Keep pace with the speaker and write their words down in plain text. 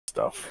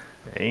stuff.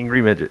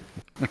 Angry midget.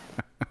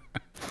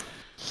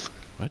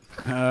 What?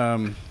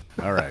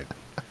 All right.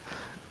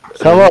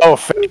 Hello,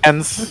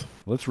 fans.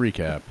 Let's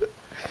recap.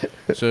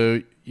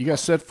 So you got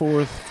set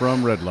forth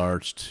from Red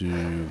Larch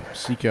to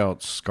seek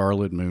out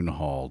Scarlet Moon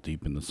Hall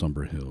deep in the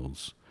Somber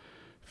Hills.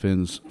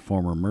 Finn's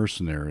former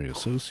mercenary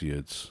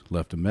associates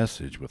left a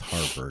message with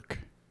Harburg,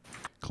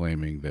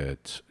 claiming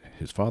that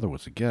his father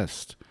was a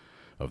guest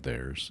of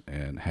theirs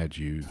and had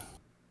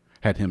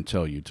him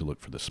tell you to look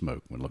for the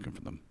smoke when looking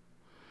for them.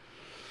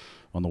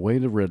 On the way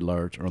to Red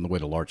Larch, or on the way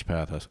to Larch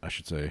Path, I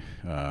should say,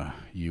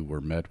 you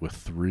were met with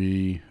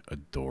 3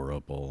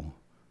 adorable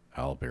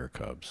owlbear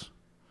cubs.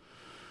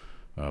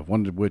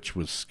 One of which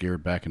was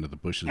scared back into the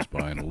bushes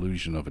by an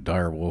illusion of a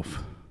dire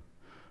wolf.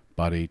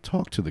 Body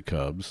talked to the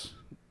cubs,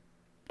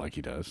 like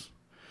he does,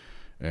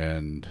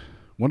 and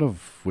one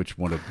of which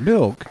wanted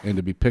milk and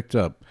to be picked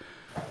up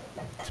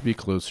to be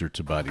closer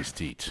to Body's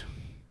teat.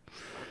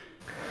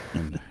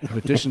 And in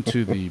addition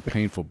to the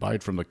painful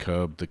bite from the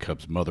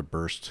cub's mother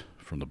burst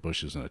from the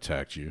bushes and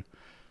attacked you.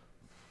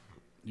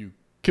 You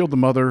killed the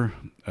mother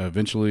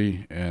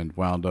eventually and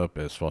wound up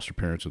as foster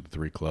parents of the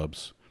 3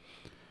 cubs,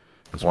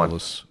 as well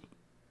as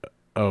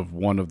of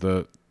one of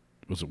the...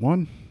 Was it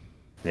one?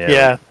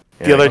 Yeah.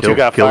 The other 2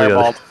 got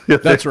fireballed.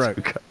 That's right.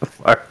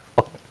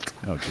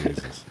 Oh,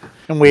 Jesus.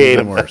 And we ate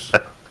them. Worse.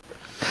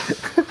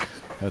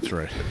 That's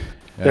right.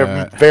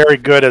 They're very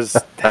good as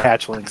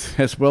hatchlings.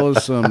 As well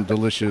as some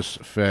delicious,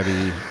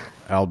 fatty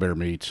owlbear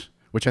meat,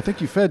 which I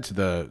think you fed to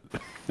the...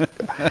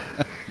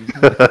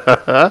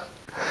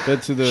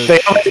 fed to the... They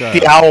only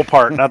the owl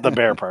part, not the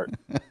bear part.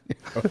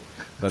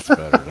 That's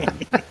better.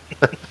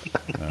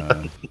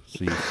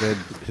 So you fed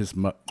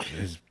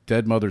his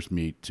dead mother's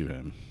meat to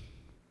him.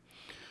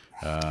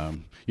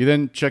 You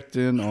then checked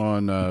in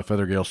on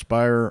Feathergale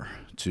Spire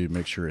to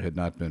make sure it had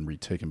not been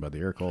retaken by the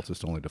air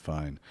cultist, only to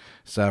find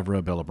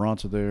Savra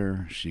Bellabronta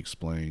there. She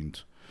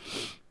explained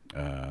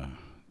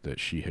that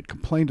she had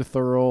complained to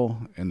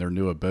Thurl in their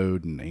new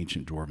abode in an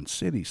ancient dwarven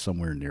city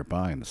somewhere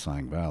nearby in the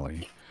Sighing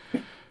Valley.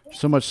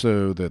 So much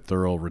so that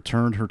Thurl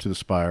returned her to the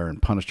spire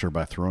and punished her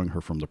by throwing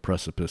her from the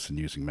precipice and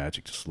using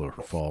magic to slow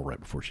her fall right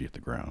before she hit the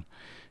ground.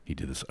 He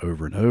did this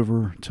over and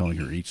over, telling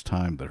her each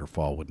time that her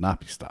fall would not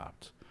be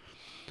stopped.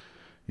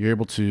 You're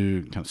able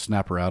to kind of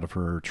snap her out of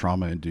her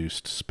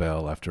trauma-induced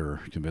spell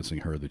after convincing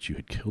her that you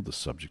had killed the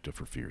subject of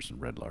her fears in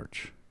Red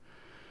Larch.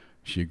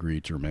 She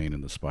agreed to remain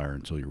in the spire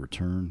until your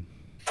return.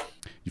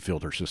 You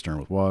filled her cistern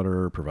with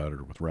water, provided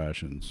her with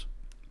rations,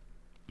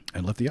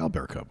 and left the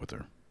owlbear cub with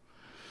her.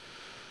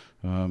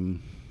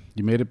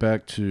 You made it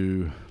back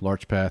to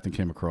Larch Path and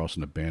came across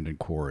an abandoned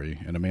quarry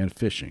and a man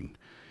fishing.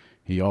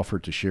 He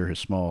offered to share his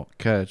small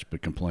catch,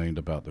 but complained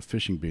about the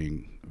fishing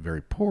being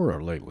very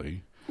poor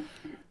lately.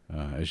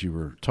 As you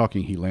were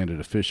talking, he landed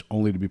a fish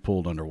only to be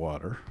pulled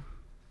underwater.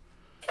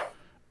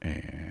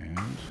 And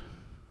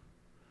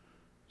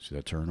see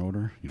that turn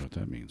order? You know what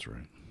that means,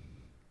 right?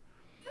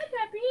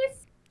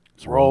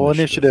 It's roll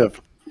initiative.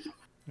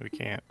 We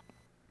can't.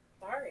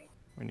 Sorry.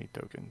 We need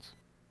tokens.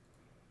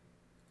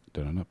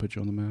 Did I not put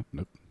you on the map?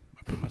 Nope.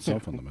 I put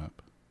myself on the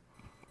map.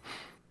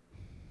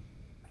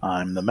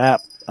 I'm the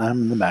map.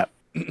 I'm the map.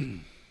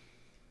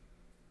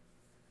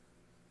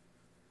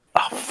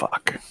 Oh,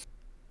 fuck.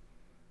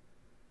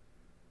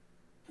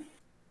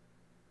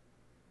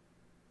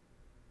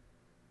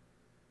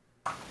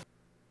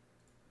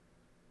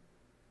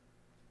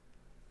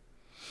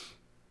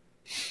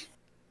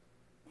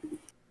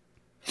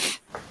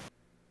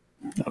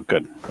 Oh,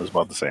 good. It was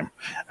about the same.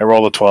 I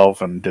rolled a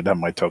 12 and did have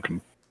my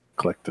token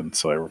clicked, and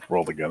so I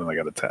rolled again and I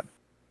got a 10.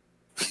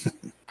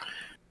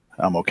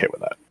 I'm okay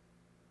with that.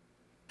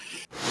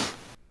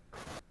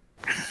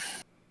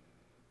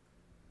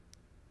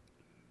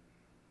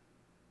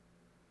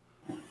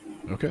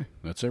 Okay,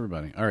 that's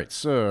everybody. All right,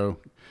 so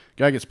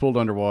guy gets pulled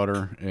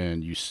underwater,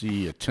 and you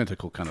see a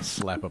tentacle kind of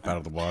slap up out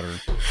of the water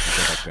and go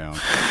back down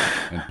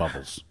and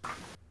bubbles.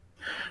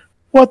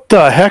 What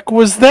the heck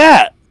was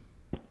that?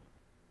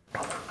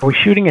 Are we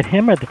shooting at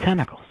him or the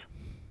tentacles?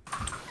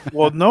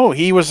 Well, no,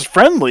 he was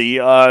friendly.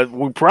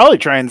 We'll probably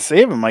try and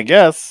save him, I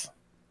guess.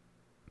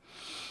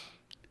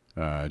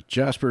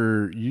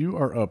 Jasper, you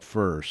are up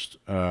first.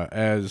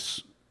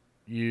 As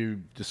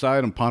you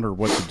decide and ponder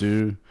what to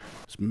do,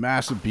 this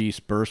massive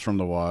beast bursts from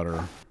the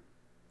water,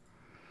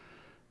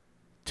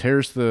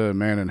 tears the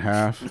man in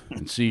half,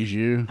 and sees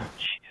you,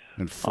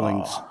 and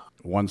flings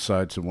one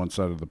side to one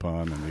side of the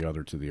pond and the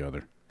other to the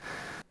other.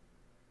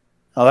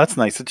 Oh, that's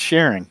nice. It's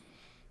sharing.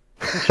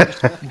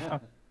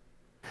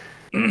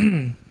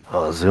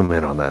 Oh, zoom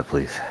in on that,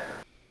 please.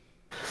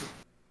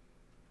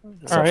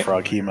 It's a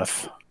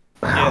froghemoth.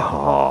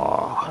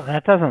 Oh,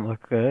 that doesn't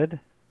look good.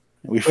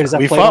 We Is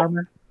that we plate fought,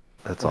 armor?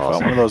 that's we fought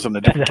awesome. one of those in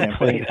a different Is that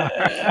campaign. plate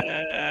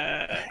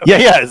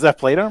Yeah. Is that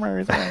plate armor?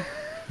 Is that...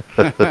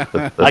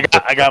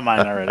 I got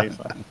mine already.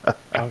 So.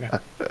 Okay.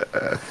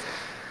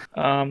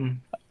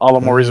 All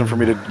the more reason for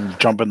me to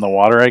jump in the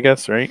water, I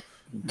guess, right?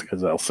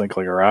 Because I'll sink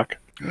like a rock.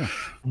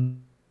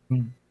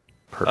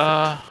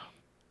 Perfect.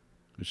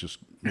 It's just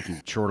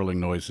making chortling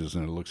noises,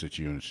 and it looks at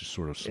you, and it's just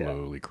sort of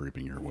slowly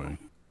creeping your way.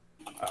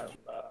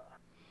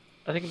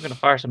 I think I'm gonna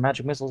fire some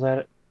magic missiles at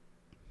it.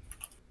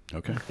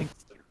 Okay, I think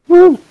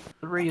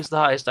 3 is the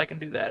highest I can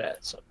do that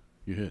at. So.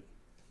 you hit.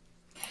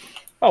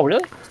 Oh,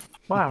 really?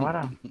 Wow, right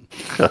on.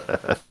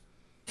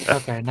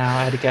 Okay, now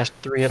I had to cast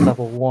 3 at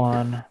level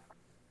 1.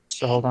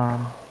 So hold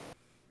on.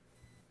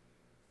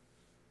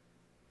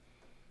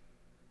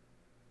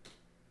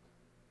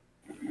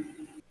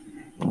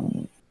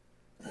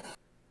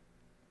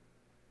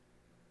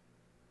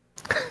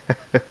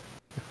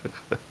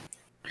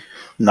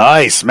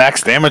 Nice.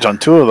 Max damage on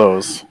 2 of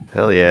those.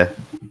 Hell yeah.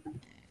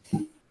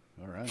 All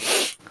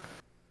right.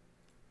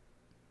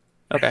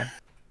 Okay,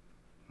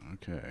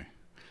 Okay.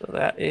 so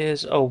that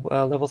is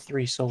level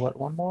 3. So what?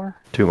 1 more?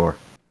 2 more.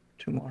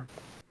 2 more.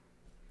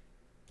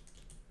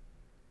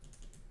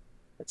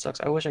 It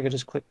sucks. I wish I could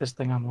just click this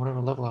thing on whatever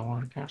level I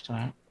want to cast it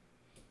at.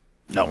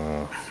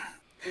 No.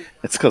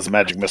 It's because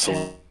magic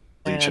missiles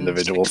each And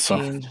individual.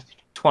 16,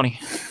 20.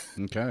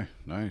 Okay.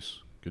 Nice.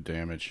 Good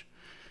damage.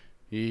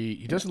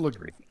 He doesn't look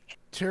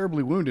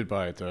terribly wounded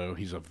by it, though.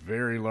 He's a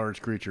very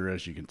large creature,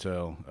 as you can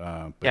tell.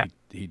 But Yeah.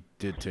 he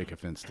did take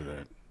offense to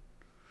that.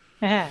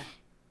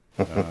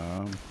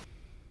 Yeah.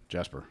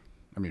 Jasper.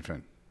 I mean,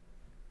 Finn.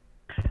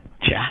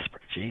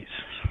 Jasper, jeez.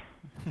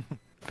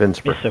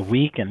 Finsper. Miss a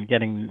week and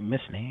getting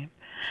misnamed.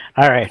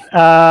 All right.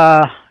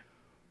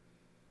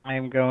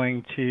 I'm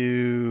going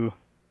to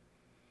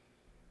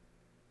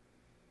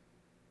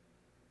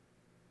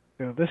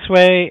go this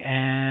way,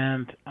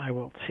 and I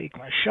will take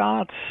my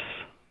shots.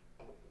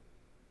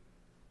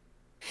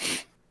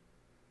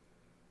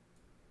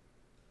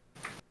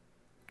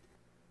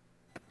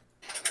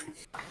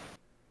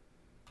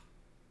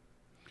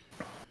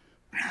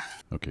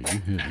 Okay, you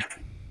hit it.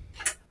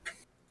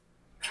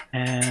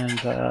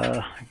 And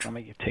let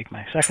me take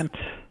my second.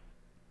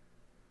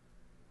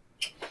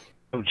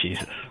 Oh,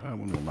 Jesus. That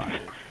one will not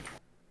hit.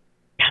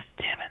 God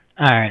damn it.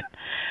 All right.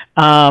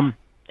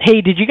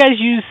 Hey, did you guys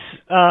use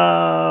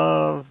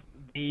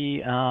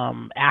the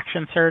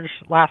action surge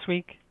last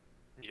week?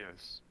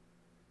 Yes.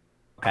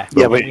 Okay.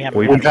 Yeah, We but haven't-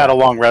 we've had a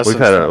long rest. We've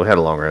had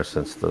a long rest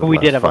since the we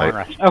last did have a fight.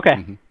 long rest. Okay.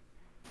 Mhm.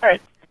 All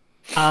right.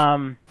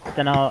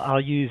 Then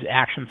I'll use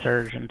action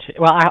surge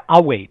well,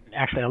 I'll wait.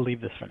 Actually, I'll leave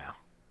this for now.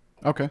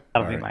 Okay.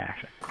 That'll All be right. my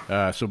action.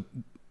 So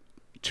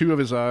 2 of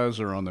his eyes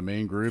are on the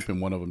main group,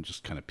 and one of them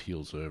just kind of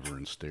peels over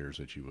and stares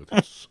at you with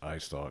his eye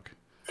stalk.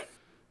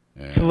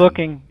 He's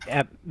looking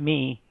at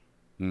me.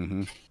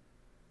 Mm-hmm.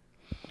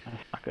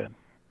 That's not good.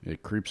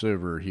 It creeps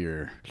over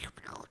here,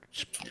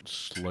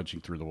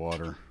 sludging through the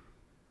water.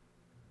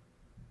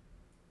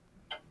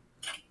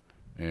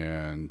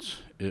 And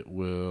it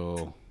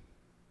will...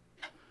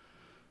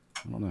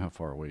 I don't know how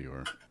far away you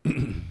are.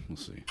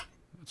 Let's see.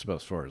 That's about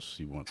as far as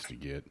he wants to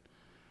get.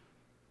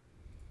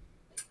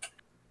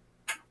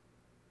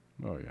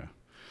 Oh,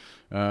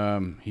 yeah.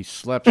 He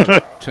slaps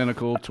a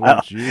tentacle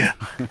towards you.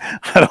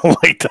 I don't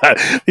like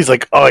that. He's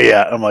like, oh,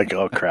 yeah. I'm like,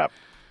 oh, crap.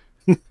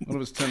 One of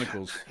his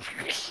tentacles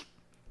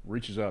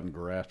reaches out and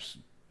grasps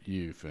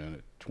you, Finn,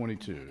 at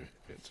 22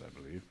 hits, I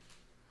believe.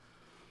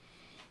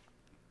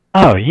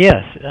 Oh,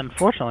 yes.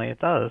 Unfortunately, it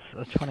does.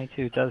 A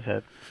 22 does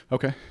hit.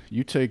 Okay.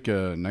 You take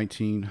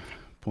 19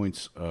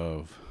 points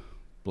of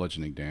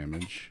bludgeoning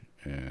damage,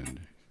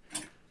 and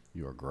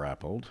you are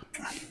grappled.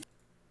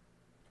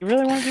 You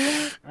really want to do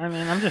that? I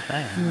mean, I'm just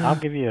saying. I'll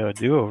give you a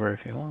do-over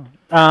if you want.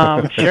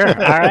 Sure.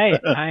 All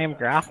right. I am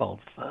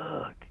grappled.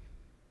 Fuck.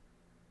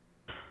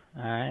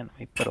 All right. Let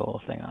me put a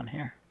little thing on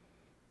here.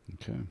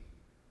 Okay.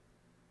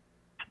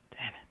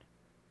 Damn it.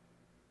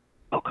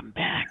 Welcome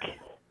back.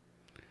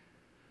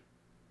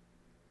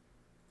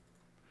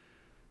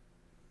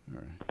 All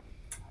right.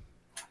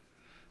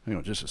 Hang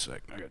on just a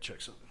sec. I gotta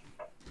check something.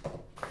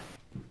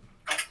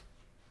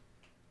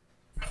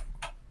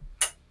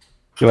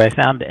 Do I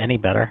sound any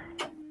better?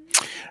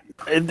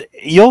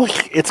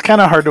 It's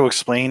kind of hard to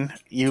explain.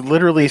 You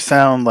literally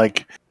sound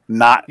like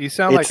not. You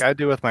sound It's- like I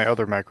do with my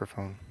other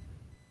microphone.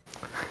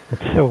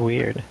 It's so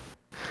weird.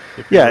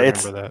 If you Yeah,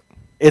 remember that.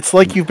 It's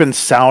like you've been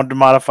sound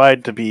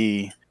modified to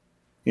be,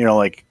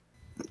 like.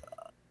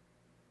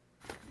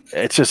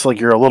 It's just like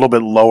you're a little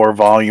bit lower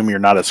volume. You're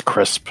not as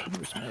crisp,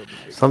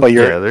 but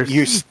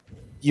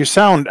you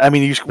sound. I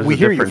mean, there's we a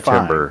hear you different fine.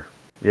 timbre.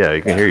 Yeah,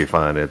 you can hear you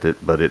fine.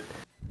 But it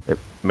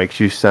makes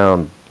you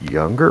sound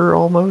younger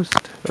almost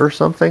or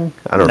something.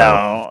 I don't know.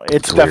 No,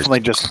 it's weird. definitely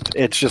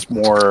just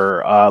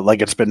more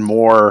like it's been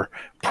more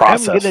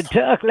processed. I'm gonna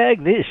talk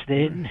like this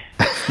then.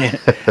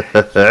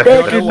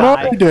 Back in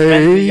my As a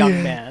day.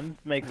 young man,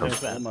 makes no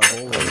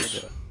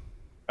sense.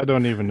 I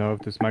don't even know if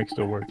this mic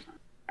still works.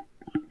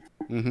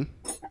 Mm-hmm.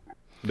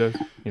 It does?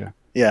 Yeah.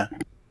 Yeah.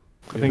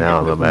 I think Now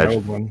it's I'm an imagine-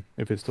 old one,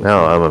 if it's still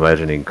Now I'm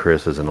imagining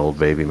Chris as an old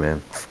baby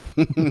man.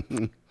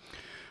 Okay.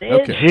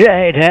 That's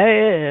right, I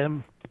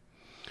am.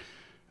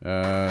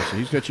 So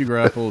he's got you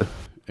grappled,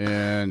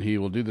 and he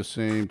will do the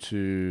same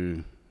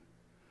to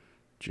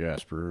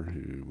Jasper,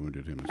 who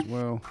wounded him as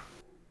well.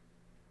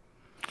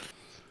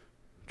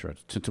 Try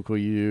to tentacle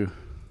you.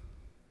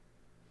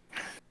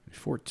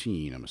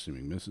 14, I'm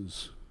assuming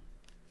misses.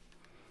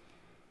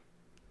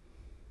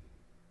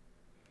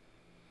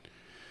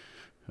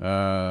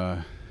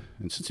 And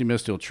since he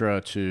missed, he'll try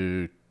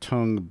to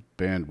tongue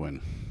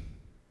Bandwin.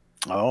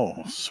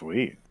 Oh,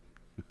 sweet.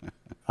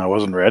 I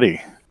wasn't ready.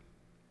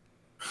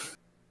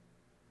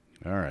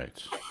 All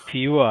right. If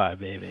you are,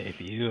 baby,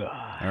 if you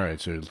are. All right,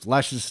 so it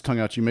lashes his tongue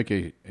out. You make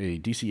a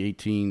DC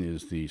 18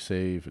 is the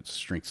save. It's a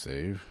strength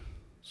save.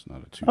 It's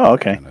not a 2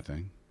 okay. kind of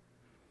thing.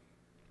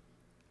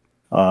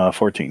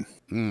 14.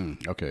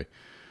 Okay.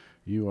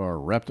 You are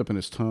wrapped up in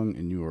his tongue,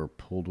 and you are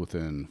pulled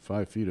within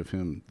 5 feet of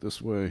him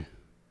this way,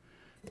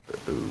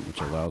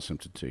 which allows him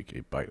to take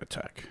a bite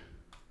attack.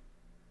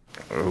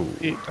 Oh,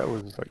 that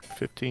was like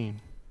 15.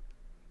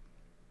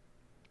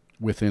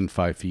 Within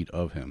 5 feet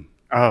of him.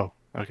 Oh,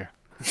 okay.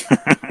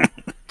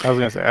 I was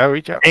gonna say I'll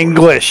reach out.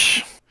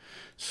 English.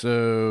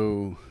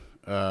 So,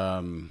 yeah,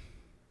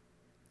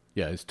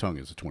 his tongue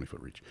is a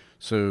 20-foot reach.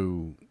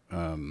 So,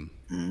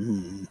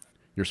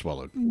 you're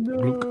swallowed.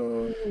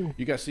 No.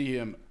 You guys see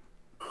him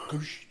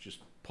just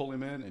pull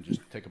him in and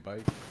just take a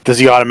bite? Does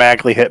he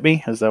automatically hit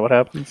me? Is that what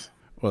happens?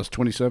 Well, it's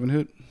 27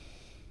 hit?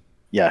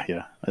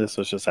 Yeah. This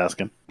was just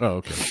asking. Oh,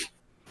 okay.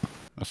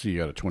 I see you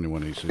got a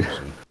 21 AC.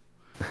 So.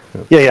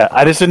 Yeah.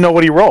 I just didn't know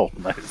what he rolled.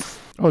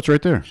 Oh, it's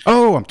right there.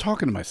 Oh, I'm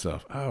talking to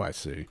myself. Oh, I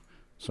see.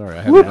 Sorry,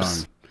 I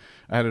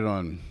had it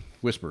on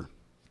whisper.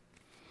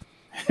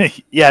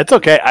 Yeah, it's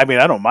okay. I mean,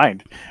 I don't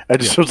mind. I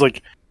just was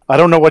like, I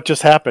don't know what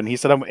just happened. He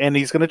said, and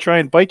he's going to try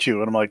and bite you.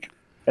 And I'm like,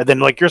 and then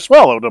like, you're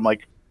swallowed. I'm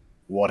like,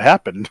 what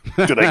happened?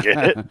 Did I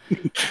get hit?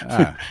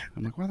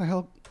 I'm like, why the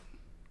hell?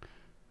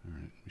 All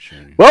right, let me show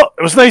you. Well,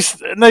 it was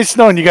nice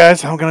knowing you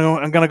guys. I'm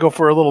gonna go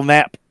for a little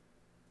nap.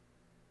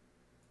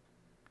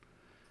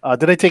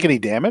 Did I take any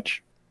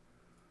damage?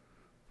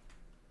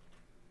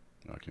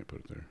 Oh, I can't put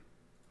it there.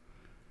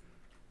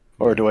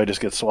 Or do I just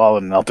get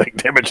swallowed and I'll take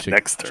damage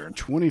next turn?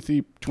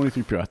 23.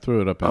 I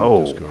throw it up in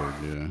the Discord.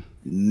 Yeah.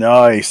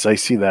 Nice. I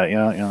see that.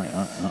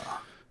 Yeah.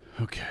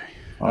 Okay.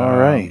 All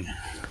right.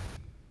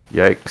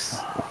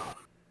 Yikes.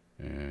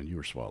 And you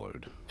were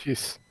swallowed.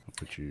 Jeez. I'll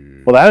put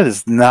you. Well, that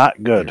is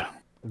not good.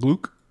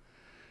 Luke.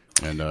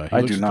 And he I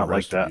looks do at not the like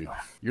rest of that. you.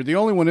 You're the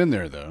only one in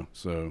there, though,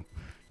 so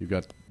you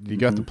got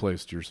the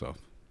place to yourself.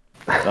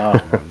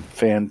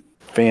 Fan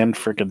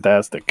freaking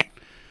tastic.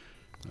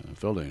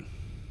 Feldane.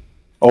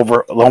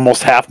 Over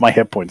almost half my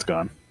hit points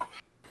gone.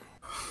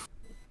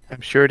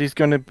 I'm sure he's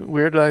gonna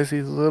realize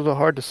he's a little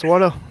hard to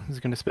swallow. He's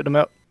gonna spit him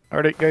out.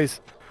 All right,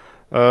 guys.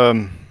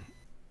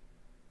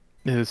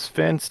 Is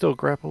Finn still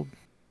grappled?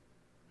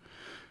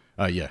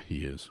 Yeah,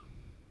 he is.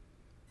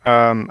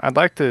 I'd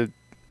like to.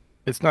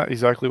 It's not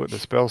exactly what the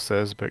spell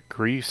says, but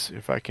grease.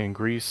 If I can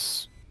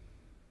grease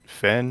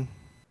Finn,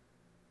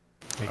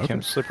 make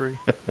him slippery.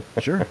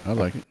 Sure, I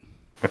like it.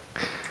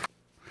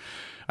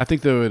 I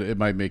think though it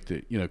might make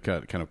the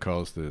kind of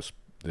cause the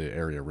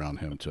area around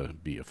him to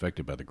be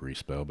affected by the grease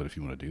spell. But if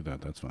you want to do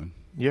that, that's fine.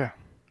 Yeah.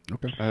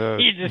 Okay.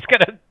 You're just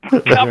gonna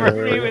cover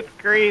me with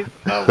grease.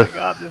 Oh my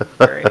god, this is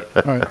great.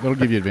 All right, that'll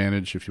give you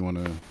advantage if you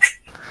want to.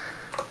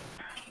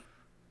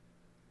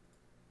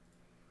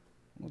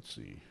 Let's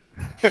see.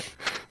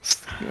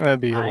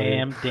 That'd be I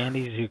hilarious. am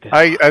Danny Zuko.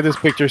 I just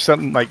picture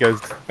something like a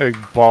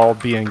ball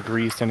being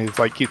greased and it's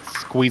like keeps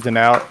squeezing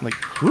out like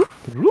whoop,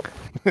 whoop,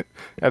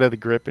 out of the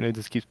grip and it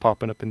just keeps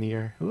popping up in the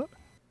air.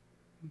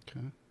 Okay.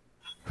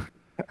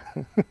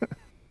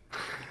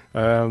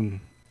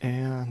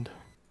 And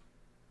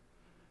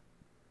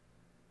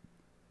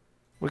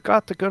we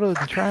got to go to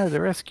try to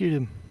rescue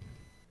him.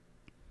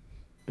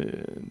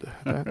 And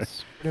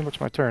that's pretty much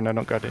my turn. I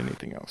don't got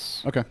anything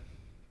else. Okay.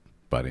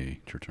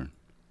 Buddy, it's your turn.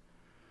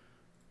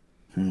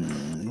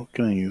 What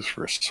can I use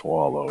for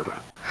swallowed?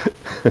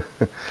 All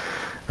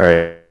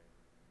right.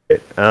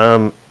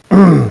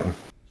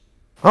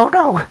 Oh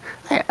no!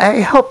 I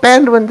hope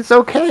Bandwin is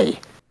okay.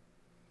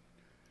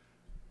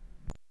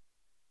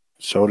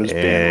 So does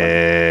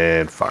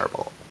Bandwin. And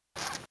fireball.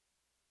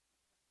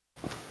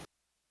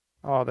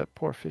 Oh, that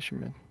poor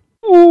fisherman.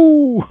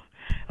 Ooh!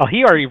 Oh,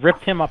 he already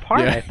ripped him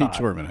apart. Yeah, I he thought.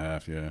 tore him in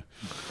half. Yeah.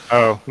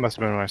 Oh, must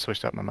have been when I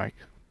switched out my mic.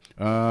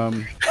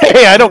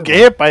 Hey, I don't get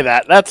hit by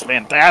that. That's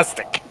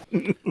fantastic.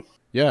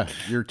 Yeah,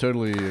 you're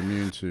totally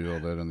immune to all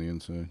that on the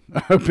inside.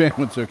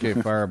 Bandwin's okay.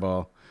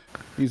 Fireball.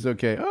 He's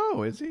okay.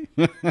 Oh, is he?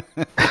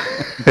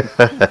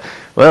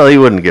 Well, he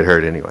wouldn't get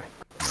hurt anyway.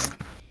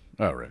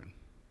 All right.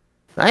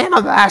 I am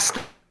a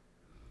master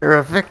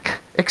of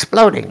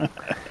exploding.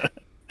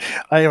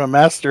 I am a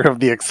master of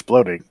the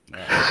exploding.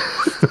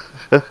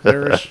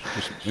 There's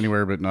just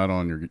anywhere but not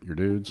on your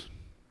dudes.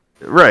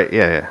 Right,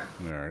 yeah.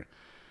 All right.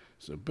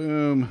 So,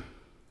 boom.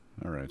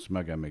 All right, so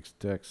my guy makes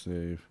dex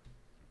save.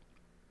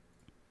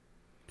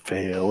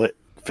 Fail it.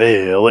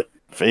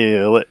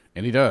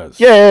 And he does.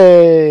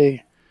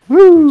 Yay!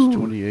 Woo! It's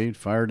 28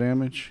 fire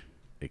damage,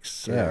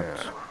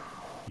 except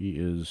he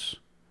is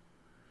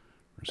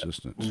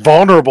resistant.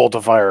 Vulnerable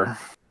to fire.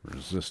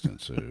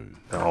 Resistant, so...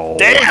 Oh,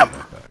 Damn!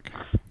 Back.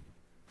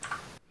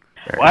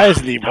 Why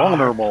isn't he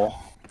vulnerable?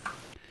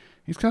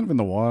 He's kind of in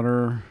the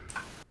water.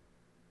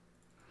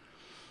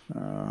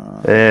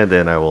 And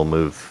then I will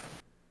move.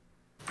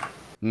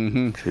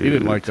 Mm-hmm. To- He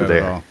didn't like to that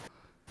at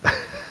there. all.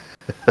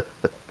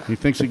 He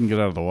thinks he can get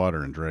out of the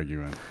water and drag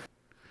you in.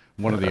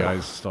 One of the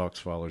ice stalks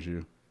follows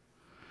you.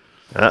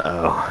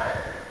 Uh-oh.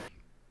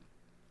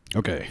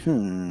 Okay. I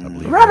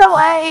believe Run that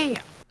away!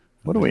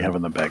 What do we have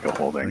in the bag of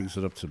holding? brings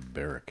it up to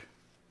Barrick.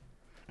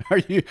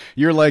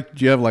 You're like,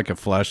 do you have like a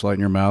flashlight in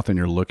your mouth and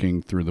you're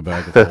looking through the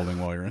bag of holding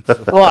while you're in?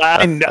 Well,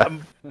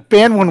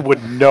 Banwin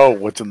would know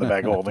what's in the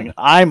bag of holding.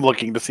 I'm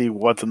looking to see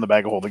what's in the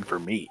bag of holding for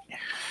me,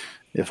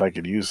 if I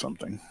could use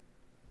something.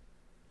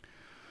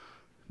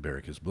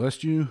 Barrick has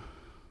blessed you.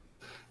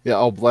 Yeah,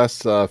 I'll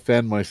bless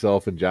Fen,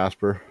 myself, and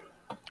Jasper.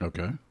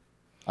 Okay.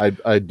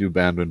 I'd do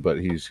Bandwin, but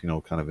he's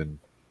kind of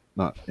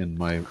not in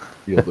my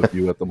field of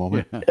view at the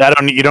moment.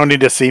 You don't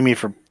need to see me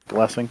for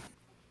blessing.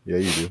 Yeah,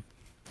 you do.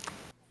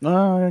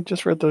 No, I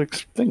just read the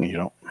thing. You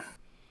don't.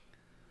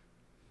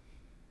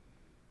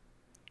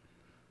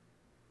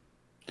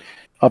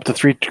 Up to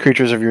 3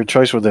 creatures of your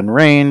choice within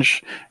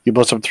range. You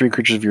bless up 3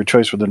 creatures of your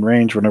choice within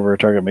range whenever a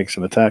target makes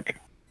an attack.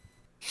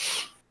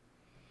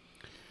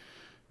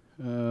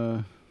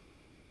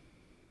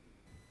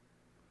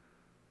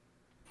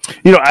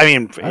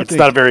 It's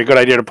not a very good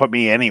idea to put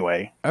me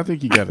anyway. I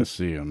think you got to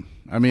see him.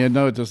 I mean, I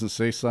know it doesn't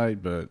say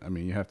sight, but I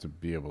mean, you have to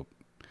be able.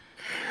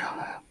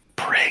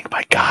 Praying,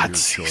 my God your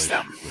sees choice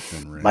them.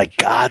 within range. My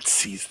God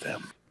sees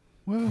them.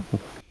 Well,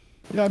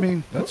 yeah, I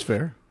mean that's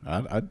fair.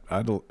 I'd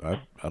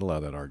allow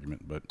that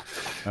argument, but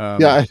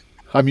Yeah,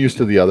 I'm used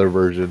to the other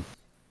version,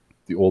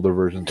 the older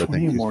versions. I 20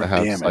 think used more to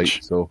have damage.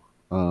 sight. So,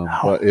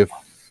 but if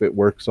it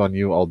works on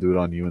you, I'll do it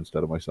on you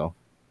instead of myself.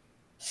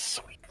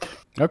 Sweet.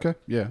 okay,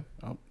 yeah,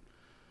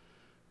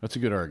 that's a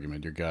good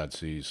argument. Your God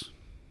sees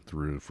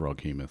through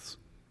froghemoths.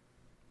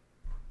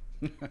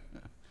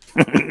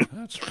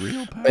 That's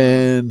real power.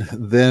 And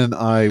then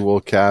I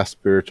will cast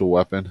Spiritual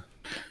Weapon.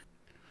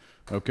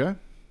 Okay.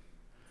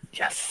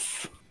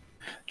 Yes.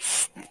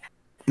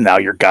 Now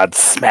your God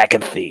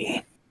smacketh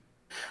thee.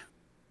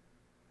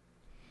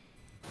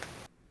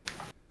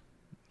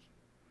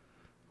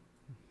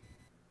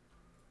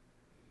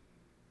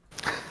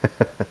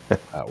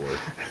 That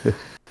works.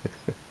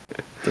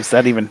 Does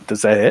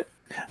that hit?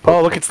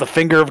 Oh, look, it's the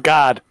finger of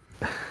God.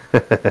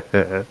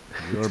 You're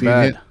 16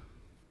 bad. hit.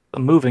 The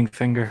moving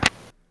finger.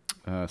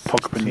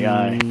 Poke up in the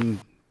eye. 16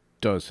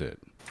 does hit.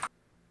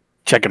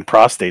 Checking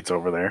prostates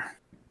over there.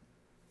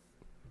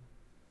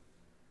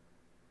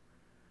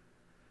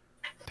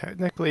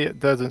 Technically, it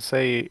doesn't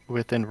say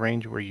within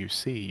range where you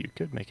see. You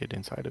could make it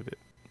inside of it.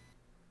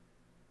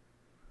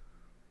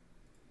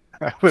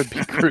 That would be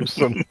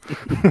gruesome.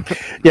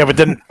 Yeah, but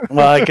then,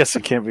 well, I guess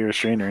it can't be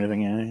restrained or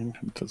anything. Yeah,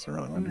 it doesn't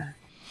really matter.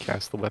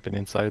 Cast the weapon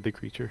inside of the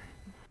creature.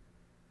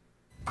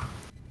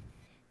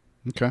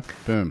 Okay.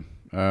 Boom.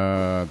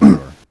 There you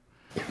are.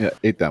 Yeah,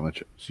 8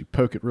 damage. So you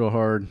poke it real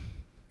hard,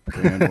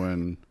 and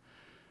when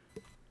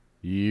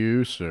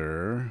you,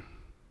 sir.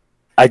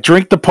 I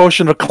drink the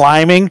potion of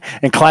climbing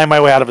and climb my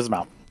way out of his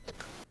mouth.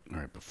 All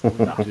right, before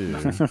we do.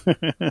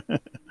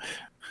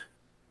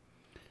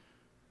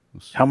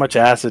 let's How see. much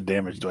acid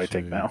damage do I So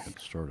take you now? can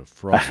Start a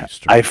frosty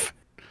I streak. f-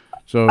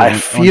 So I on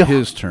feel-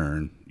 his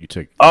turn, you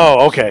take.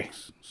 Oh, okay.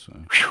 6, so.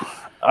 Whew.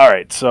 All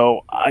right,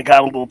 so I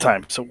got a little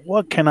time. So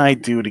what can I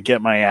do to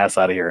get my ass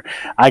out of here?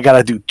 I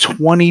gotta do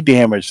 20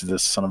 damage to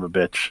this son of a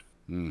bitch.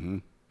 Mm-hmm.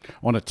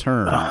 On a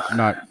turn,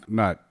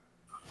 not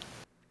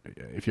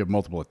if you have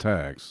multiple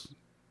attacks.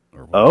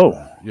 Or whatever.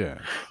 Oh. Yeah.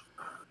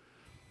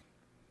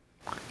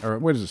 All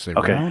right, what does it say?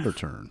 Okay. Round or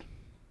turn?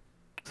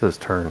 It says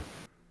turn.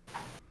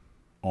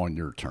 On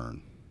your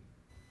turn.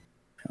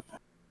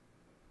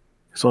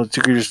 So it's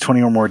just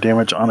 20 or more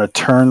damage on a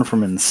turn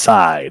from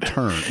inside.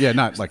 Turn. Yeah,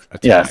 not like attack.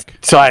 Yes.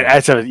 So I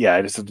said, yeah,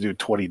 I just have to do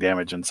 20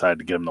 damage inside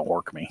to get him to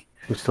orc me.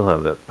 We still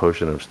have that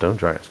potion of stone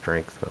giant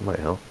strength. That might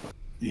help.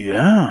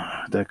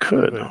 Yeah, that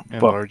could. An But,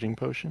 enlarging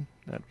potion.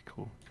 That'd be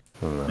cool.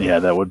 yeah,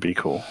 that would be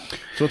cool.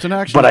 So it's an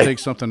action But to I- take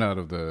something out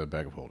of the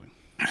bag of holding.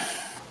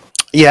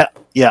 Yeah,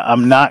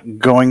 I'm not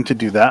going to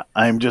do that.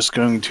 I'm just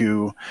going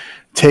to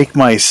take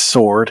my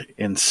sword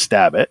and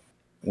stab it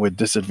with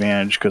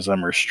disadvantage because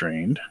I'm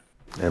restrained.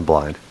 And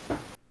blind.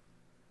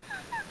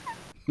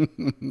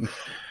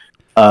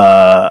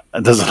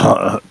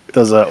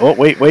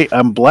 Wait,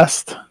 I'm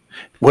blessed.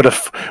 Would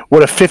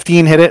a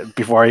 15 hit it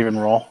before I even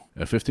roll?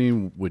 A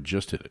 15 would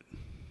just hit it.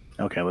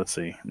 Okay, let's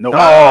see. No.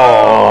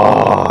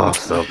 Oh,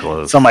 so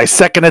close. So my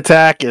second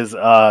attack is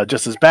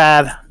just as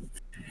bad.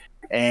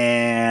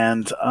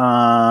 And do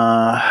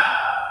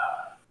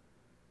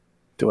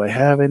I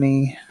have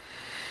any?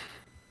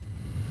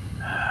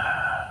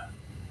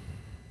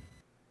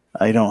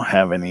 I don't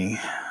have any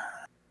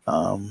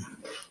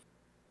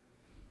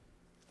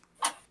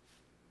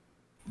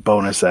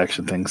bonus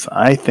action things.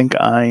 I think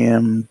I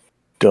am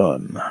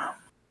done.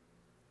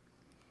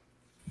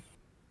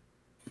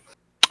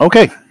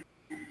 Okay.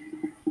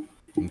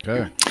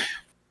 Okay.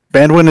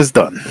 Bandwin is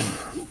done.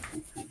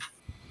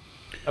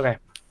 Okay.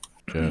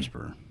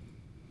 Jasper.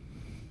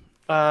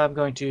 I'm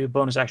going to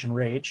bonus action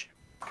rage.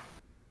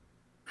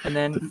 And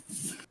then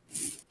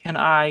can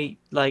I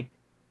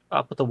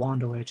I'll put the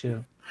wand away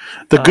too.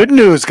 The good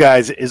news,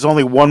 guys, is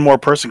only one more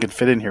person can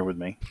fit in here with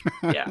me.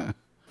 Yeah.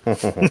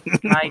 Can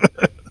I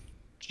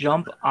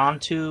jump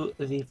onto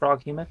the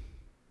frog human?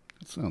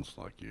 It sounds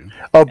like you.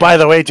 Oh, by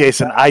the way,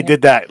 Jason, I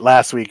did that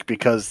last week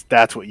because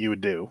that's what you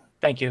would do.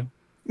 Thank you.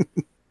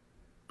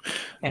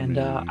 And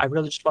I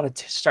really just want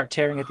to start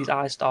tearing at these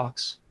eye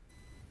stalks.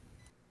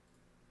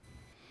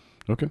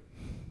 Okay.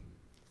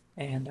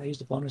 And I use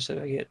the bonus so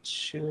I get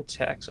 2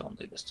 attacks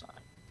only this time.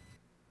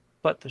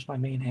 But there's my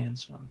main hand,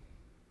 so.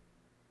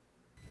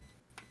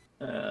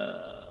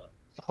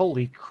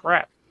 Holy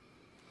crap.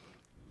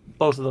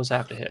 Both of those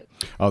have to hit.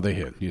 Oh, they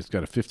hit. He's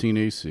got a 15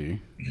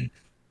 AC.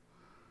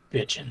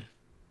 Bitchin'.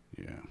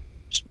 Yeah.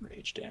 Just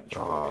rage damage.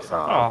 Oh,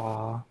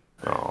 Aww.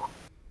 oh.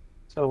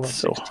 So what,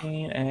 So-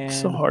 16 and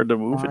So hard to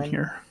move in 9?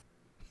 here.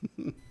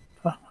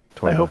 I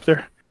 20. hope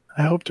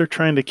they're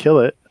trying to kill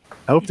it.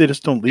 I hope they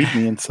just don't leave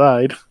me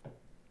inside.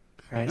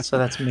 Right, so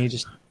that's me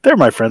just They're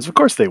my friends. Of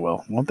course they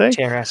will, won't they?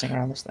 chair-assing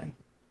around this thing.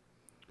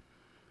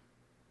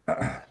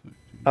 And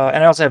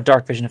I also have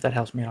dark vision if that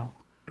helps me at all.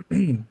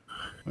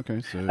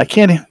 Okay, so I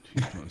can't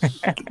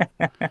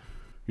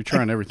you're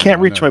trying everything. can't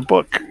I reach know. my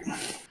book.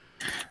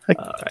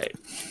 Alright.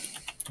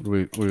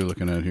 What are we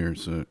looking at here?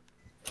 So,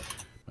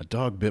 my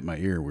dog bit my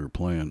ear. We were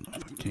playing. I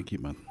can't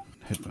keep my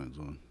headphones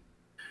on.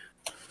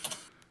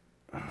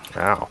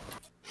 Ow.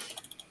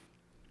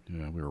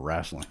 Yeah, we were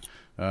wrestling.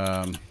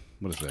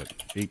 What is that?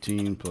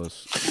 18 plus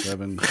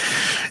 7,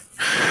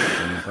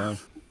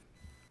 75.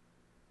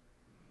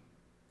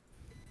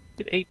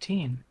 Did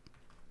 18.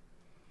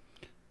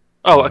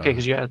 Oh, okay,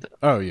 because you had the,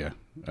 Oh yeah,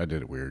 I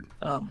did it weird.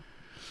 okay.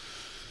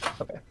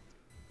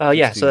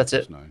 Yeah, so 16 that's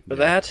it plus 9. for Yeah,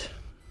 that.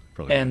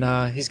 probably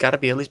And he's got to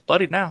be at least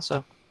bloodied now,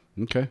 so.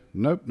 okay.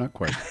 Nope, not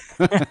quite.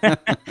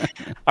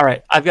 All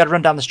right, I've got to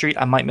run down the street.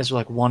 I might miss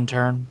like 1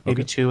 turn,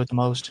 maybe Okay. 2 at the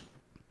most.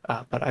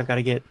 But I've got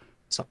to get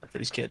something for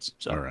these kids.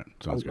 So All right,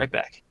 I'll sounds be right good.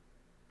 back.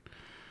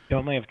 You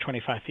only have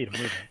 25 feet of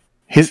movement.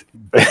 He's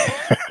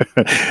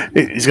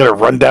gonna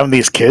run down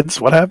these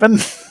kids. What happened?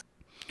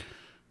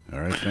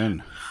 All right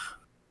then.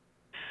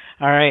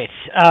 All right.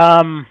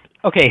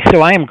 Okay,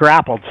 so I am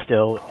grappled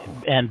still,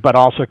 but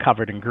also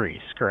covered in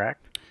grease,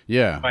 correct?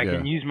 Yeah, So I yeah.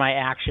 can use my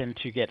action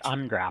to get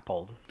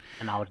ungrappled,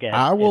 and I'll get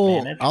I will.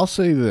 advantage. I'll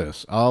say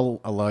this. I'll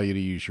allow you to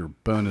use your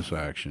bonus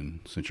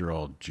action since you're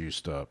all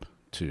juiced up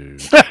to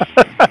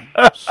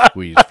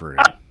squeeze free.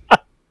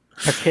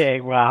 Okay,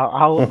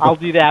 well, I'll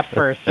do that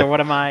first. So what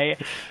am I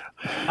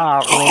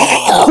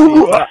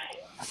rolling?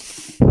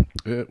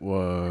 It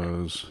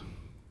was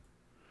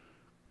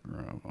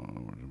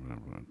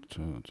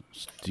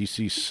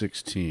DC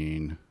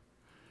 16,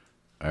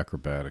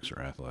 acrobatics or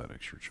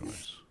athletics, your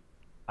choice.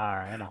 All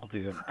right, I'll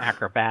do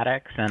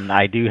acrobatics, and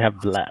I do have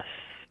bless.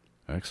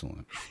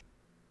 Excellent.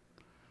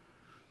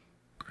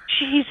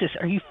 Jesus,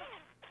 are you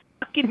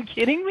fucking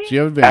kidding me? So you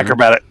have advantage.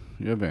 Acrobatic.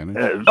 You have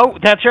advantage. Oh,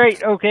 that's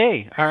right.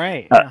 Okay, all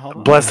right. Now, hold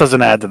on. Bless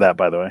doesn't add to that,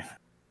 by the way.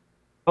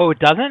 Oh, it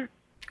doesn't?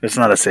 It's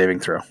not a saving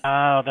throw.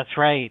 Oh, that's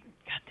right.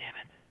 God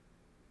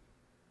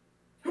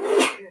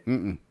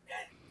Mm-mm.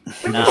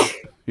 damn it. No.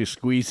 He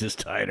squeezes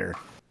tighter.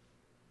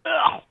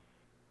 Ugh.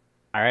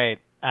 All right.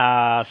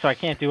 So I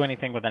can't do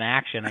anything with an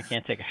action. I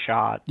can't take a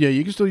shot. Yeah,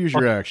 you can still use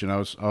your action. I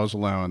was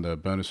allowing the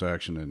bonus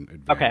action and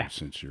advantage Okay.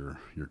 since you're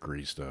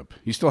greased up.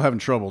 He's still having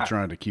trouble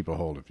trying to keep a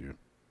hold of you.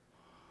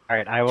 All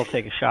right, I will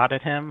take a shot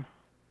at him.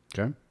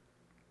 Okay.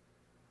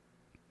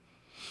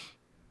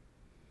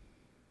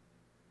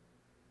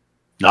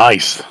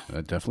 Nice.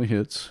 That definitely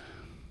hits.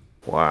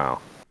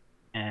 Wow.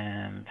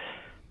 And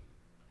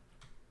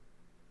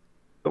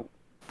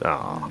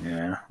Oh.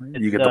 Yeah. It's,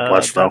 You get the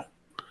bless though.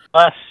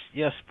 bless,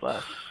 yes,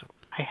 bless.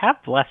 I have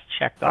bless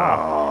checked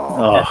off.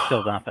 Oh. That's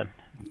still nothing.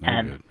 No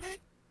And good.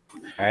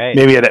 all right,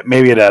 Maybe it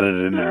added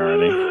it in there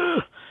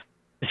already.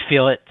 just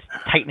feel it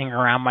tightening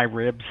around my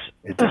ribs.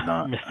 It did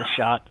not. Missed a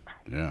shot.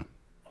 Yeah.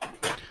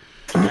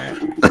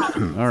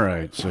 All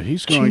right. So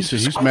he's going to.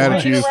 He's mad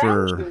at you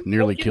for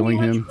nearly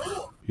killing him.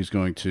 He's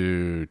going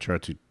to try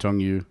to tongue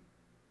you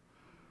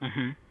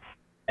Mm-hmm.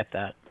 At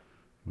that,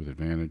 with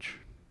advantage.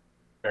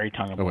 very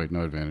tongueable. Oh wait,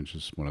 no advantage.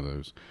 It's one of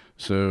those.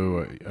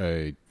 So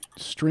a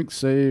strength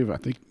save. I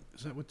think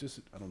is that what this?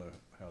 I don't know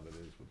how that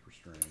is with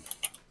restraint.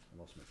 I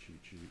lost my cheat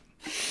sheet.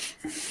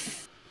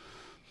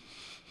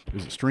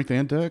 Is it strength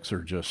and dex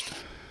or just?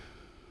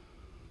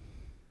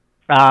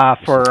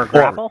 For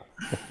grapple,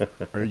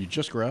 Are you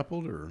just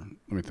grappled or?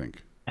 Let me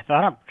think. I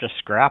thought I'm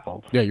just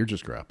grappled. Yeah, you're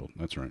just grappled.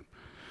 That's right.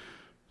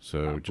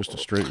 So just a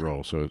straight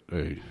roll. So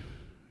a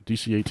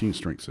DC 18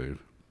 strength save.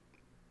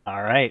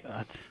 All right,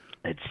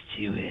 let's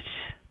do it.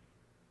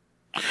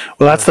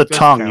 Well, that's the Does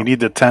tongue. count. You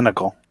need the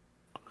tentacle.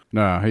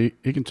 Nah, he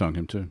can tongue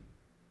him too.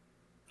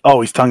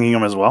 Oh, he's tonguing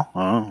him as well.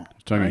 Oh,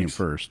 He's tonguing him nice.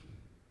 first.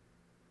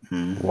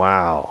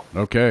 Wow.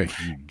 Okay.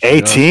 you just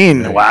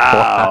 18. made-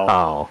 Wow.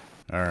 Wow.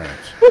 All right.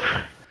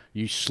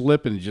 You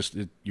slip and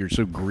you're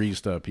so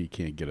greased up he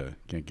can't get a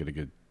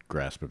good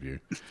grasp of you.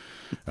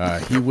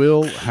 He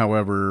will,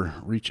 however,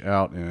 reach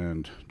out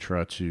and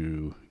try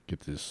to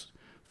get this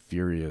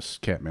furious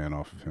Catman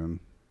off of him.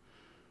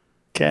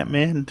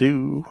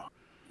 Catmandu.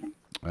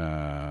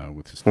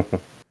 With his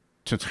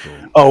tentacle.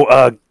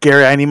 Oh,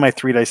 Gary, I need my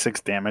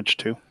 3d6 damage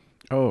too.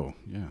 Oh,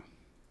 yeah.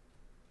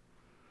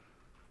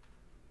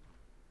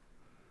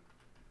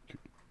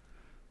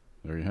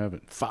 There you have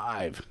it.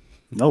 5.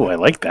 No, I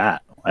like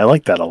that. I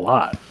like that a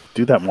lot.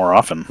 Do that more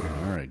often.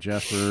 All right,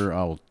 Jasper.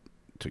 I'll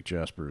take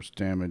Jasper's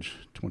damage.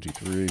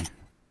 23.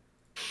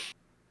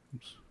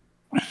 Oops.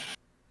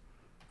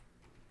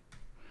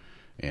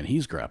 And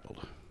he's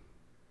grappled.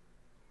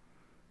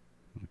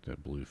 Like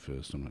that blue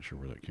fist. I'm not sure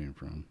where that came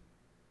from.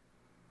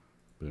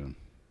 Boom.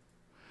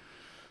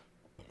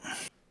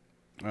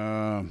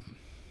 And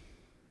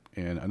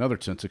another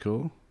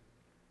tentacle.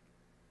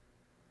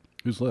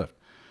 Who's left?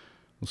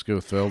 Let's go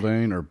with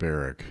Feldane or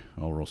Barrick.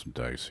 I'll roll some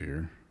dice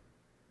here.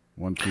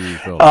 1, 2,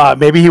 Feldane.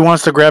 Maybe he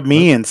wants to grab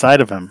me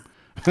inside of him.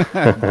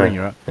 Bring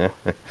you out.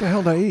 What the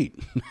hell did I eat?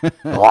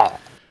 All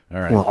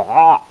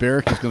right.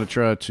 Barrick is going to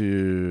try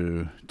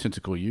to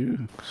tentacle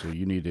you, so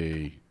you need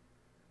a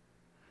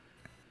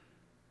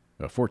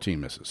 14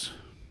 misses.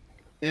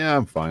 Yeah,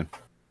 I'm fine.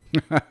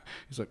 He's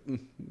like,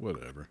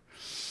 whatever.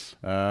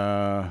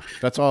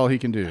 That's all he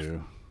can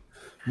do.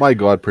 My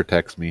god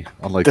protects me,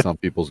 unlike some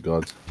people's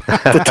gods.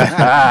 The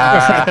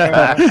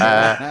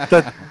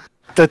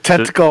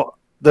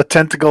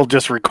tentacle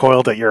just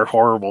recoiled at your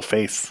horrible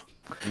face.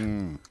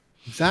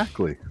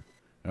 Exactly.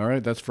 All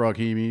right, that's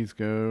Froghemoth.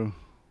 Go.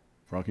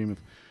 Froghemoth.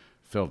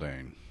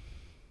 Feldane.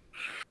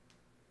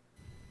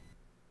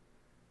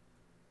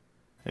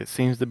 It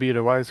seems to be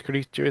the wise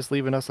creature is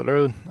leaving us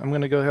alone. I'm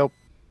going to go help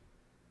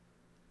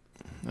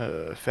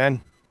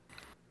Fen.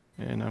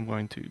 And I'm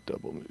going to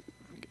double move.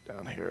 Get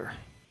down here.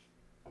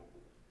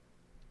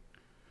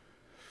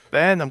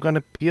 Fen, I'm going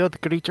to peel the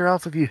creature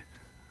off of you.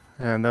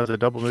 And that was a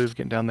double move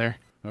getting down there.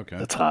 Okay.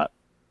 That's hot.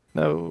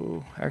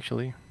 No,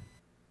 actually.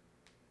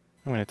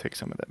 I'm going to take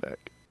some of that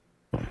back.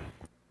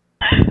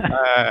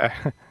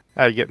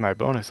 I get my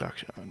bonus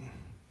action.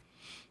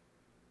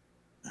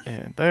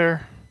 And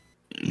there.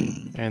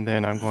 And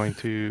then I'm going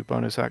to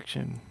bonus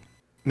action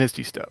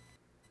Misty Step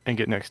and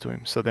get next to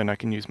him. So then I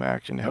can use my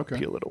action to help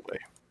peel it away.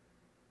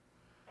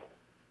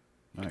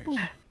 Nice.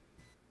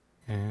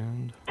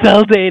 And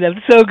Feldane,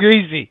 I'm so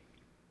greasy.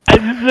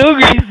 I'm so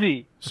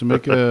greasy. So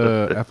make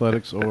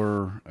athletics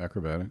or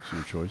acrobatics,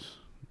 your choice.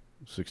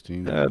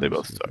 16. they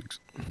both suck.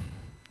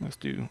 Let's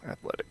do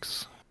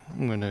athletics.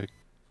 I'm going to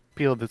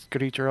peel this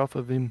creature off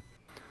of him.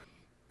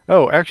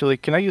 Oh, actually,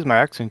 can I use my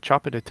axe and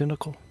chop it a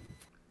tentacle?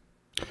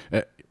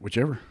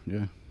 Whichever,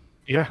 yeah.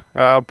 Yeah,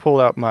 I'll pull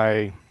out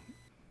my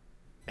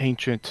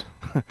ancient,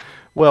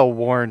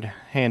 well-worn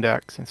hand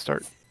axe and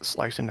start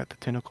slicing at the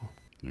tentacle.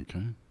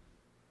 Okay.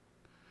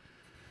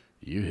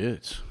 You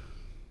hit.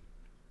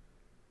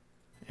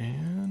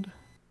 And...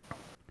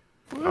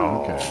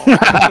 Okay.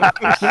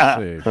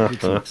 Save.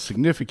 It's like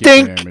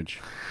significant damage.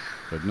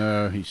 But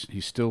no,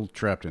 he's still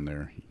trapped in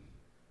there.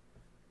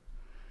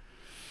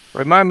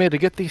 Remind me to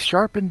get these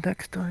sharpened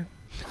next time.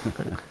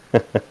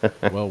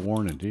 Well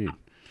worn indeed.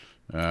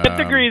 Get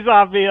the grease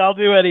off me. I'll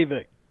do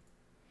anything.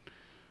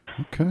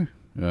 Okay.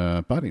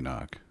 Body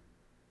knock.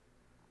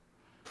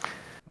 I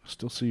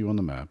still see you on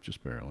the map,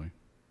 just barely.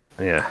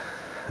 Yeah.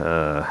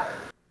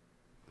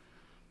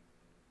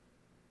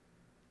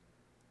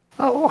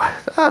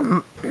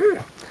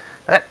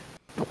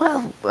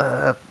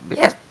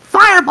 Yes,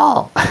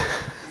 fireball.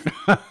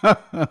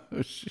 Oh,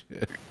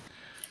 shit.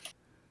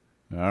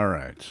 All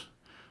right.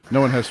 No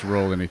one has to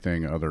roll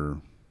anything other.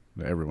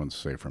 Everyone's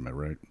safe from it,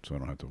 right? So I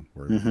don't have to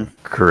worry about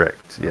it.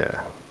 Correct,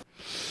 yeah.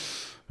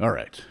 All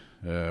right.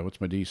 What's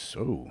my DC?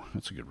 Oh,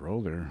 that's a good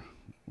roll there.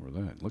 Where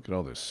that? Look at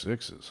all these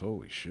 6s.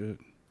 Holy shit.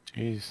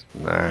 Jeez.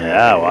 Nice.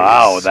 Yeah,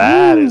 wow,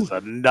 that is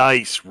a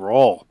nice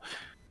roll.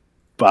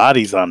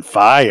 Body's on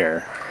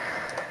fire.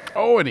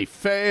 Oh, and he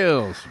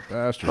fails.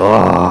 Bastard.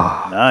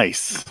 Oh,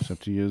 Nice.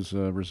 Except he is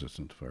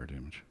resistant to fire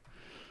damage.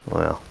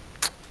 well.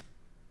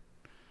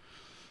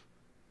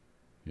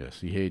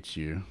 Yes, he hates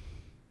you.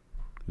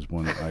 His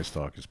one eye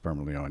stalk is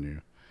permanently on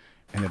you.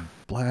 And it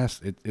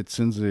blasts, it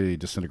sends a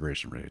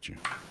disintegration ray at you.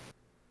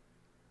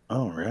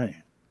 Oh, right.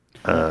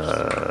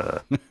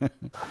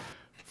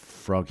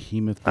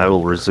 Froghemoth. I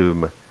will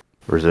resume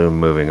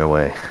moving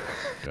away.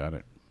 Got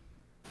it.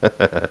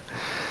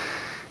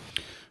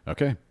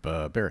 Okay,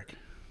 Barrick.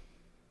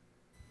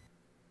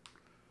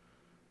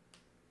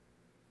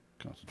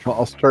 Concentrate Well,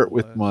 I'll on start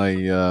with my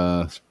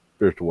my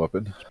spiritual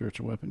weapon.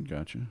 spiritual weapon.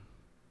 Gotcha.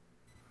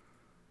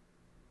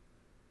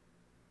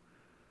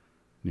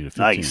 Need a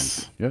 15.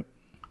 Nice. Yep.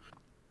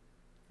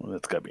 Well,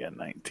 that's got to be a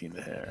 19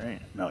 to hit,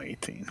 right? No,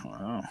 18.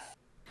 Wow.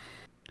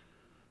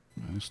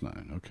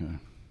 -9. Okay.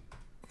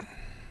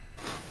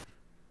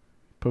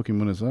 Poke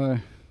him in his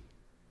eye.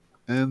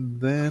 And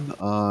then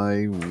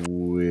I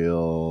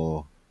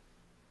will...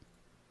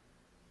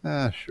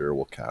 sure,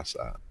 we'll cast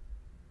that.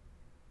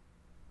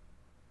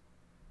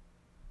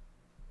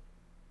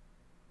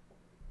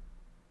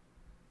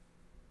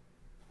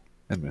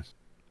 And miss.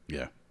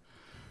 Yeah.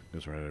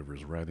 Goes right over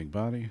his writhing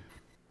body.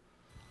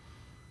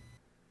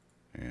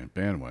 And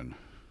Banwin.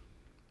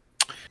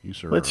 You,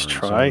 sir, Let's are inside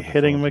try of the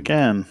hitting him Froghemoth.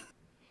 again.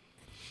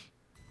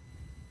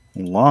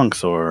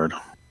 Longsword.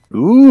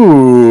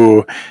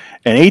 Ooh,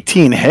 an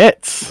 18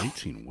 hits.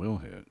 18 will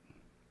hit.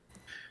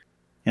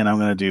 And I'm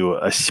going to do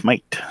a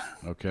smite.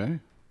 Okay.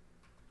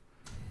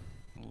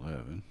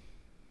 11.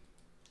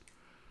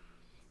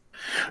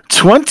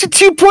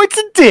 22 points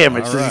of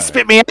damage. All Does he right.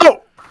 spit me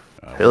out?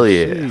 Hell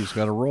yeah. He's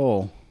got a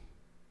roll.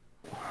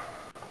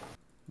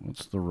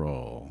 What's the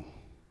roll?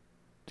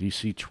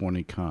 DC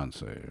 20 con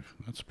save.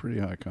 That's a pretty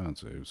high con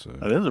save. So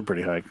That is a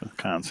pretty high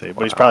con save,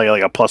 but he's probably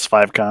like a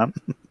 +5 con.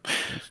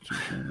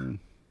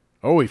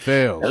 oh, he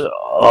fails.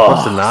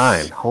 Plus a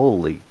 9.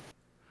 Holy.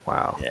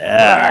 Wow.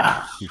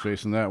 Yeah. He's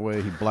facing that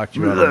way. He blocked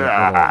you out of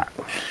that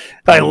roll.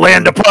 I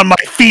land upon my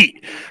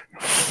feet,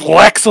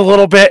 flex a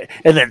little bit,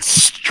 and then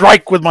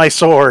strike with my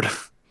sword.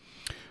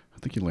 I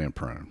think you land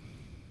prone.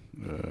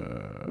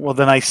 Well,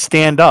 then I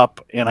stand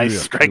up and I Yeah,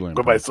 strike you land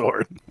with my prone.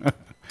 sword.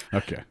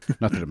 Okay.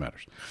 Not that it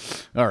matters.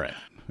 All right.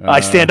 I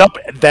stand up,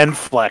 then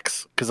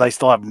flex, because I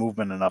still have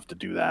movement enough to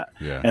do that.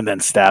 Yeah. And then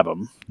stab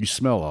him. You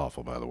smell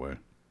awful, by the way.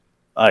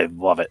 I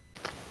love it.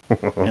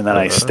 And then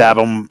I stab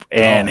him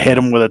and hit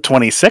him with a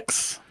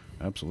 26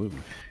 Absolutely.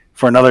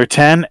 for another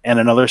 10 and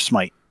another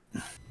smite.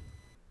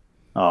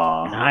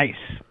 Aw. Nice.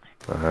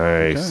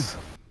 Nice.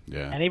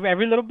 Yeah.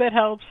 Every little bit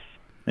helps.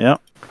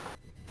 Yep.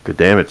 Good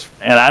damage.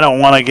 And I don't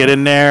want to get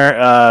in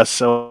there,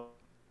 so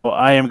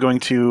I am going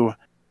to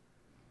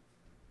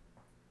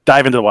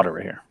dive into the water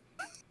right here.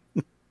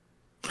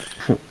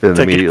 And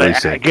to immediately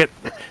get sink.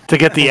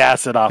 get the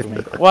acid off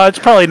me. Well, it's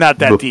probably not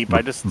that deep.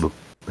 I just All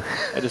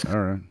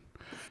right.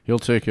 He'll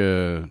take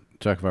a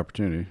attack of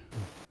opportunity.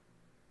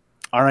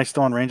 aren't I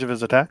still in range of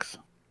his attacks?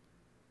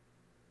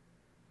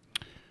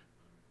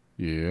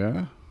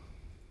 Yeah.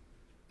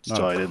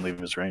 So I didn't leave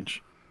his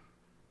range.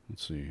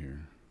 Let's see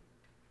here.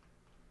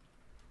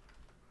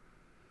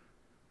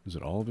 Is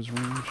it all of his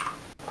range?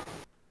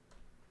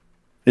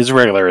 His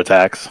regular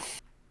attacks.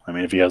 I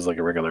mean, if he has like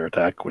a regular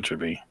attack, which would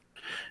be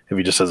if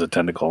he just has a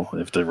tentacle.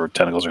 If the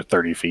tentacles are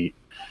 30 feet,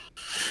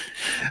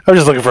 I'm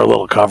just looking for a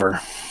little cover.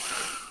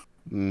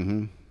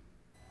 Mm-hmm.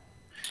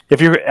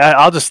 If you're,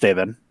 I'll just stay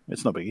then.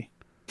 It's no biggie.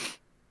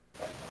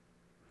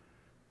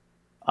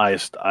 I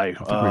think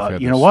we've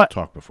had you know this what?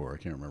 talk before. I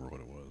can't remember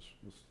what it was.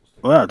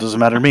 Well, it doesn't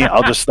matter to me.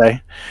 I'll just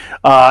stay.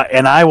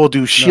 And I will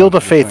do Shield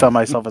of you're Faith fine. on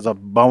myself as a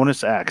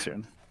bonus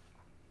action,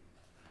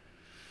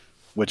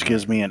 which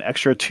gives me an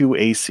extra 2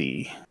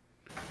 AC.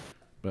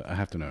 But I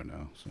have to know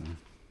now. So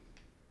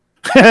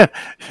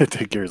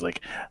Gary's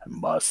like, I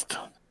must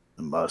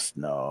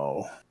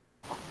know.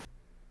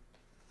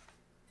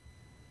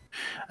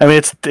 I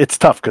mean, it's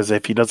tough because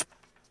if he doesn't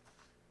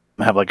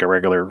have like a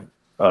regular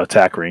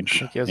attack range, I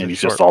think he has and a he's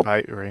short just all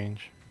bite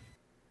range.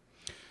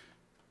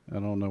 I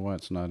don't know why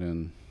it's not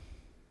in.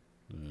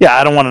 yeah,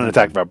 I don't want an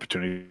attack of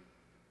opportunity,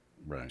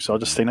 Right. so I'll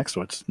just stay next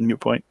to it. It's a mute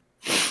point.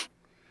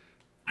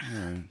 All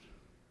right.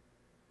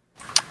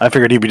 I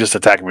figured he'd be just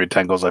attacking me with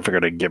tentacles. I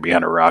figured I'd get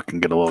behind a rock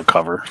and get a little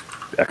cover,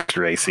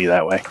 extra AC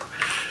that way.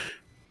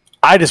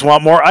 I just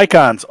want more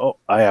icons. Oh,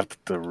 I have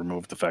to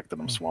remove the fact that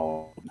I'm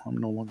swallowed. I'm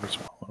no longer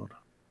swallowed.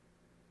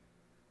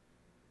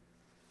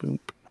 Boop.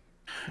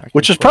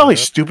 Which is probably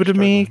stupid of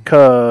me,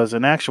 because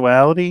in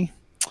actuality,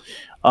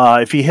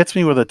 if he hits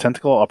me with a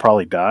tentacle, I'll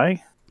probably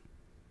die.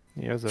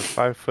 He has a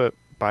 5-foot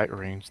bite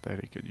range that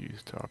he could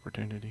use to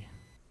opportunity.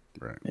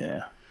 Right.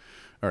 Yeah.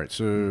 All right.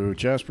 So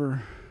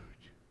Jasper,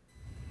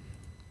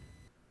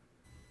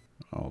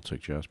 I'll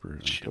take Jasper.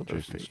 Shield of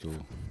Jason's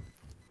Faith.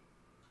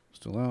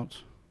 still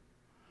out.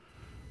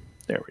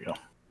 There we go.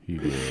 He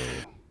will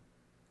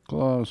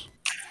claws,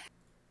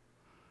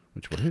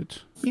 which will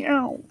hit.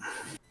 Meow.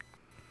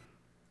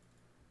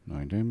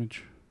 9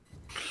 damage.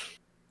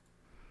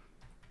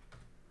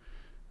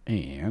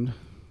 And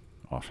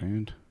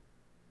offhand.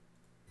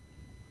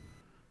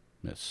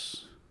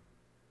 Miss.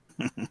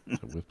 Is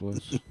that with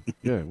blows?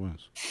 Yeah, it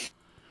was.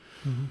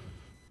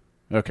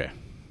 Okay.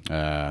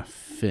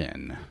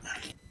 Finn.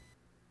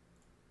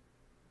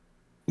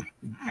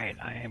 Alright,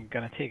 I am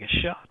gonna take a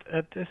shot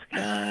at this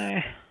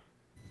guy.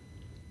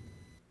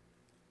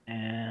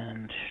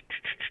 And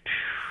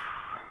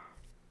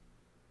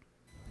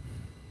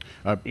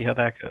see how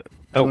that goes.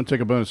 I'm going to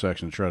take a bonus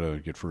action to try to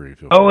get free.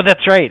 Feel Oh, free.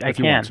 that's right. I If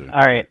you can. want to.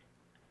 All right.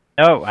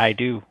 Oh, I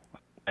do.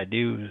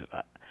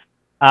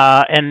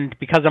 And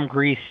because I'm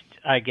greased,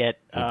 I get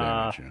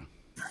Advantage,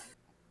 yeah.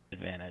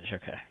 advantage.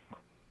 Okay.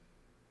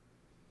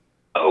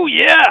 Oh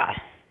yeah.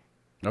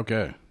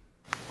 Okay.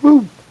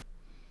 Woo!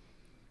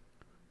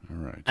 All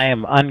right. I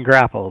am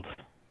ungrappled.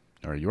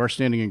 All right, you are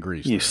standing in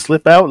grease. You there.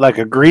 slip out like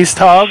a greased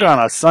hog on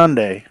a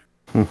Sunday.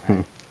 So you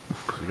got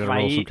to Am I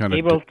roll some kind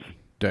able of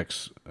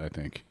dex, I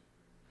think.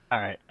 All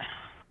right.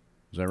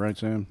 Is that right,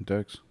 Sam?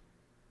 Dex?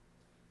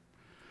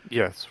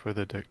 Yes, for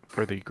the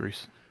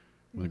grease.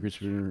 When the grease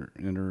spear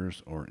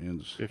enters or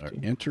ends,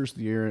 15. enters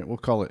the area, we'll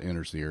call it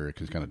enters the area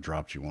because it kind of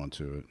drops you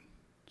onto it.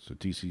 So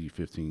DC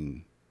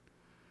 15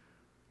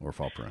 or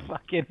fall prone.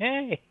 Fucking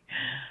hey.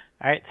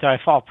 All right, so I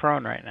fall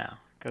prone right now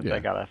because Yeah. I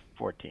got a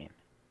 14.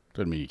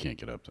 Doesn't mean you can't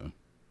get up, though.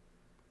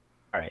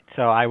 All right,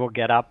 so I will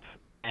get up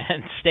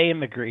and stay in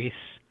the grease,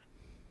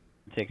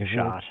 take a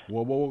shot.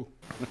 Whoa, whoa,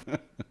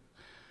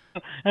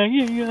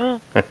 Yeah.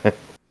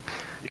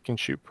 You can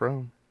shoot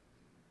prone.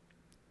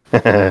 All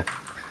right.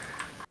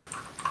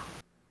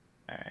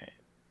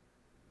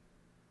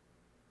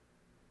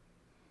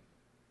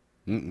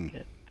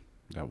 Mm-mm.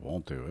 That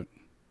won't do it.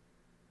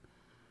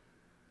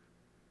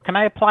 Can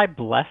I apply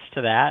bless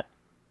to that?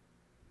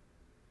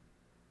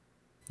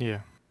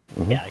 Yeah.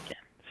 Yeah, I can.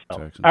 So,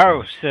 Attacks and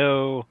oh, saves.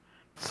 so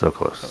So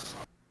close.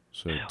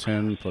 So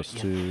 10 plus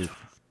 2.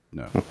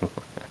 No. all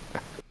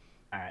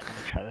right. Let me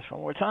try this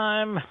one more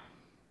time.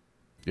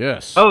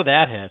 Yes. Oh,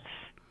 that hits.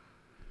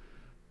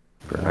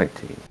 For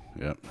 19.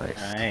 Yep. Nice.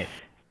 Nice.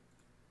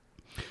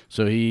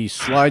 So he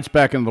slides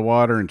back into the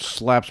water and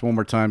slaps one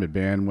more time at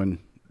Banwin.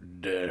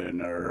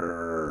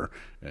 Dinner.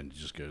 And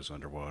just goes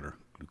underwater.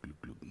 Glug, glug,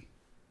 glug.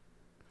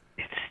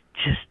 It's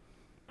just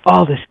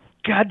all this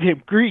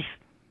goddamn grease.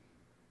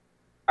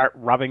 Start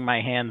rubbing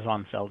my hands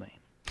on Feldane.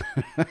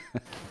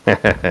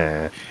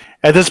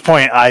 At this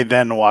point, I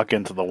then walk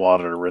into the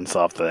water to rinse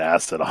off the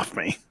acid off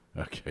me.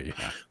 Okay,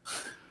 yeah.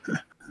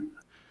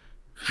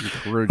 You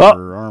corrode Well-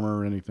 your armor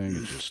or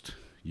anything.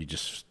 You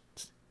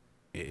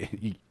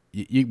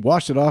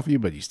washed it off you,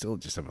 but you still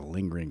just have a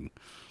lingering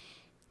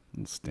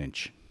little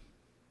stench.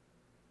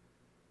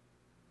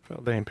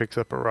 Feldane picks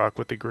up a rock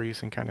with the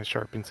grease and kind of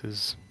sharpens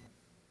his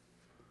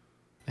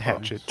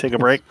hatchet. Take a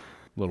break.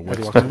 A little wet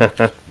How do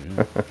stench.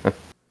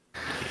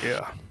 Yeah,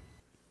 Yeah.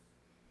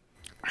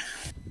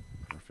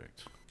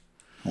 perfect.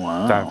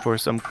 Wow. Time for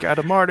some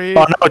Katamari.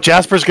 Oh no,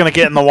 Jasper's gonna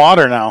get in the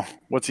water now.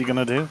 What's he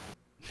gonna do?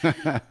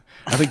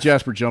 I think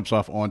Jasper jumps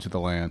off onto the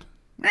land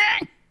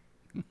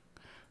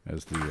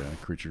as the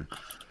creature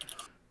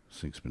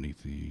sinks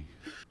beneath the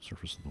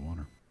surface of the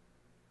water.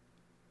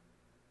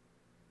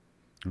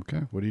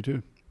 Okay, what do you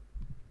do?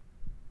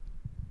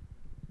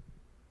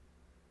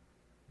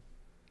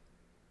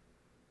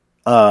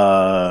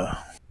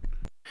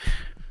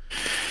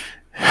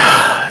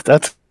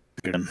 That's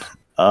good.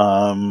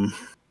 Well,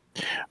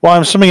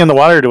 I'm swimming in the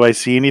water. Do I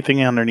see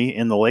anything underneath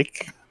in the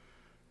lake?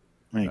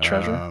 Any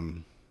treasure?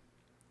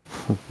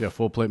 Yeah,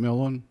 full plate mail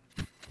on.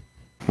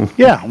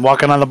 Yeah, I'm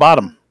walking on the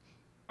bottom.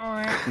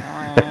 I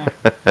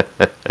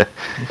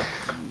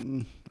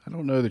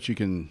don't know that you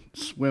can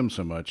swim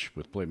so much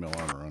with plate mail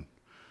armor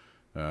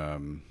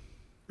on.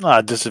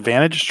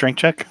 Disadvantage, strength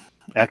check,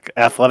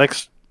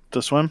 athletics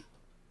to swim.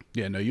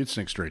 Yeah, no, you'd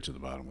sink straight to the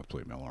bottom with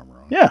plate mail armor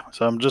on. Yeah,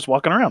 so I'm just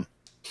walking around.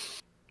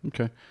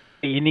 Okay.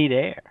 You need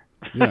air.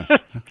 Yeah.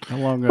 How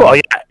long? Well,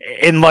 yeah,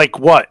 in like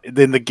what?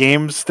 In the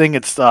games thing,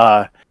 it's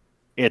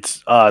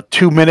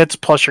 2 minutes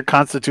plus your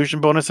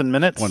Constitution bonus in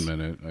minutes. 1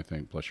 minute, I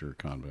think, plus your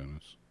con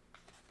bonus.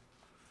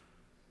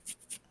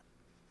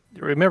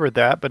 Remember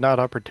that, but not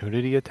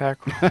opportunity attack.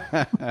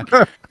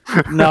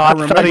 No, I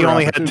thought he remember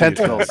only had opportunity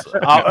tentacles.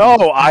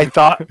 I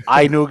thought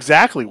I knew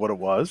exactly what it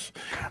was.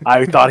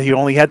 I thought he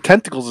only had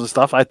tentacles and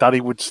stuff. I thought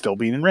he would still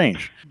be in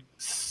range.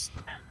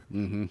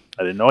 Mm-hmm.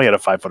 I didn't know he had a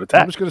 5-foot I'm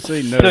attack. just going to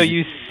say no. So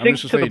you I'm sink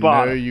just to gonna the say no,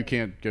 bottom. you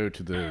can't go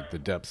to the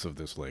depths of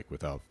this lake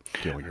without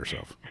killing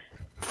yourself.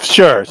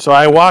 Sure. So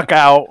I walk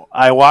out.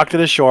 I walk to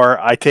the shore.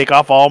 I take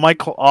off all my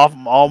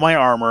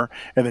armor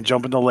and then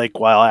jump in the lake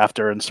while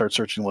after and start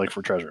searching the lake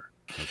for treasure.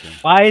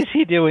 Why is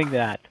he doing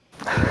that?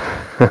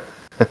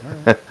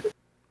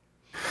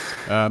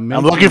 I'm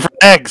looking for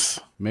eggs.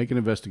 Make an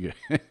investigation.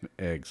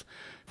 Eggs.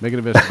 Make an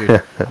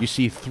investigation. You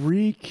see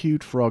 3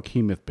 cute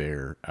frog-hemoth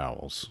bear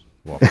owls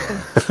walk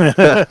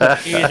by.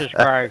 Jesus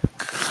Christ.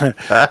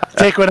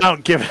 Take one out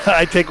and give it.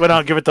 I take one out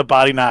and give it the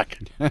body knock.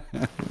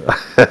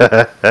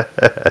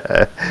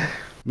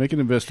 Make an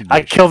investigation.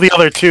 I kill the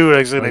other 2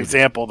 as an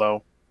example,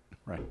 though.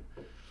 Right.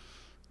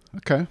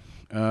 Okay.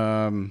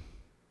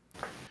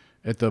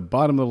 At the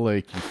bottom of the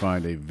lake, you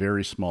find a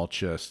very small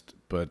chest,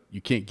 but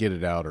you can't get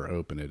it out or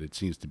open it. It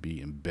seems to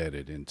be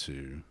embedded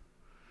into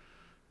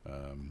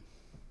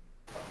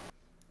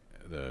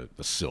the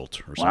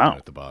silt or something Wow.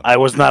 at the bottom. I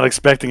was not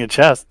expecting a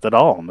chest at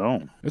all.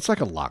 No. It's like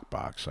a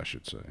lockbox, I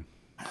should say.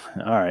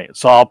 All right.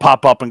 So I'll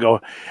pop up and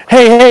go,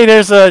 hey,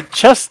 there's a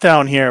chest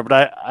down here,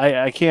 but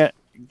I can't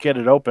get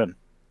it open.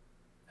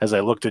 As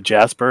I looked at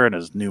Jasper and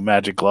his new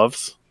magic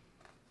gloves.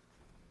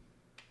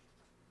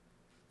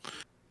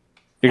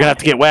 You're going to have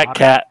to get wet,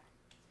 cat.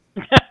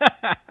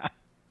 I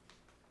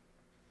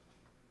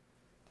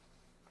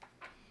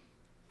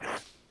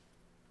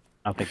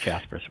don't think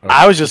Jasper's.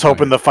 I was just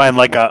hoping to find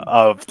like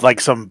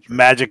like some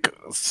magic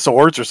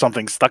swords or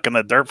something stuck in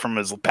the dirt from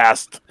his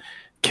past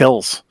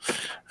kills.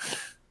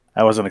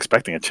 I wasn't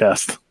expecting a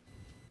chest.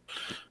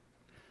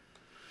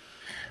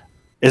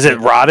 Is it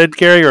rotted,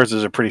 Gary, or is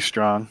it pretty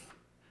strong?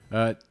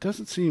 It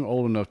doesn't seem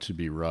old enough to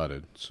be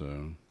rotted,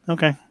 so...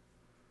 Okay.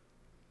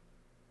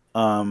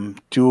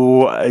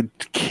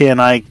 Can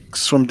I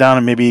swim down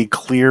and maybe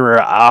clear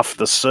off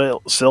the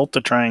silt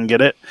to try and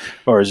get it,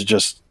 or is it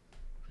just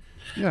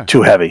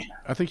too heavy?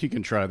 I think you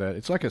can try that.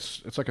 It's like a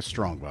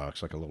strong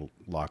box, like a little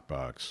lock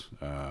box.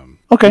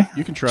 Okay.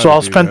 You can try. So to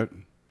I'll do spend. that.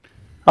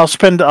 I'll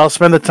spend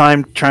the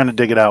time trying to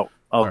dig it out.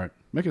 All right.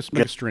 Make a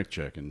strength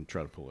check and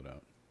try to pull it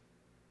out.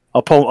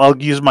 I'll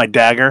use my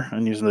dagger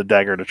and using the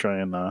dagger to try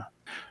and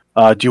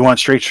Do you want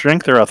straight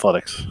strength or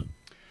athletics?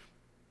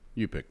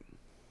 You pick.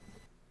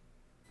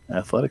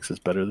 Athletics is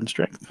better than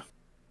strength.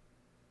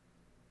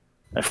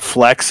 I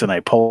flex and I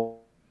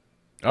pull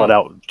it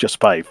out just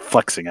by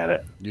flexing at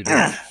it. You do.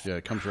 Yeah,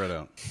 it comes right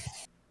out.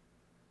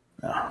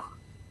 All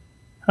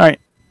right.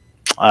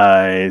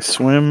 I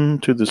swim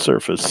to the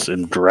surface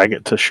and drag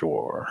it to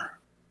shore.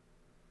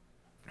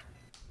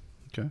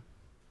 Okay.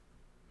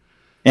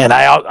 And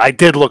I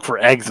did look for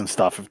eggs and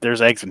stuff. If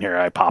there's eggs in here,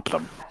 I pop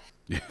them.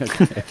 Yeah. Might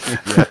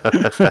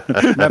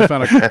have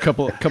found a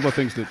couple of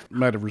things that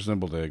might have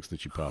resembled eggs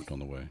that you popped on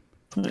the way.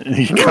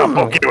 I'm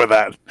okay with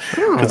that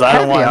because I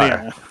don't want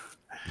any.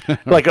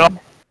 Like,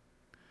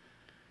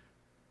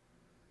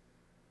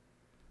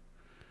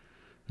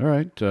 All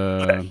right. Do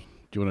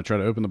you want to try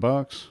to open the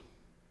box?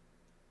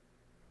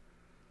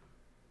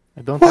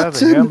 I don't What's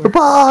have a in hammer. the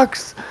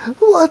box?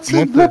 What's You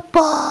in want the the-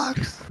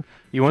 box?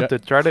 You want to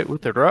try it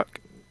with the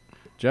rock?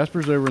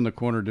 Jasper's over in the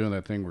corner doing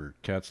that thing where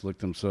cats lick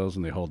themselves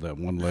and they hold that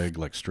one leg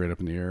like straight up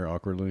in the air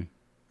awkwardly.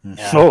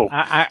 Yeah. Oh.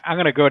 I'm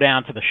gonna go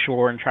down to the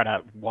shore and try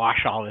to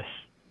wash all this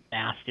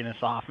nastiness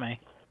off me.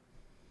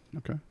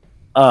 Okay.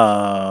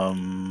 I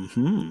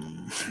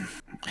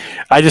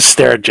just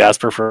stare at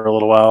Jasper for a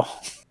little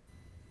while.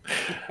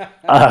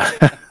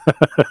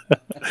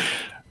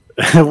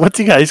 What's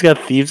he got? He's got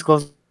thieves'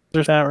 gloves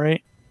or that,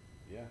 right?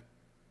 Yeah.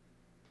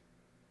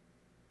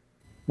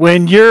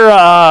 When you're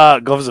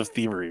gloves of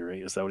thievery,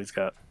 right? Is that what he's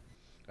got?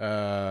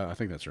 I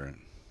think that's right.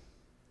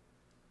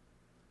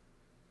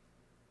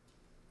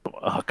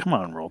 Oh, come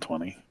on, roll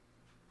 20.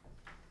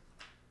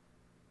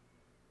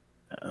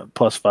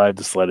 +5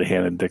 to sleight of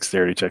hand and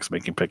dexterity checks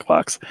making pick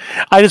locks.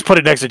 I just put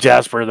it next to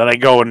Jasper, then I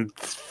go and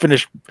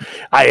finish.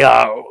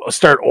 I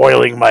start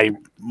oiling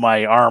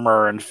my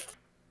armor and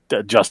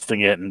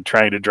adjusting it and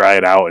trying to dry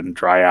it out and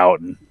dry out.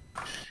 And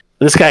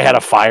this guy had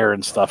a fire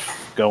and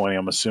stuff going,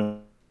 I'm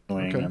assuming.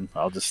 Okay. And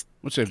I'll just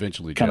Let's say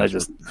eventually Kinda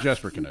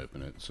Jasper can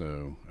open it.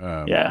 So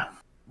yeah.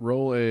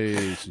 Roll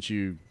a, since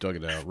you dug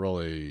it out,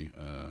 roll a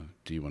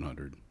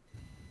D100.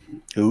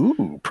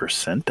 Ooh,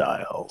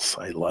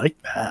 percentiles. I like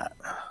that.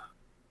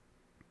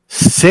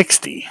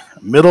 60,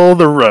 middle of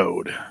the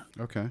road.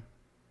 Okay.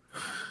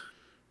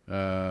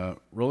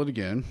 Roll it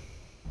again.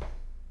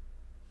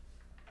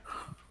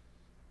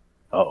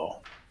 Uh-oh.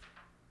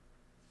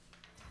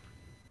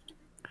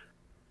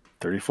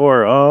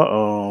 34.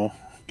 Uh-oh.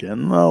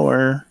 Getting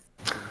lower.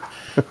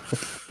 That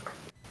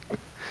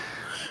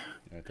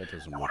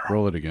doesn't work.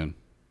 Roll it again.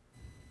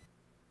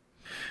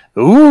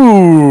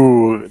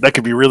 Ooh, that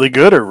could be really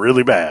good or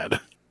really bad.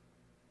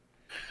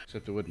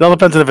 Except it wouldn't. It all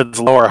depends on if it's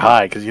low or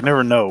high, because you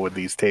never know with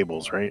these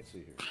tables, right?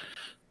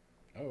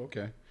 Oh,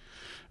 okay.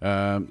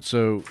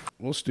 So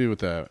let's do with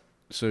that.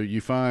 So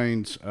you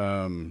find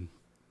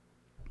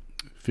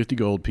 50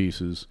 gold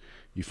pieces.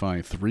 You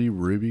find 3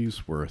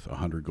 rubies worth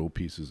 100 gold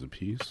pieces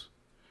apiece.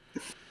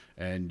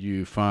 And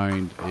you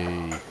find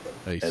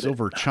a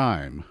silver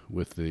chime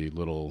with the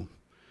little,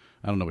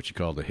 I don't know what you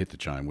call it to hit the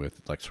chime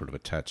with, like sort of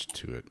attached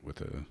to it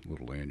with a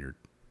little lanyard.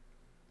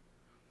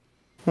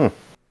 Was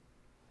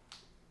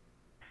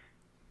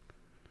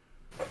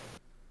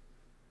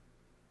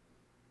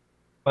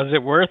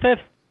it worth it?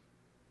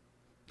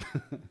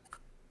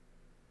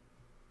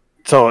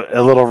 So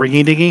a little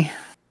ringy dingy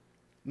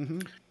Mm-hmm.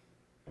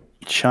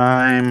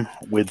 chime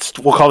with,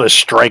 we'll call this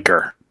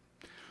striker.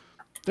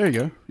 There you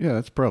go. Yeah,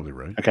 that's probably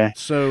right. Okay.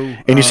 So,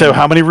 And you said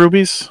how many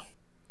rubies?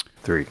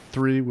 3.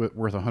 3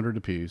 worth 100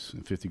 apiece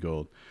and 50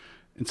 gold.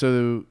 And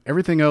so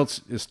everything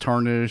else is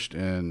tarnished,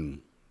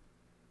 and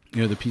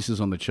the pieces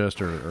on the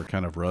chest are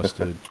kind of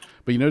rusted.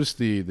 But you notice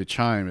the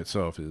chime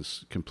itself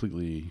is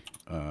completely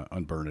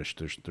unburnished.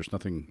 There's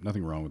nothing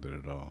wrong with it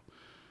at all.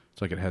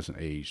 It's like it hasn't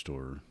aged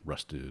or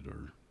rusted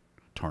or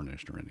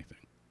tarnished or anything.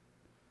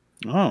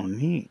 Oh,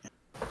 neat.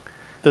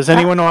 Does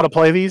anyone know how to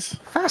play these?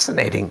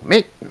 Fascinating.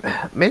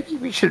 Maybe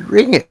we should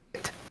ring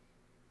it.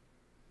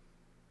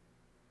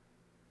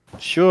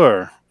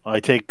 Sure.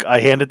 I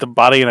hand it to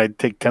Body and I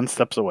take 10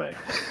 steps away.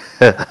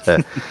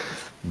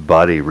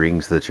 Body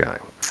rings the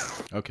chime.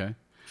 Okay.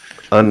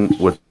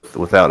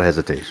 Without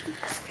hesitation.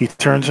 He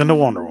turns into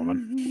Wonder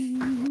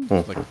Woman.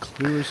 It's like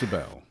clear as a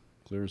bell.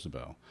 Clear as a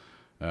bell.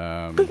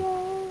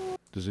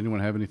 Does anyone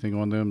have anything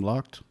on them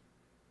locked?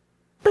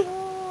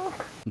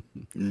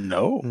 No.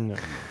 No.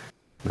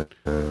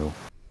 No.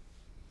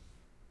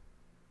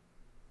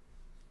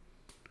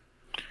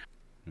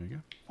 There you go.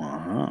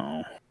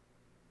 Wow.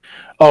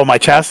 Oh, my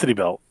chastity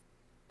belt.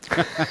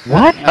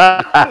 What?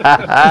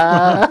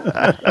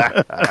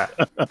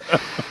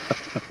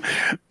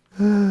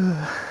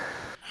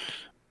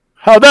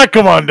 How'd that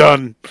come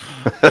undone?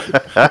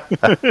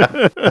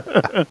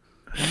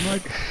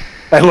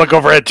 I look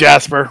over at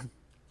Jasper.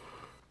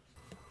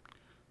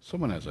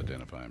 Someone has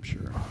identify, I'm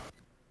sure.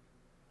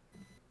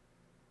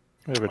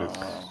 Yeah, but it's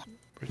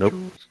Nope.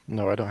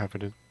 No, I don't have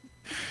it.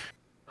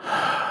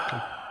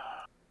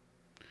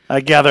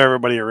 I gather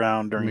everybody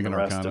around during Make the an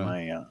rest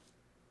arcana. of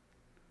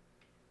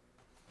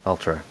I'll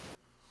try.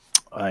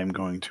 I'm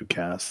going to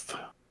cast.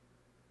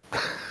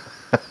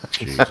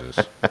 Jesus.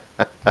 So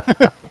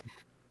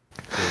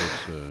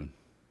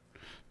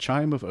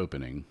Chime of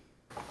Opening.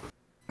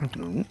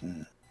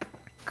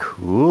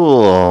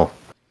 Cool.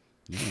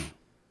 Yeah.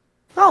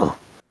 Oh,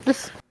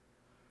 this.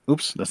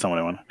 Oops, that's not what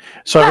I want.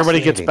 So everybody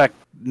gets Fascinating.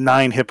 back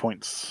 9 hit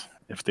points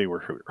if they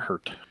were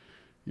hurt.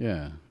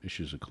 Yeah.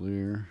 Issues are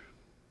clear.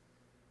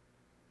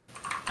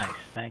 Nice,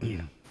 thank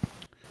you.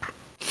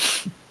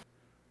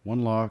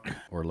 One lock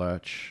or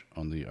latch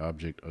on the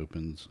object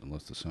opens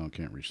unless the sound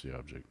can't reach the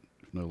object.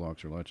 If no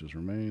locks or latches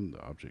remain,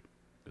 the object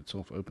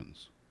itself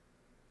opens.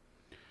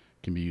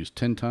 Can be used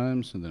 10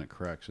 times and then it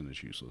cracks and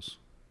is useless.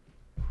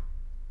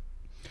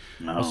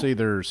 No. I'll say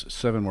there's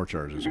 7 more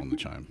charges on the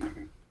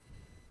chime.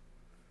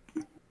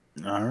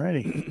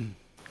 Alrighty.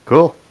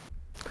 Cool.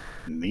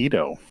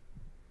 Neato.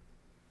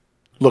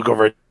 Look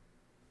over at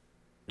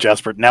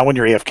Jasper. Now when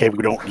you're AFK,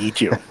 we don't need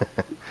you.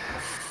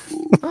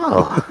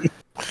 Oh,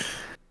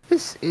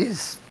 this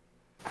is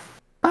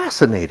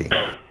fascinating.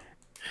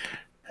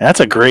 That's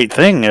a great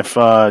thing. If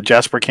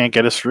Jasper can't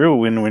get us through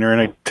when you're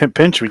in a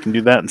pinch, we can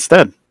do that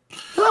instead.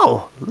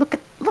 Oh, look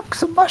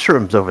some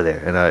mushrooms over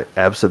there. And I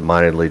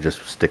absentmindedly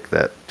just stick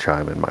that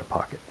chime in my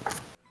pocket.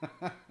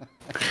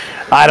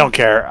 I don't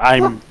care.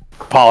 I'm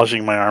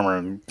polishing my armor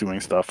and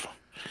doing stuff.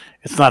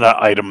 It's not an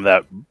item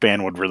that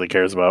Banwood really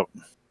cares about.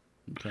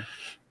 Okay.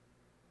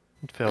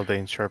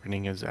 Feldane's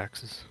sharpening his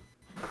axes.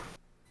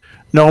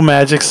 No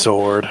magic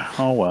sword.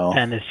 Oh well.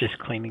 And it's just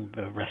cleaning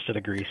the rest of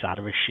the grease out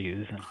of his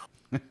shoes.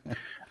 And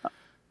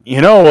You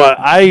know what?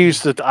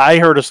 I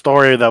heard a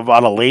story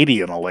about a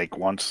lady in a lake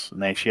once,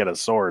 and she had a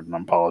sword, and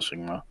I'm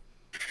polishing the.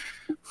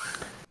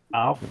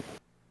 oh,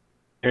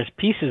 there's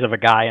pieces of a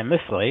guy in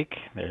this lake.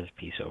 There's a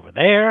piece over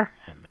there,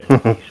 and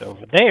there's a piece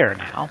over there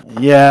now.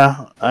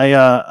 Yeah,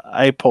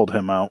 I pulled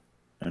him out,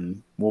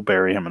 and we'll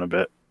bury him in a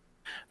bit.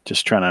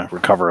 Just trying to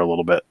recover a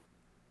little bit.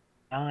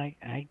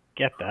 I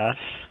get that.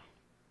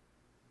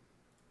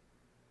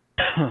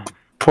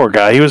 Poor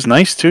guy. He was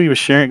nice too. He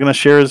was going to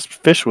share his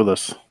fish with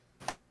us.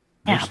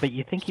 Yeah, but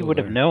you think he would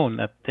have known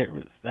that there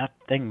was that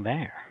thing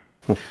there?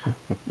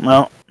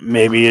 Well,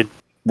 maybe it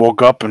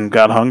woke up and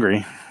got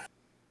hungry.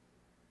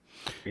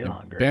 Real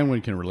hungry.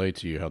 Banwood can relate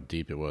to you how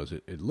deep it was.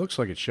 It looks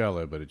like it's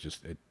shallow, but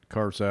it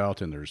carves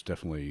out, and there's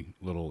definitely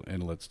little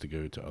inlets to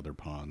go to other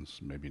ponds,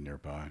 maybe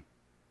nearby.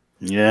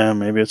 Yeah,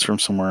 maybe it's from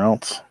somewhere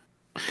else.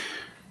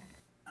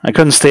 I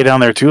couldn't stay down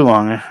there too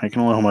long. I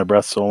can only hold my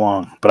breath so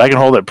long, but I can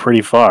hold it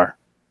pretty long.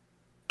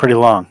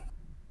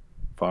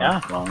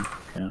 Yeah. Long.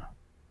 Yeah.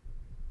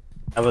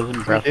 That was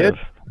impressive.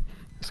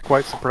 It's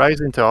quite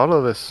surprising to all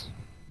of us.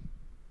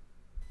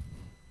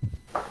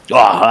 Oh,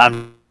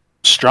 I'm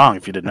strong.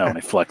 If you didn't know, and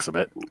I flex a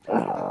bit.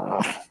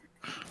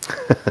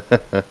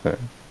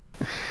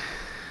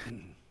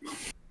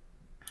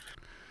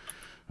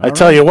 I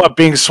tell you what,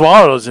 being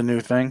swallowed is a new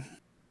thing.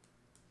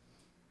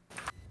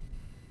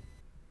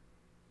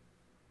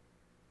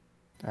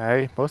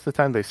 Aye, most of the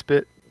time they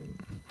spit.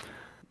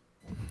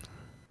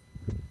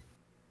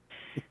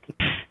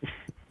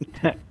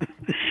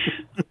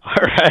 All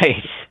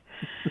right.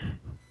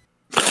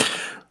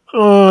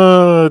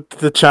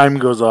 The chime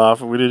goes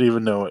off, and we didn't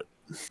even know it.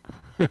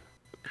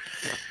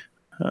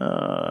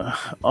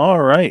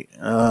 All right.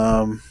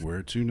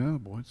 Where to now,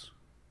 boys?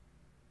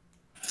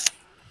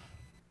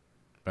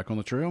 Back on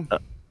the trail?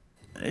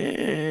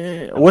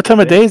 What time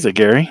of day is it,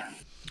 Gary?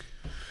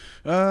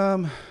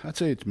 I'd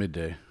say it's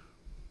midday,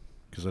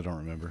 because I don't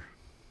remember.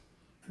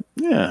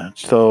 Yeah,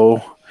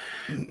 so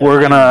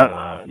we're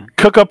gonna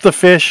cook up the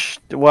fish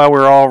while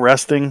we're all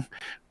resting.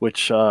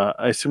 Which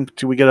I assume,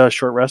 do we get a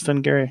short rest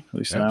in, Gary? At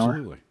least an hour.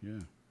 Absolutely, yeah.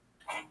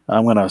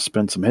 I'm gonna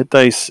spend some hit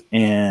dice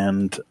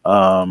and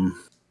another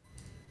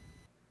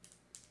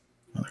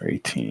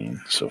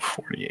 18, so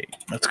 48.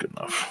 That's good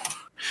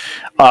enough.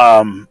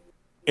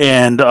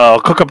 And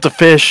I'll cook up the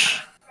fish.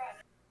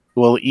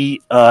 We'll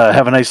eat,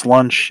 have a nice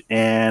lunch,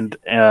 and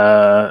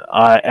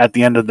at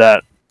the end of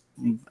that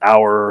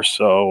hour or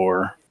so,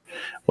 or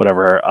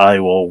whatever, I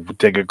will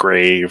dig a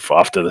grave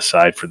off to the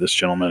side for this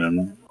gentleman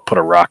and put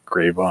a rock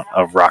grave on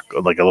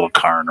like a little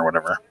cairn or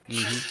whatever.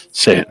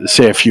 Mm-hmm.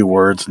 Say a few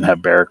words and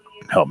have Barrick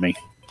help me,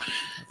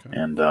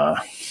 and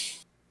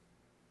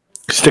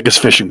stick his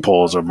fishing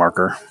pole as a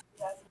marker.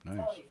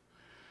 Nice.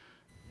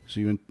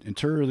 So you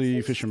inter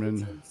the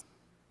fisherman,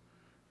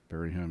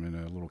 bury him in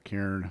a little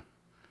cairn,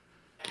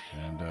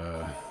 and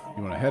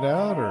you want to head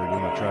out, or you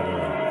want to try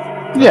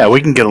to? Yeah, we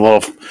can get a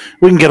little.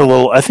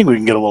 I think we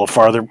can get a little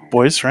farther,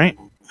 boys. Right?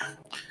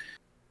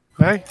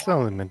 Aye, it's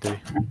only midday.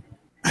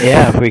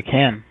 Yeah, if we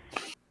can.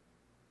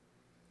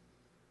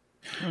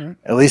 All right.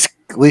 At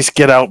least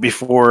get out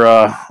before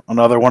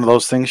another one of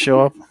those things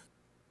show up.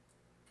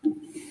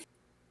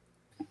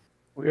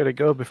 We gotta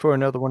go before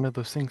another one of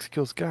those things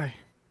kills Guy.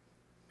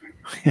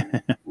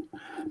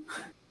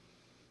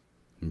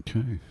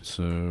 Okay,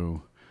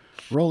 so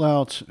roll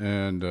out,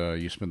 and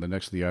you spend the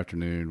next of the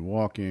afternoon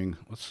walking.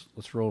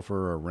 Let's roll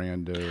for a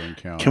rando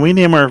encounter. Can we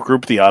name our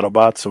group the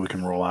Autobots so we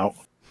can roll out?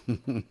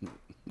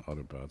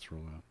 Autobots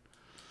roll out.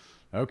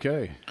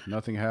 Okay,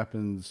 nothing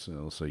happens.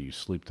 Let's say you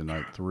sleep the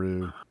night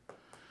through.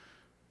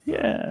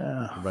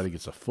 Yeah. Everybody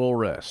gets a full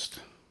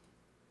rest.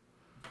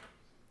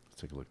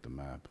 take a look at the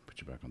map. Put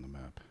you back on the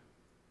map.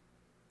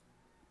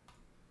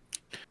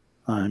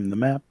 I'm the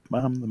map.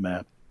 I'm the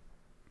map.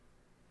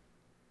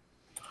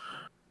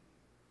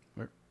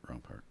 Wrong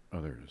part.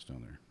 Oh, there it is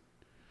down there.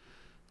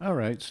 All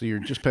right, so you're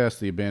just past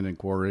the abandoned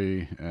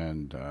quarry,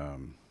 and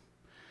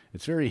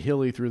it's very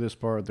hilly through this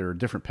part. There are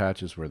different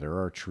patches where there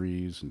are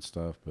trees and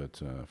stuff, but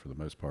for the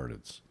most part,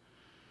 it's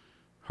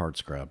hard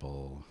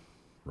scrabble,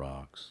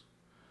 rocks,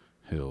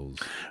 hills.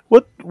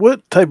 What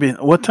time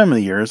of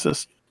the year is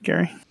this,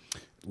 Gary?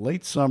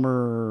 Late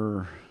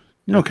summer.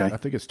 Okay. I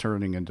think it's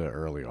turning into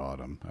early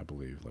autumn, I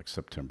believe, like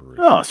September.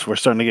 Oh, so we're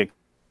starting to get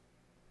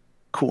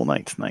cool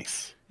nights.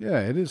 Nice. Yeah,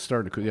 it is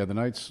starting to cool. Yeah, the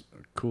nights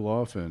cool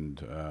off,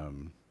 and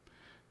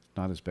it's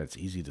not as bad. It's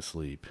easy to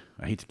sleep.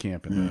 I hate to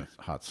camp in the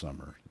hot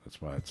summer.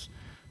 That's why it's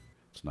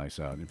nice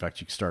out. In fact,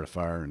 you can start a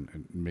fire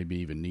and maybe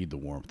even need the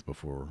warmth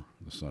before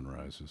the sun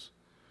rises.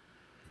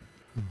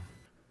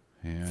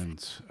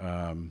 And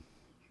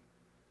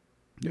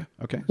yeah,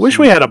 okay. Wish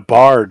we had a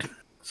bard.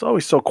 It's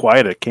always so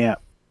quiet at camp.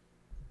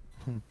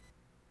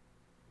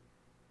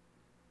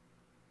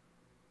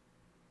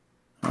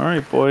 All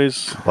right,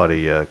 boys.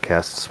 Buddy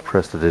casts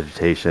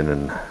prestidigitation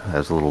and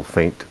has a little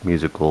faint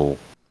music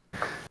playing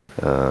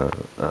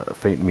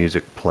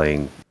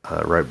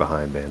right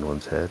behind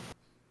Banwin's head.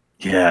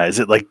 Yeah, is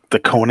it like the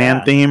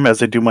Conan theme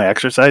as I do my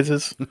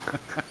exercises? All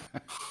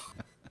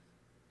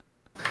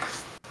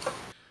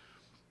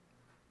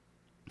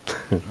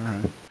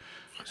right.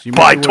 So you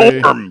By make your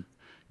way- Torm!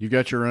 You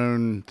got your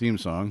own theme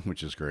song,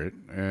 which is great,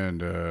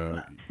 and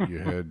you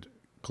head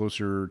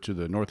closer to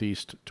the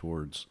northeast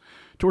towards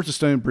the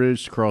stone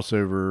bridge to cross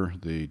over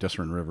the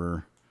Desserin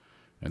River,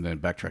 and then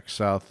backtrack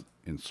south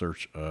in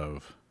search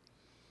of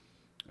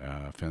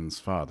Finn's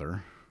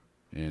father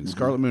in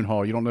Scarlet Moon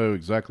Hall. You don't know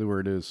exactly where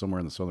it is, somewhere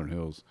in the Southern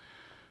Hills.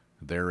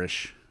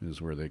 There-ish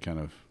is where they kind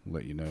of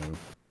let you know.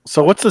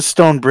 So what's the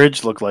stone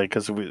bridge look like?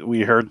 Because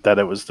we heard that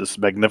it was this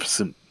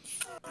magnificent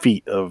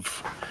feat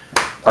of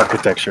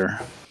architecture.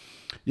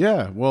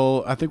 Yeah,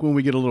 well, I think when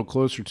we get a little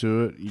closer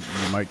to it, you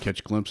might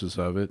catch glimpses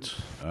of it.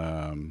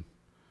 And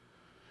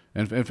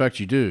in fact,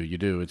 you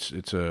do.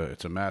 It's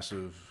a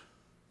massive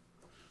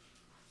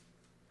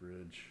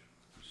bridge.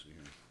 Let's see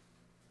here.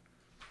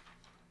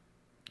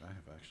 I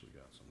have actually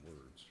got some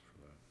words for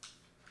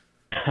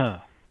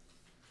that.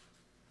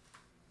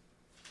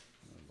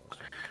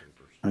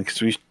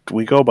 Because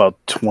we go about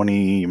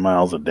 20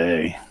 miles a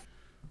day.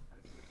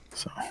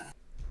 So.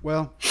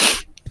 Well,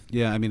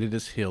 yeah, I mean it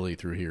is hilly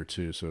through here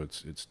too, so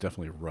it's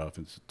definitely rough.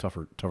 It's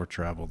tougher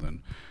travel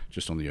than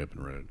just on the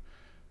open road.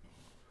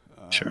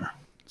 Sure.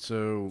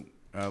 So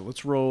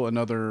let's roll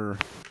another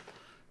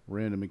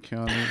random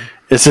encounter.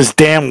 It's this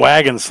damn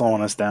wagon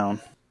slowing us down.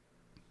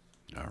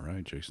 All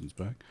right, Jason's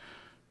back.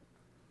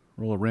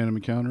 Roll a random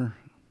encounter.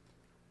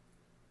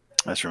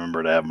 Let's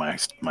remember to have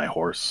my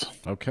horse.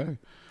 Okay,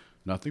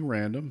 nothing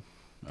random.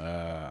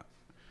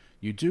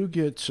 You do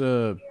get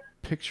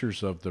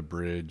pictures of the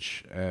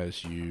bridge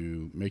as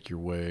you make your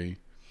way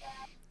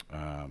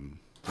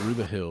through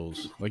the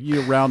hills. Like you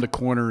round a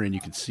corner and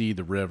you can see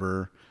the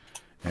river,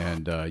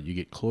 and you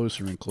get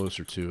closer and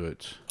closer to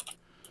it.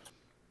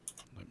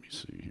 Let me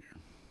see here.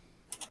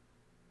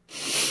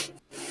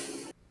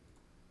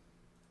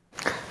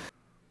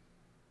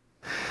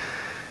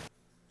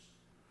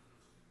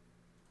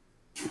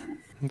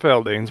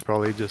 Valdane's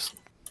probably just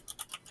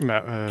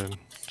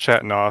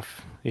chatting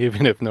off,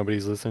 even if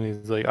nobody's listening.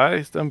 He's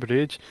like, Stone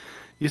Bridge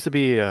used to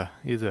be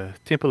he's a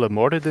temple of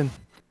Moradin.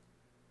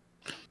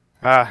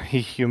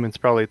 Humans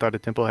probably thought a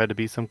temple had to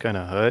be some kind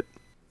of hut.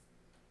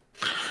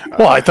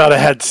 Well, I thought it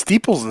had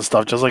steeples and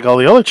stuff, just like all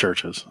the other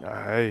churches.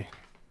 Aye.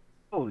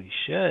 Holy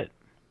shit.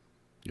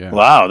 Yeah.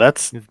 Wow,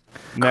 that's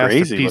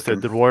Masterpiece crazy. of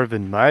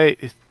dwarven might.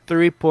 It's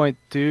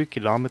 3.2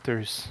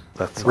 kilometers.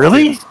 That's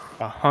Really?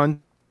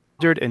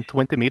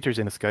 120 meters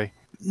in the sky.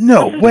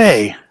 No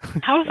way.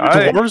 How's the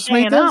Aye. Dwarves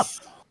made staying up?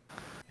 this?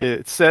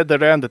 It's said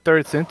that around the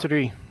 3rd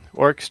century,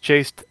 orcs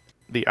chased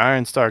the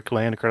Iron Star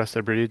clan across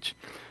the bridge,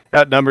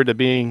 outnumbered to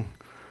being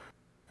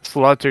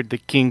slaughtered the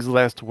king's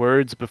last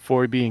words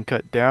before being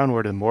cut down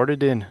were to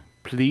Moradin,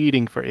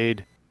 pleading for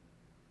aid.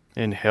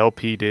 And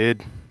help he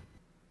did.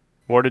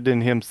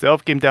 Moradin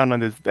himself came down on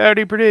this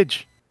very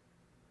bridge,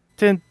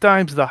 10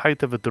 times the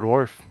height of a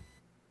dwarf.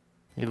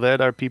 He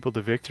led our people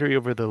to victory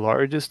over the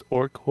largest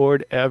orc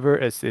horde ever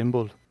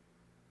assembled.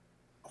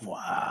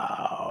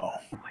 Wow.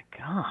 Oh my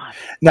god.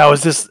 Now,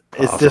 is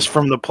this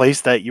from the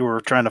place that you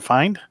were trying to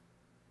find?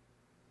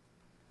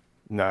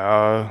 No,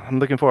 I'm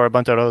looking for a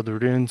bunch of other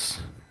runes.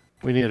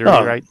 We need to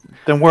Oh, rewrite.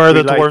 Then where are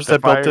the relight dwarves the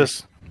that built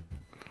this?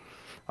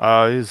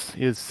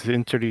 Is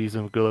centuries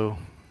ago,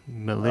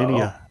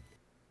 millennia.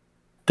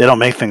 They don't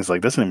make things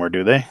like this anymore,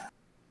 do they?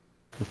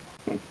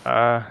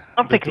 I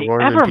don't think they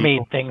ever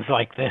made things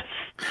like this.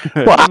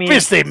 Well, I mean,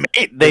 obviously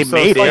they so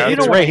made sad. it. you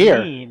It's know right what I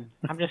here. mean.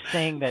 I'm just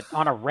saying that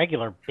on a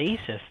regular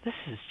basis, this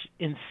is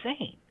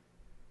insane.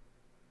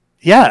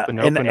 Yeah, Been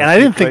and open I a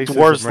few didn't think places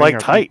dwarves and bring liked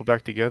our height. people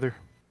back together.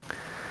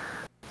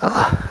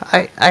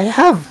 I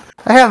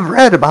have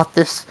read about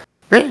this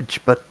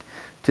bridge, but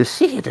to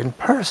see it in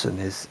person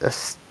is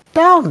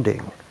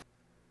astounding.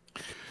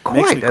 Makes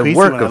me Quite a queasy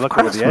work when I of look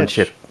over the edge.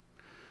 craftsmanship.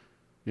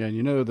 Yeah, and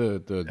you know the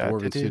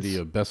dwarven it city is.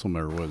 of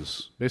Besselmer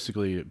was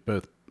basically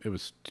both. It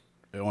was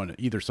on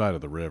either side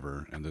of the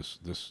river, and this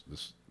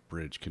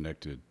bridge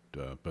connected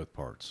both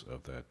parts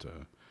of that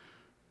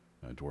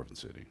dwarven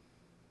city.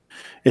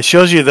 It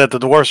shows you that the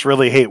dwarfs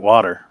really hate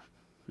water.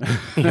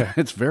 Yeah,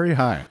 it's very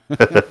high.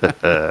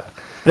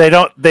 They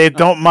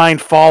don't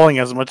mind falling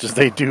as much as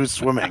they do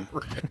swimming.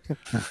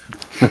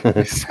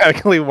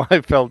 Exactly why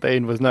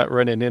Feldane was not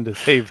running in to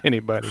save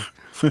anybody.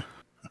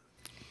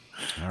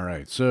 All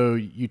right, so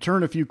you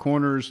turn a few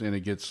corners, and it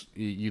gets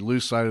you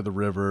lose sight of the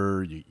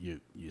river. You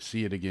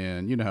see it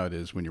again. You know how it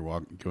is when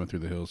you're going through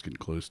the hills, getting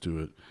close to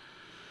it.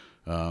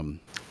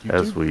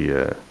 As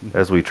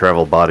we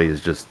travel, Body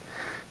is just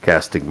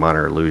casting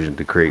minor illusion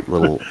to create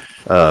little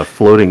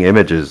floating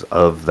images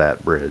of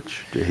that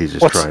bridge. He's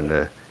just trying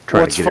to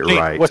get it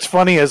right. What's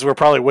funny is we're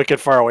probably wicked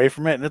far away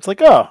from it, and it's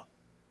like, oh,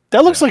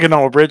 that looks like a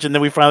normal bridge, and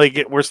then we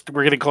finally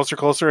we're getting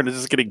closer, and it's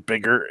just getting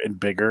bigger and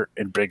bigger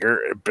and bigger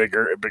and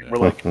bigger and bigger. Yeah. We're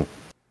like,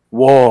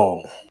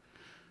 whoa,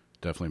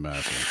 Definitely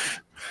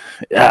massive.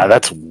 yeah,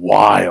 that's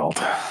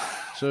wild.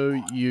 So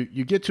you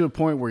get to a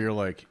point where you're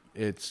like,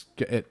 it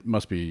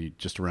must be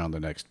just around the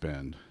next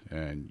bend,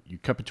 and you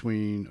cut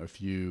between a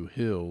few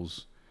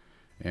hills,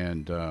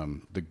 and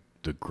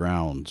the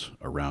ground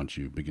around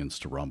you begins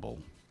to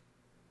rumble.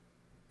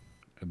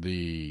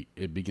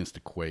 It begins to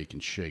quake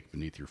and shake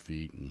beneath your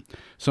feet, and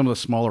some of the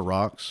smaller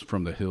rocks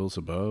from the hills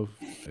above,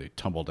 they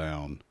tumble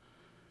down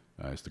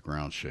as the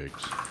ground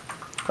shakes.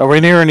 Are we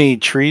near any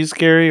trees,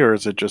 Gary, or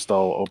is it just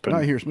all open?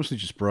 Not here. It's mostly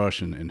just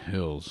brush and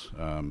hills.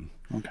 Okay.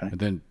 And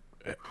then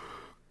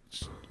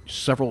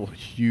several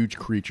huge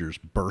creatures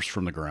burst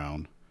from the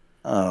ground,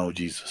 Oh,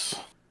 Jesus.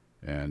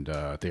 and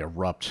they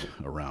erupt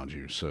around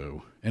you.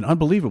 So, and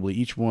unbelievably,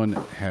 each one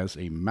has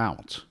a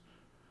mount,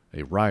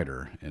 a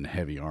rider in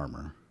heavy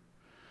armor.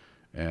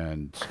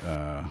 And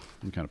let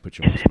me kind of put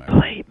you on this map.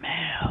 Plate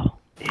mail.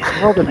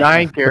 I rolled a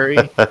 9, Gary.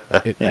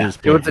 It is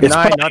It was a plate. 9,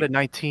 probably- not a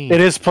 19. It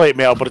is plate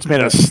mail, but it's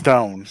made of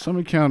stone. Some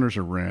encounters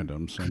are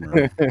random. Some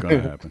are going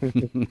to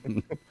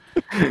happen.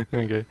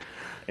 Okay.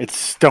 It's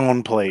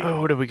stone plate.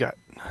 Oh, what do we got?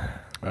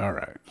 All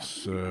right.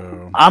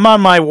 So, I'm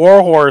on my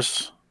war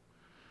horse.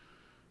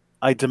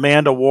 I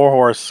demand a war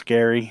horse,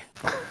 Gary.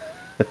 all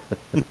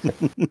right.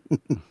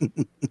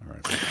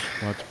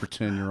 I'll have to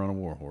pretend you're on a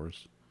war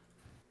horse.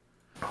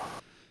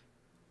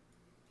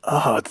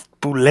 Oh, it's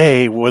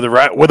boulet with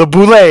a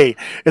boulet.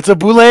 It's a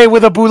boulet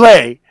with a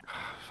boulet.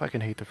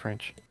 Fucking hate the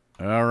French.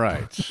 All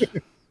right.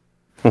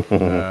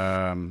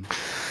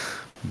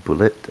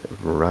 Bullet,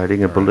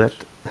 riding a bullet.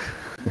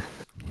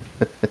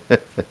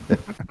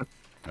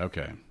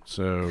 Okay.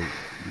 So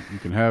you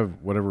can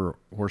have whatever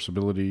horse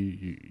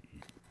ability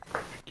it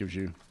gives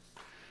you.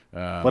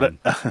 What?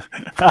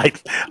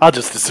 I'll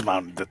just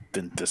dismount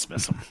and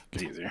dismiss him.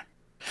 It's easier.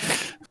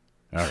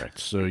 All right.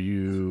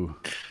 So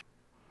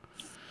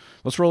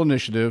let's roll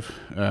initiative.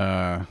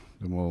 Then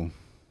we'll.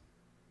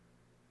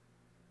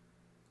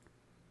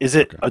 Is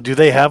it? Okay. Do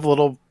they have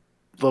little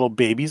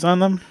babies on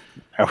them?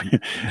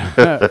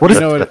 What What is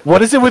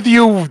what is it with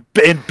you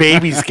and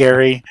babies,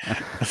 Gary?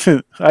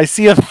 I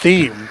see a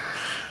theme.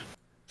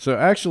 So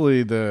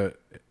actually,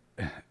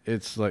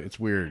 it's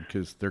weird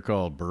because they're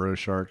called burrow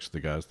sharks, the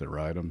guys that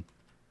ride them.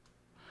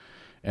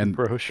 And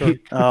Burrow shark?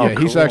 Oh, yeah,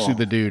 he's cool. actually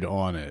the dude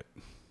on it.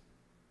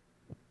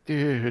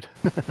 Dude.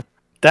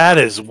 That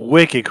is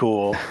wicked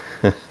cool.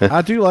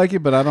 I do like it,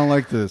 but I don't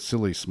like the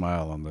silly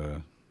smile on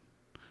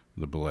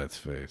the bullet's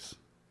face.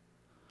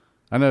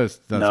 I know it's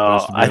not No,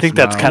 supposed to be I a think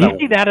that's smile. kind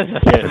You see that as a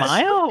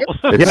smile?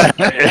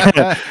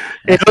 Yeah.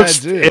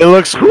 do. It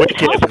looks Who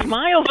wicked.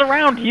 smiles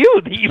around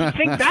you that you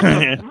think that's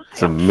a smile?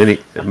 It's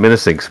a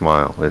menacing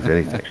smile, if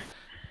anything.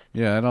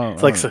 Yeah, I don't.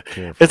 It's like I don't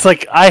care for it's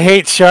like I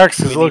hate sharks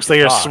because it looks like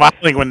they're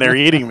smiling when they're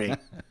eating me.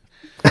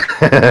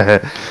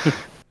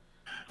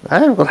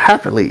 I will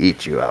happily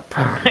eat you up.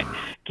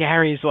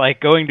 Gary's like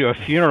going to a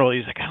funeral.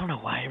 He's like, I don't know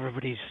why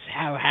everybody's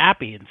so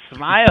happy and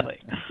smiling.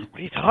 What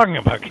are you talking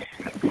about, Gary?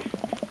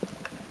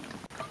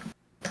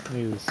 Let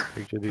me just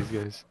picture these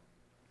guys.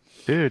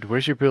 Dude,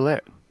 where's your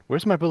bullet?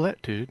 Where's my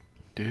bullet, dude?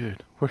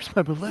 Dude, where's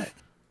my bullet?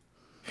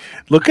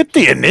 Look at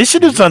the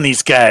initiatives on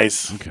these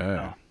guys.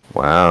 Okay.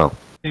 Wow.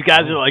 These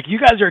guys are like, you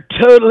guys are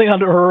totally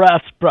under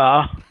arrest,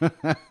 bro. All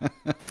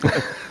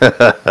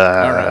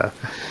right.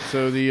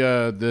 So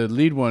the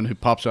lead one who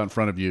pops out in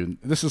front of you,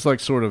 this is like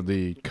sort of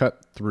the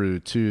cut through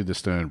to the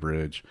stone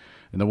bridge.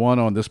 And the one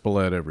on this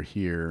bullet over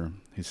here,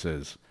 he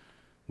says,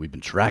 "We've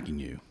been tracking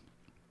you.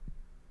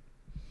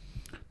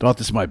 Thought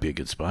this might be a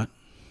good spot.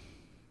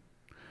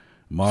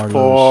 Marlowe's,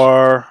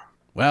 For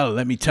well,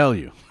 let me tell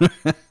you."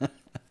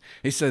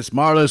 He says,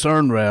 "Marlos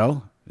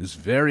Ernrell is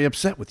very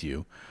upset with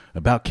you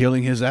about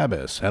killing his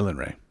abbess, Helen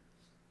Ray.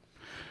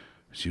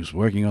 She was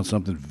working on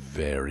something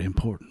very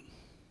important."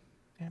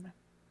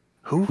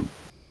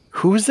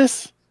 who's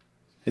this?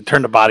 It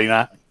turned to body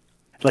knot.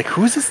 Like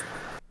who's this?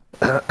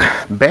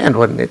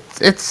 Bandwin,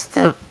 it's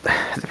the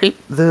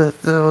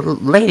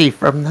lady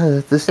from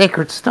the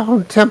Sacred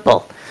Stone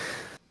Temple.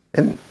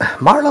 And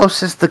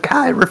Marlos is the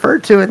guy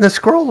referred to in the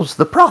scrolls,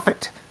 the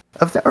prophet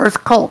of the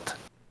Earth cult.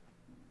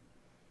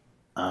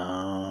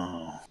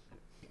 Oh.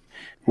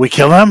 We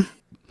kill him?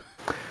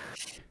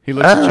 He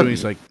looks at you and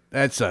he's like,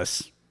 "That's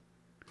us."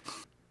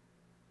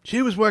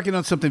 She was working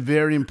on something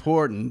very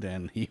important,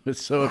 and he was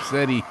so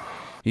upset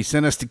he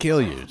sent us to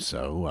kill you.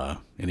 So,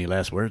 any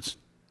last words?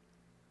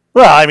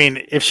 Well, I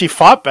mean, if she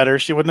fought better,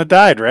 she wouldn't have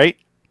died, right?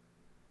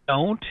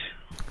 Don't.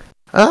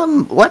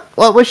 What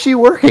was she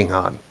working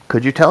on?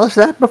 Could you tell us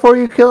that before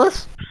you kill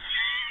us?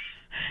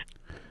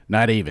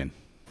 Not even.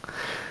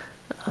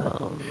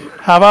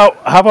 How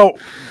about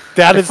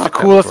that is the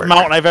coolest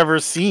mountain I've ever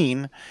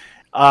seen.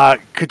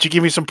 Could you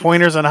give me some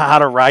pointers on how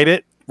to ride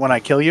it when I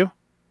kill you?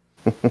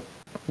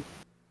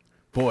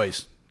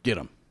 Boys, get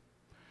him.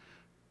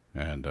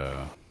 And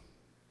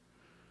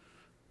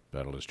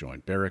battle is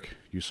joined. Barrick,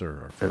 you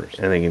sir are first.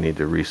 I think you need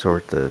to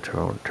resort the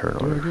turn Do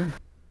it order. again?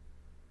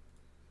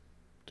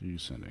 Do you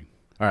sending?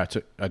 All right,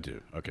 I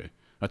do. Okay.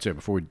 I'll tell you,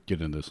 before we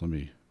get into this, let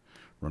me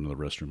run to the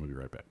restroom. We'll be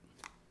right back.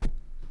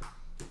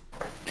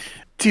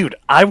 Dude,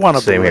 I want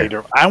a Same boulet.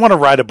 here. I want to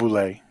ride a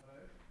boulet.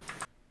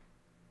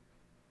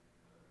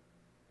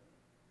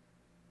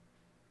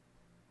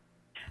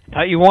 I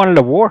thought you wanted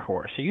a war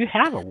horse. So you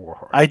have a war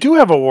horse. I do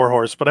have a war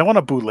horse, but I want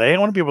a boulet. I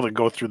want to be able to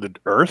go through the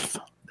earth.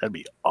 That'd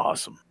be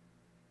awesome.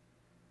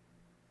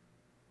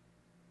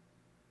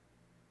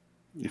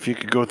 If you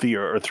could go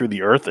through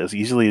the earth as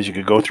easily as you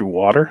could go through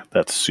water,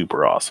 that's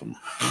super awesome.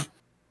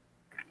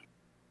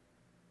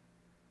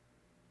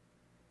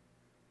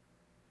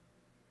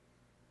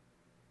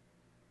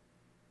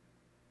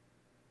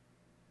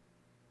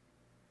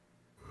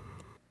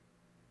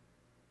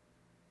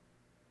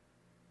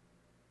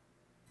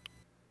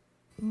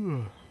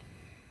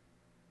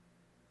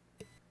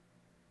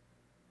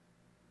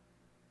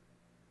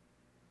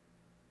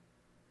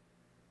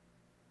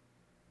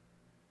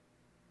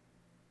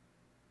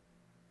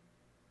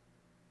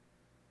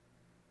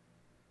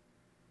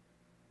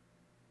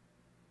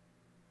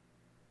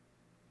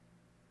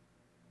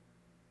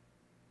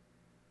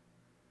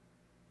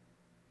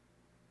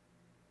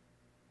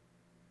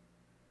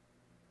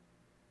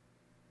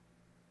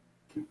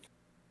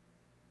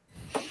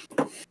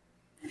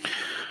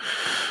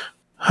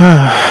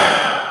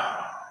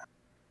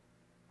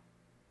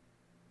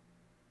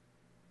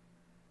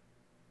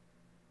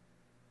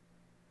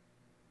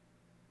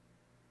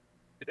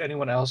 Did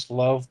anyone else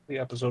love the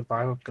episode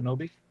 5 of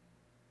Kenobi?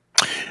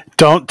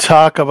 Don't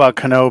talk about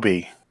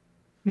Kenobi.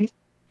 Haven't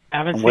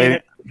I'm seen waiting.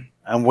 it.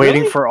 I'm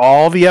waiting for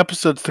all the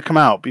episodes to come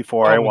out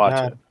before I Oh my watch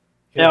God. it.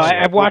 No, It's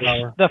I've a watched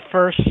hour. the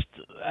first.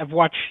 I've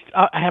watched.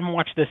 I haven't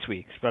watched this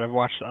week's, but I've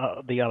watched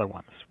the other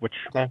ones, which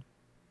Okay.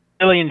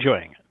 really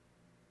enjoying it.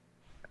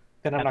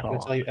 And I'm not That's going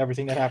all. to tell you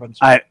everything that happens.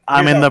 I'm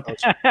Here's in how the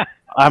it goes.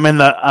 I'm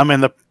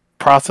in the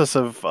process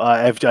of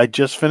I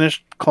just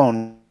finished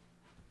Clone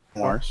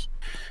Wars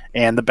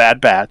and the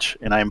Bad Batch,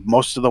 and I'm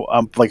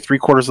like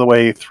 3/4 of the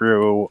way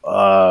through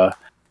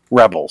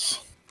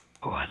Rebels.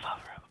 Oh, I love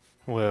Rebels.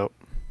 Well,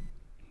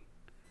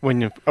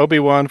 when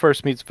Obi-Wan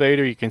first meets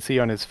Vader, you can see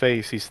on his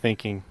face he's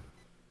thinking,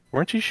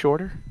 "Weren't you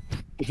shorter?"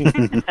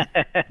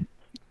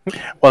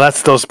 Well,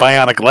 that's those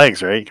bionic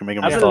legs, right? You can make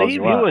them I as tall as believe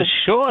you you want. was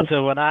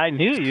shorter when I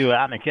knew you,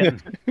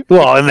 Anakin.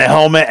 Well, and the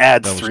helmet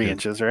adds That was 3 good.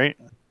 inches, right?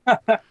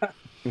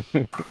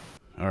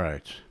 All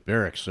right.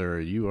 Barrick, sir,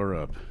 you are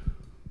up.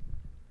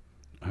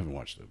 I haven't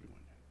watched Obi-Wan.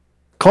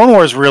 Clone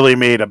Wars really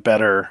made a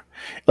better.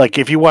 Like,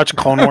 if you watch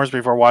Clone Wars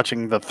before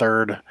watching the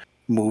 3rd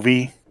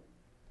movie,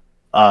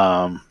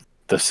 the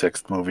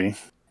 6th movie,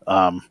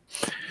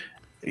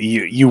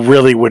 you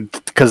really would,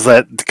 because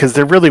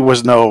there really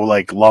was no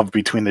like love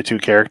between the two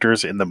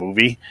characters in the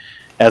movie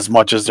as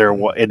much as there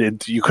was.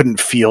 You couldn't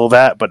feel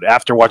that, but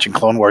after watching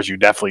Clone Wars, you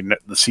definitely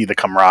see the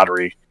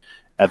camaraderie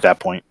at that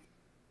point.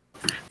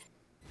 I'm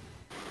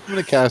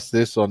going to cast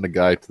this on the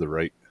guy to the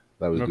right.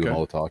 That was Okay. doing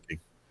all the talking.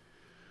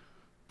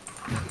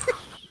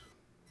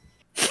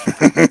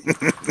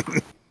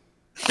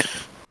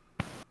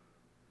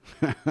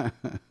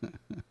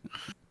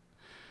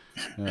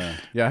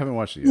 Yeah, I haven't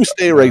watched it yet. You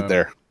stay right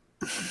there.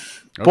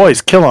 Okay.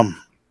 Boys, kill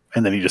him,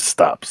 and then he just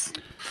stops.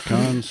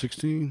 Con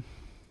 16.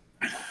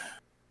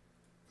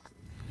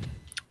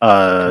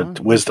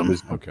 Wisdom.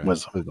 Okay.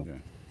 Wisdom. Okay.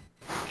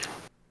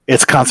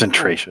 It's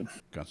concentration.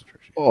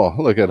 Concentration. Oh,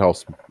 look at how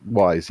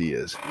wise he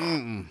is.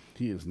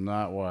 He is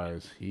not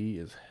wise. He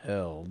is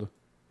held.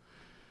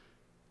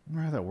 I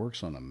wonder how that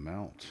works on a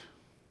mount.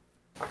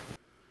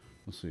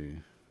 Let's see.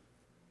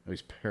 Oh,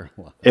 he's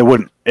paralyzed. It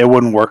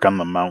wouldn't work on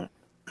the mount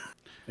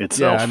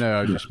itself. Yeah, I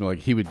know. I just feel like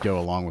he would go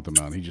along with the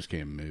mount. He just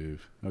can't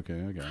move. Okay,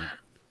 I got it.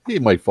 He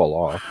might fall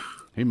off.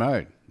 He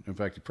might. In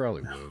fact, he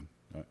probably would.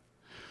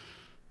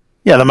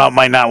 Yeah, the mount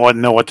might not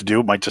know what to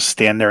do. It might just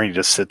stand there and he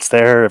just sits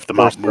there. If the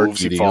mount start moves,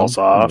 he eating falls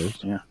him. off.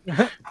 Who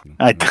Yeah.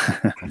 I'll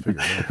figure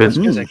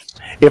it out.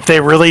 If they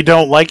really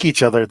don't like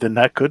each other, then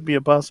that could be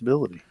a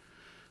possibility.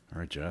 All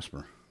right,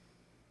 Jasper.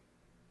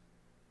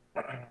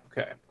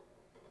 Okay.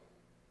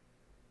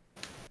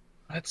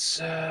 Let's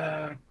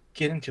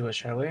get into it,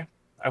 shall we?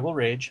 I will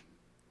rage.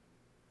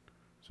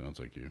 Sounds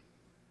like you.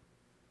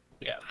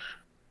 Yeah.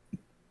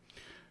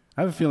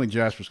 I have a feeling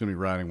Jasper's going to be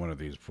riding one of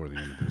these before the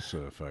end of this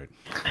fight.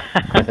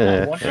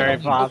 Very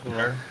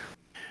possible.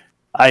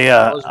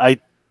 I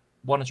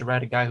wanted to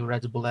ride a guy who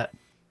rides a bullet.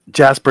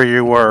 Jasper,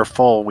 you were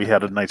full. We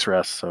had a night's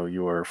rest, so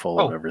you were full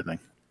of everything.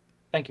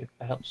 Thank you.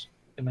 That helps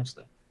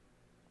immensely.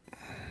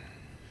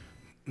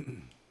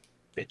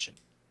 Bitchin'.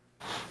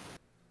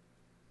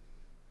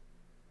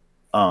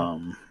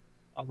 I'll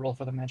roll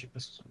for the magic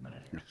missiles in a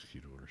minute.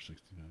 Execute order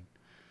 69.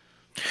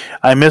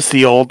 I miss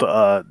the old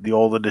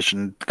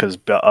edition because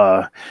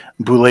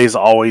Boulets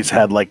always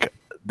had like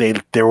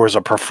there was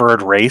a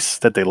preferred race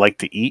that they liked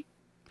to eat.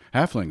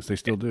 Halflings, they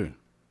still do.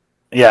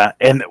 Yeah,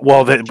 and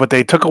but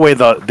they took away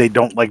they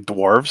don't like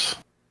dwarves.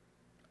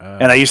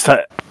 And I used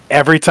to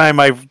every time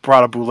I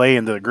brought a Boulet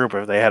into the group,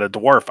 if they had a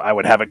dwarf, I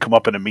would have it come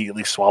up and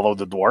immediately swallow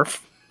the dwarf.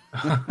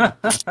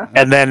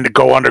 And then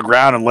go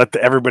underground and let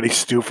everybody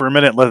stew for a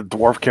minute, let the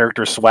dwarf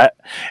character sweat,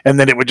 and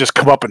then it would just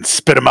come up and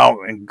spit them out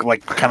and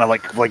like kind of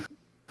like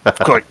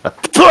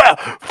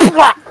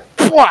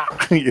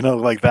you know,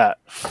 like that.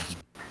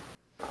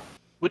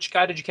 Which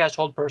guy did you cast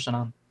Hold Person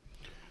on?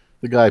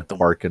 The guy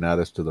barking at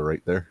us to the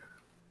right there.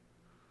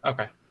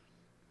 Okay.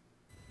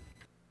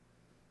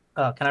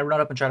 Can I run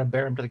up and try to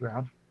bear him to the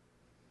ground?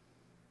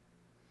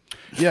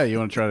 Yeah, you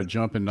want to try to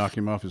jump and knock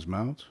him off his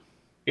mount?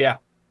 Yeah.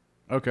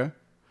 Okay.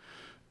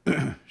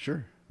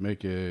 Sure.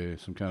 Make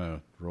some kind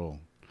of roll.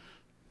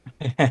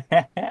 20,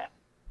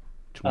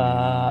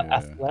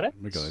 athletics?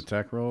 Make an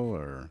attack roll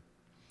or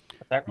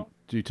attack roll?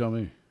 Do you tell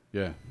me?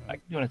 Yeah. I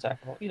can do an attack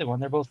roll. Either one.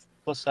 They're both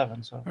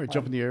 +7. So. All right,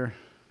 jump in the air.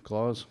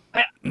 Claws.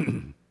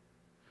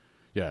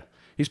 Yeah.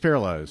 He's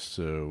paralyzed,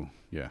 so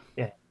yeah.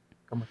 Yeah.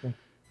 Come with me.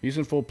 He's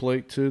in full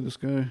plate too, this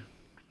guy.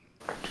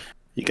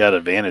 You got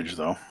advantage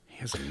though. He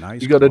has a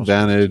nice. You got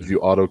advantage, you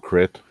auto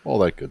crit, all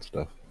that good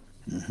stuff.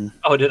 Mm-hmm.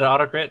 Oh, did it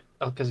auto crit?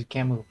 Oh, because he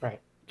can't move, right?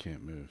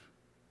 Can't move.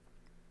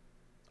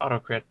 Auto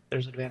crit.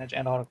 There's advantage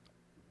and auto.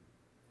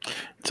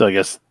 So I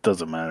guess it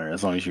doesn't matter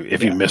as long as you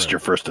you missed your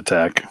first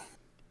attack.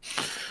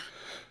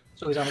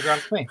 So he's on the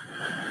ground with me.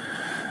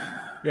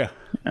 Yeah.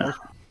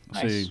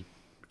 Nice. See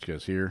what you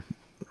guys here.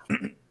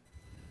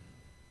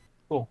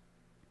 Cool.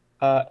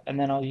 And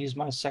then I'll use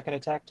my second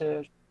attack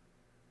to.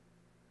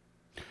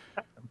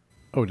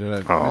 Oh, did I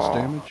miss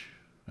damage?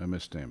 I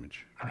missed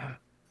damage.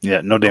 Yeah,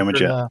 no damage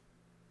yet.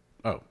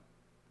 Oh.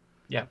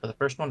 Yeah, for the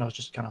first one, I was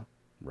just kind of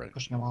right.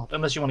 pushing him off.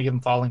 Unless you want to give him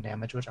falling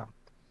damage, which I'm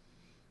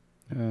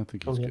I think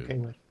he's totally good okay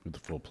with. With the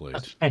full plate.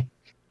 Okay.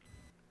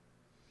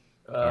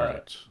 All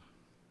right.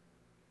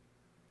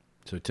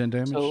 So 10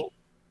 damage? So,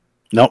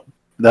 nope.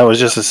 That was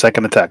just a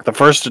second attack. The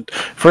first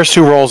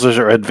two rolls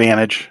are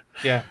advantage.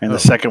 Yeah. And the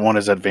second one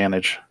is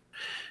advantage.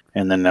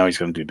 And then now he's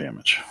going to do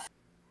damage.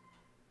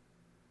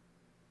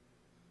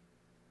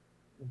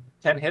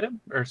 10 hit him?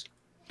 Or...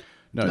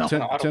 No, 10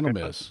 will crit,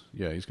 miss.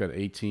 Yeah, he's got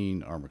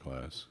 18 armor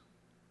class.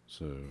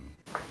 So.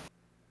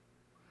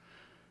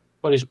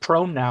 But he's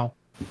prone now.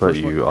 But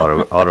you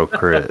auto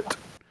crit.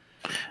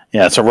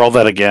 Yeah, so roll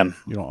that again.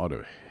 You don't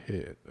auto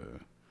hit.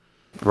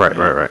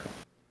 Right.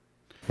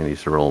 He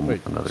needs to roll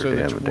another so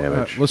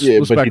damage. Let's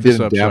but back you this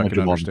didn't up so I damage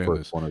can him on the understand first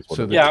this. one. Is what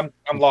So it Yeah,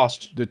 I'm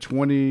lost. The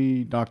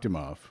 20 knocked him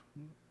off.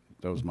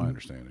 That was my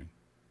understanding.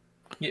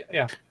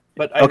 Yeah.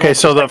 But Okay,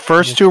 so the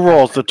first two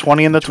rolls, the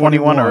 20 and the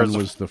 21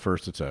 was the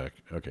first attack.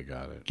 Okay,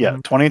 got it. Yeah,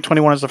 20 and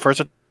 21 is the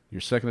first Your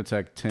second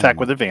attack, 10. attack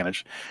with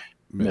advantage.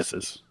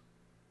 Misses.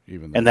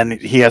 Even and then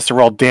he has to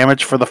roll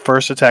damage for the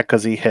first attack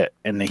because he hit,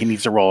 and he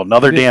needs to roll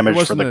another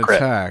damage for the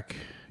crit. Attack.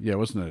 Yeah, it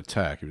wasn't an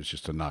attack. It was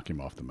just to knock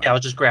him off the map. Yeah, I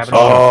was just grabbing.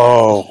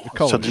 Oh,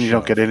 so then you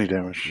don't get any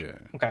damage. Yeah.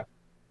 Okay.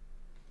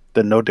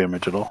 Then no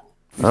damage at all.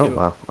 Oh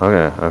wow.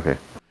 Okay.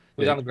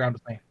 He's on the ground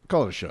with me.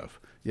 Call it a shove.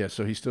 Yeah.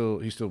 So he's still.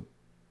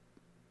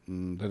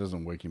 That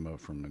doesn't wake him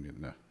up from any.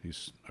 No,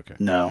 he's okay.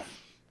 No.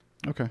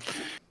 Okay.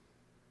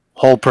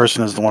 Hold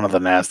person is one of the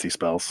nasty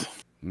spells.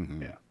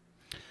 Mm-hmm. Yeah.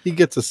 He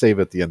gets a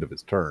save at the end of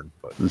his turn,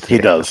 but he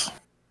does.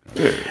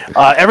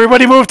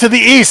 Everybody move to the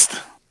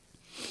east.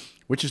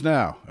 Which is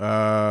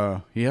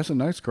now. He has a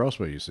nice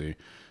crossbow, you see.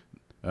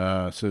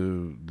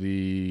 So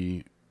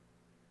the,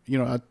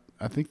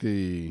 I think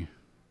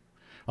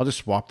I'll just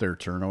swap their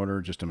turn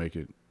order just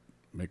to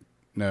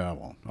no, I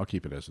won't. I'll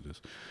keep it as it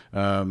is.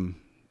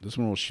 This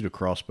one will shoot a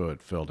crossbow at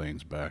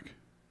Feldane's back.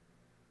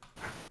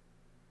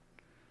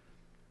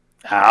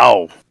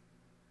 Ow.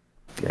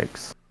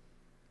 Yikes.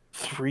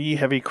 3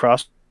 heavy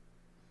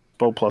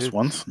crossbow plus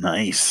ones.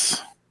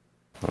 Nice.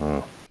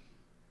 Oh.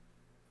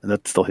 And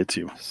that still hits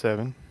you.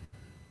 7.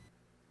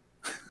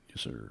 Yes,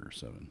 sir.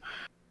 7.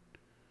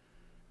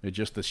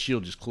 The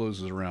shield just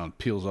closes around,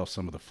 peels off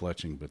some of the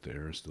fletching, but the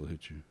arrow still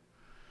hits you.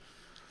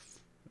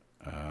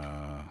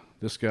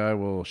 This guy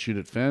will shoot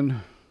at Finn.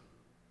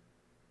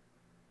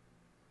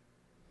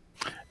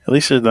 At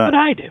least there's not.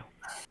 What I do?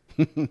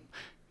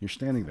 You're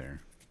standing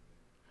there.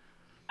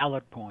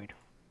 Alert point.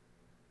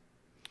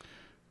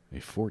 A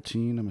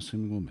 14, I'm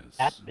assuming, will miss.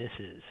 That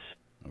misses.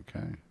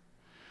 Okay.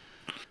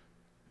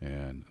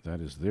 And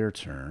that is their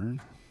turn.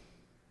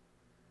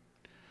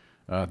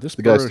 The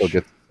guy still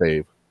gets to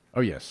save.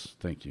 Oh, yes.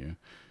 Thank you.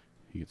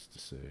 He gets to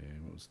say,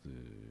 what was the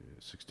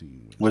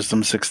 16?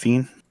 Wisdom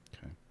 16.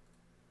 Okay.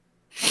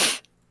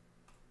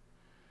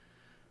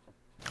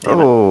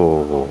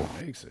 Oh.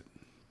 Makes it.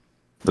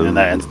 And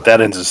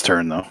that ends his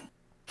turn, though.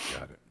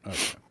 Got it.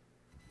 Okay.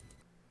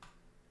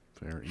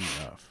 Fair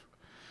enough.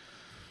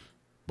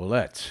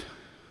 Bullet.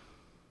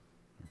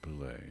 Or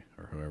Boulet.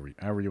 Or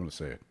however you want to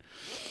say it.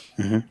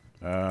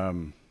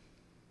 Mm-hmm.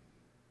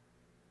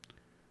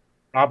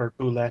 Robert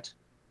Boulette.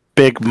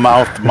 Big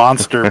mouth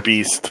monster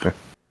beast.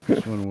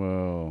 This one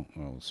will...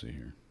 Oh, let's see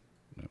here.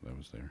 No, that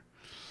was there.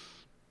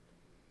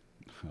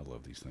 I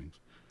love these things.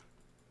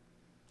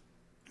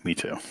 Me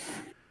too.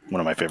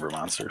 One of my favorite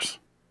monsters.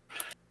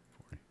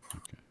 40.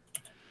 Okay.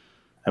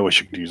 I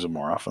wish you could use them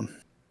more often.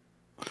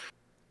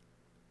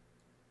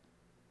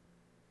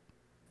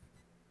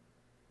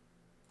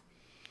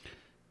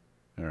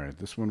 All right,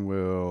 this one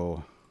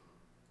will...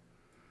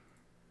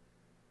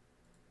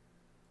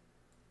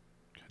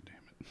 God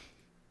damn it.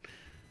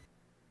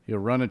 He'll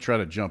run and try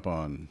to jump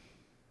on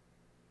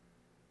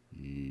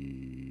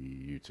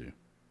you two.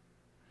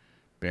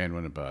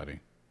 Bandwin and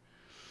body.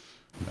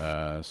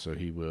 So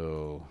he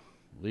will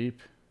leap.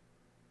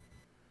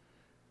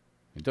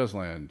 It does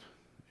land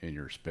in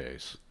your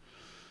space.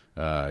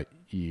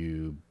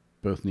 You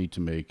both need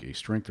to make a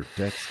strength or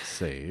dex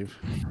save.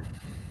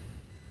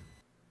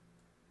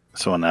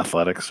 So in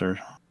athletics or...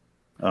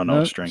 Oh,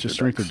 no, strength just or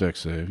strength dex. or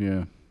dex save,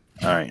 yeah.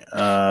 All right.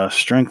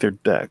 Strength or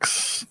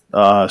dex?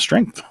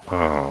 Strength.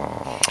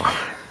 Oh.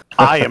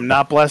 I am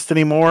not blessed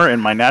anymore,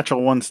 and my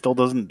natural one still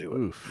doesn't do it.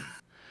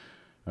 Oof.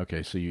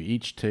 Okay, so you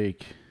each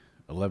take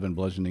 11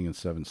 bludgeoning and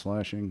 7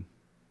 slashing.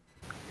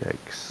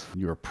 Yikes.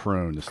 You are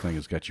prone. This thing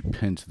has got you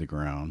pinned to the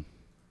ground.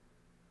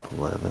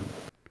 11.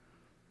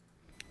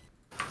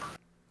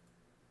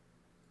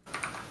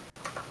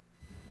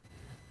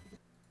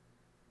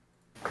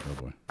 Oh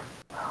boy.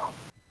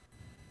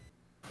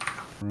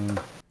 Prone.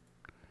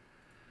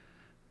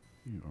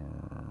 You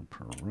are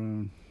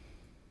prone.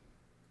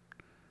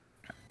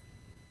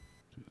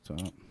 To the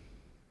top.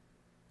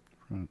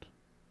 Front.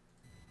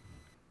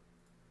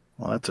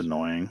 Well, that's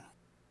annoying.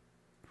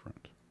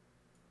 Front.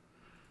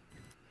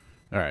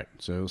 All right,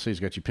 so let's see. He's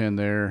got you pinned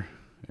there,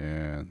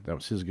 and that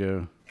was his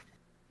go.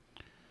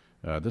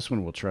 This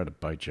one will try to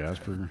bite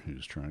Jasper,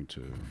 who's trying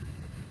to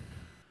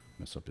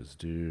mess up his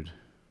dude.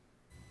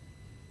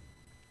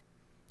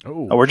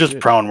 Oh, we're just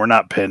shit. prone. We're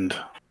not pinned.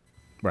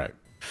 Right.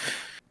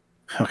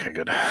 Okay,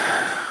 good.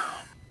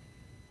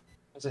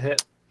 That's a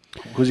hit.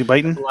 Who's he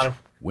biting? That's a lot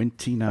of,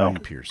 29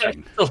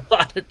 piercing. that's a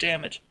lot of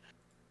damage.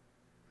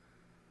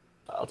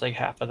 I'll take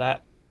half of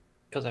that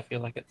because I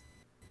feel like it.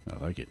 I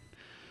like it.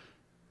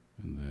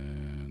 And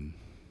then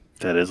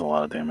That is a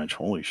lot of damage.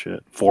 Holy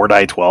shit. 4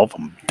 die 12.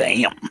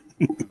 Damn.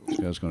 this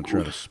guy's going to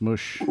try to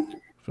smush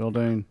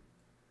Feldane.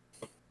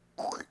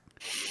 Put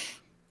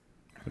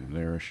him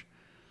there-ish.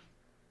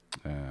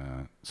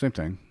 Same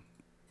thing.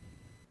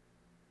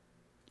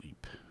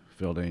 Leap.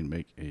 Feldane,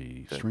 make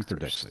a strength or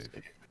dex save.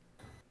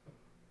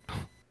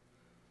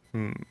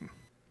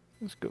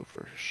 Let's go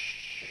for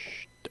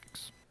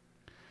dex.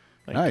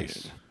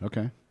 Nice.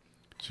 Okay.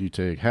 So you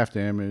take half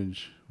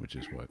damage, which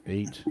is what,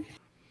 8?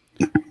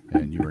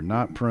 And you are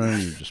not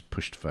prone. You're just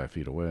pushed 5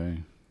 feet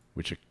away,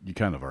 which you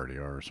kind of already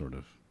are, sort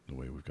of the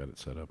way we've got it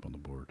set up on the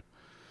board.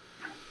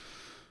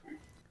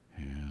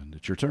 And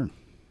it's your turn.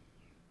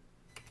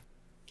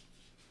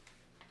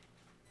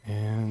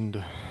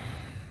 And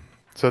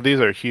so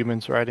these are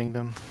humans riding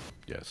them.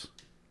 Yes.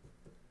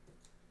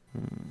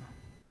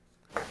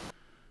 I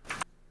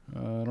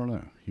don't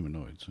know.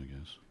 Humanoids, I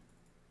guess.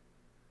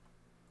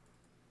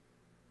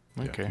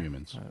 Okay. Yeah,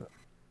 humans.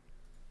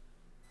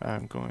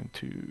 I'm going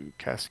to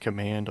cast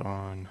command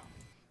on.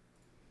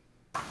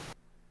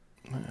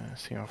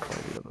 See how far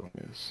the other one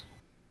is.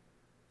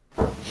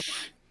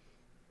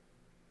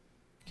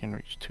 Can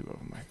reach 2 of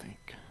them, I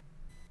think.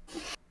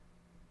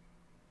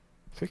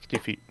 60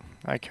 feet.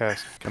 I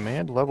cast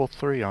command level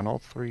 3 on all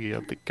 3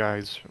 of the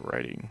guys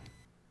riding.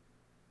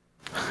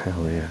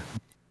 Hell yeah.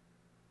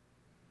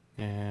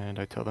 And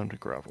I tell them to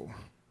grovel.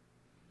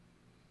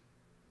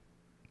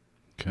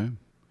 Okay.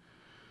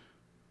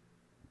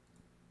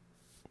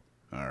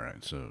 All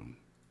right, so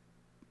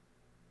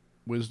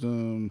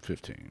wisdom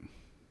 15.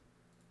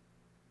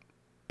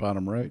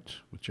 Bottom right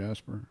with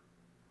Jasper.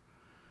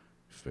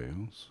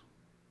 Fails.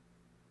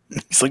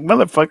 He's like,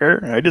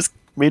 motherfucker, I just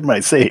made my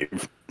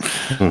save.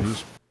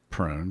 He's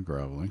prone,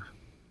 groveling.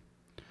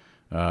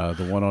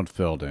 The one on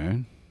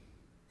Feldane.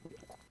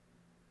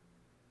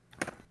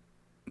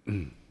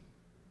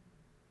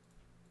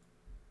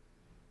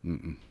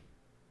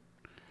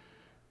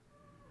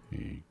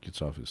 He gets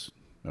off his...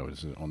 Oh,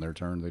 is it on their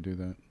turn they do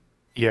that?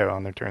 Yeah,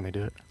 on their turn they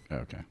do it.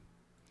 Okay.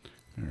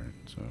 All right,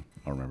 so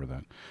I'll remember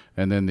that.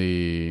 And then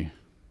the...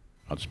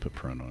 I'll just put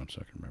prone on him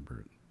so I can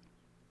remember it.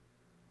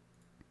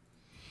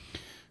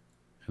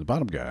 And the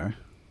bottom guy...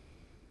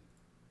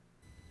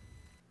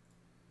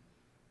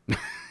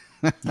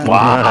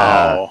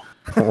 Wow.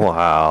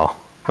 Wow.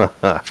 What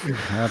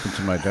happened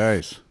to my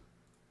dice?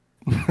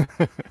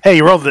 Hey,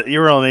 you rolled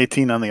an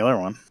 18 on the other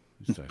one.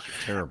 These dice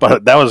are terrible.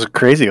 But that was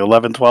crazy.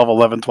 11, 12,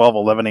 11, 12,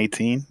 11,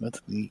 18.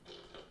 That's neat.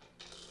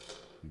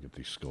 Get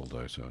these skull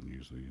dice out and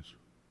use these.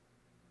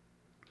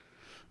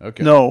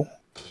 Okay. No,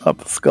 not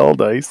the skull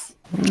dice.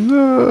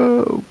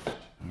 No.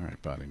 All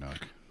right, body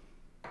knock.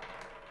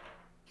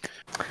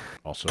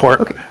 Also,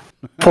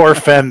 Poor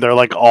Finn. They're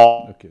like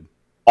all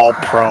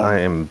prone. I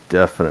am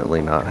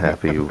definitely not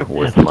happy with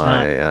It's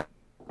my.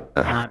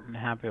 Not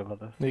happy with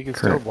this. You can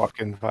still walk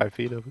in 5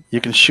 feet of it. You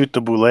can shoot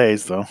the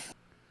boulets though.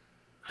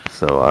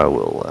 So I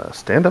will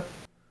stand up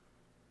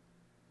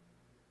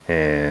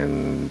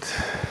and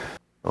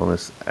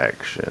bonus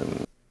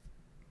action.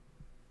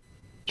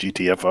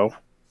 GTFO.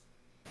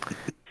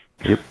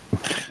 Yep.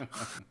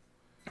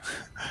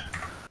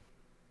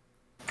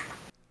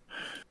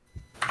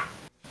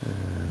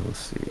 Let's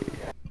see.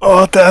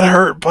 Oh, that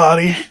hurt,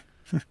 body.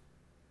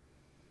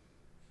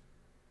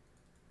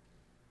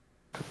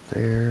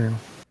 There.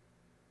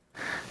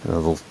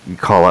 You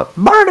call up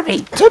Barnaby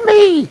to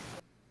me.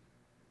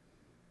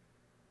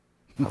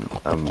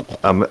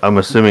 I'm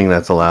assuming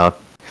that's allowed,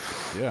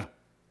 yeah,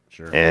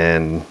 sure.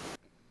 and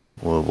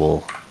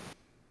we'll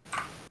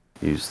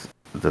use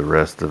the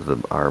rest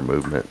of our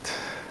movement.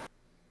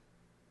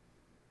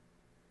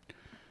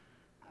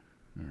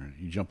 All right,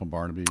 you jump on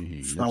Barnaby.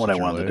 That's not what I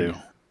wanted to do.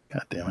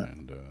 God damn it.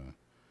 And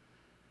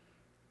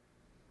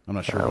I'm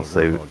not sure I'll what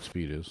say- Warthog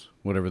speed is.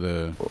 Whatever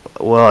the...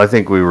 Well, I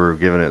think we were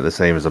giving it the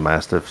same as a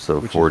Mastiff, so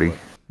which is 40. what-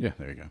 yeah,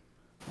 there you go.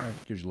 All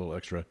right, gives you a little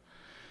extra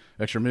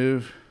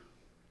move.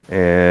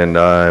 And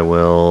I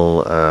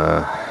will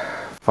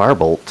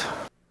firebolt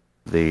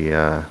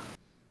the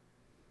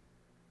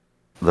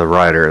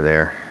rider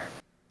there.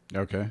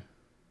 Okay.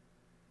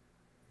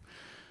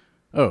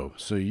 Oh,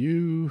 so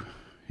he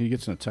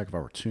gets an attack of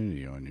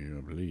opportunity on you,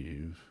 I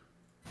believe.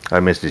 I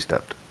Misty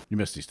Stepped. You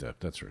Misty Step,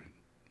 that's right.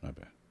 My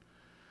bad.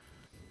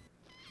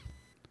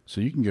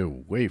 So you can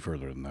go way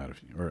further than that,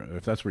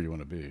 if that's where you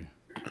want to be.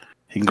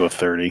 He can go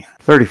 30.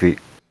 30 feet.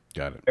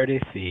 Got it. 30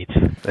 feet.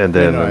 And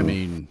then, No, I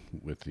mean,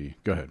 with the...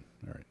 Go ahead.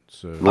 All right.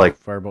 So,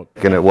 like, firebolt.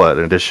 can it what?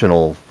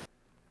 Additional...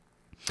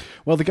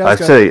 Well, the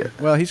guy's I'd say...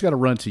 Well, he's got to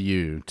run to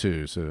you,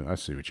 too, so I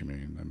see what you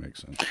mean. That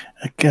makes sense.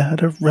 I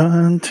gotta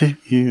run to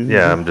you.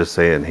 Yeah, I'm just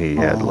saying he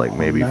had like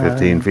maybe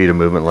 15 feet of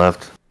movement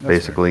left,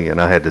 basically,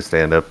 and I had to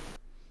stand up.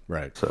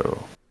 Right.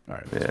 So, all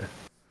right. Yeah.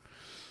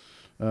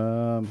 Who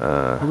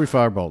are we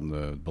firebolting?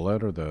 The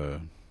bullet or the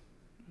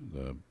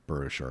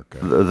burrow shark guy?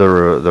 The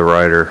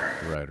rider.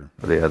 The rider.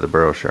 Yeah, the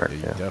burrow shark. Yeah,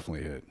 you Yeah.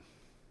 definitely hit.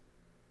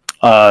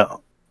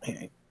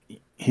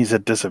 He's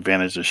at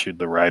disadvantage to shoot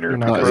the rider. You're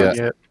not because- ready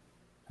yet.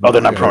 Oh, they're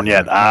not prone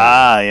yet.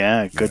 Ah,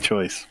 yeah, good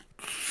choice.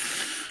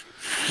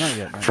 Not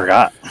yet.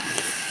 Forgot.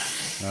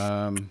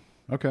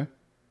 Okay.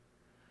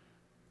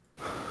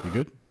 You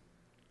good?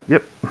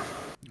 Yep. All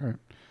right.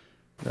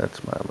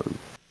 That's my move.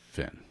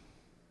 Finn.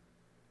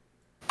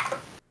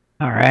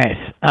 All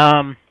right.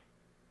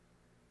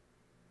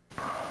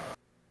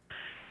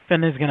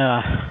 Finn is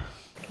gonna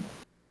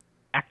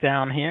back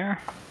down here,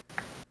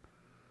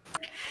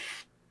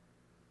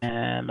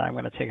 and I'm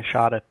gonna take a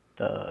shot at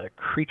the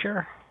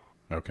creature.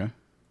 Okay.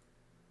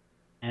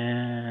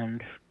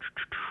 And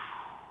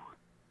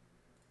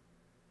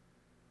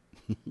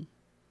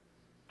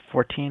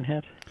 14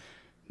 hit.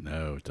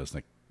 No, it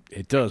doesn't.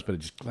 It does, but it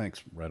just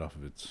clanks right off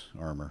of its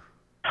armor.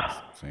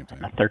 Same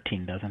thing. A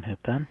 13 doesn't hit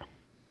then.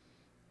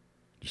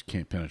 Just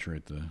can't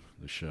penetrate the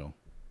shell.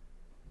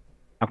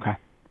 Okay.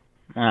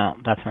 Well,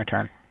 that's my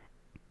turn.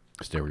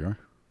 Stay where you are.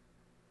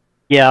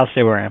 Yeah, I'll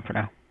stay where I am for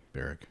now.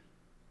 Barrick.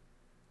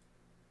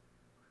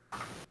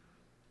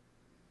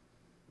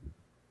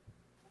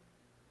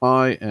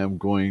 I am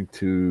going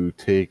to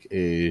take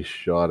a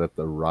shot at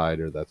the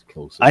rider that's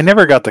closest. I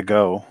never got to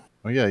go.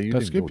 Oh yeah, you Did I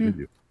didn't skip go, you? did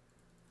you?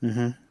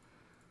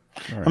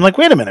 Mm-hmm. I'm like,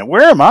 wait a minute,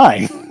 where am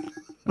I?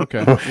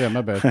 Okay. Yeah,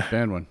 my bad.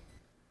 Band one.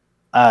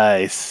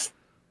 I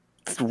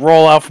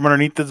roll out from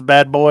underneath this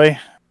bad boy,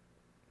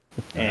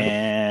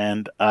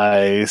 and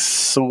I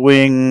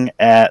swing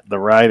at the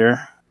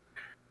rider.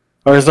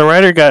 Or has the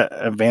rider got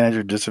advantage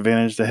or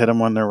disadvantage to hit them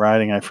when they're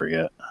riding? I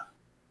forget.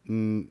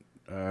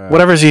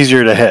 Whatever's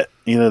easier to hit,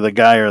 either the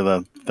guy or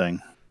the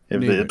thing.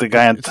 If the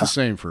guy on it's the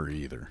same for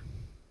either.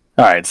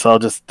 All right, so I'll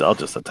just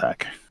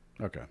attack.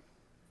 Okay.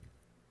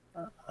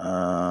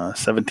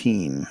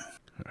 17.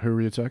 Who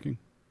are you attacking?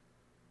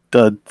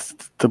 The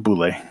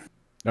boule.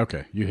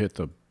 Okay, you hit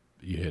him.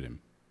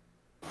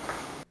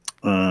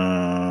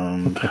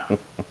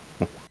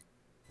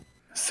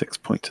 6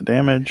 points of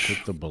damage.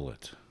 Hit the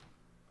bullet.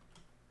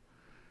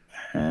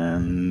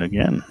 And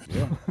again.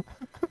 Yeah.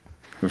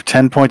 We have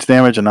 10 points of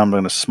damage, and I'm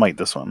going to smite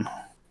this one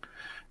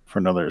for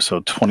another,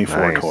 so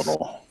 24 Nice.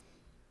 total.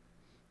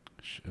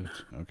 Shit.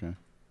 Okay.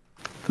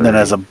 And then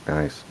as a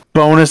Nice.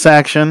 bonus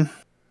action,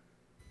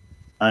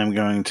 I'm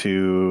going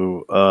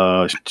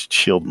to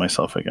shield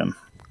myself again.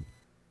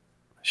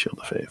 Shield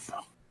of Faith.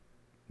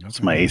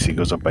 So my AC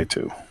goes up by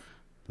 2.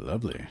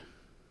 Lovely.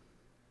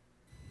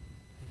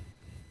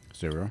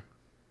 Stay where you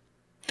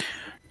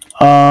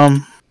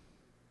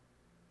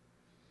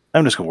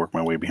I'm just going to work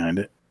my way behind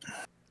it.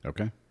 are.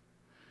 Okay.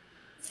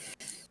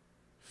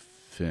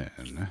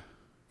 Finn.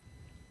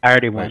 I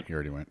already Wait, went. you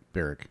already went.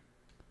 Barrick.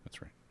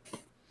 That's right.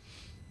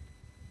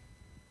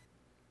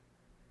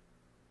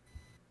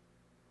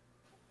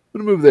 I'm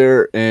going to move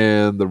there,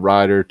 and the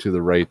rider to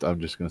the right, I'm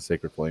just going to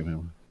Sacred Flame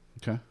him.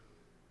 Okay.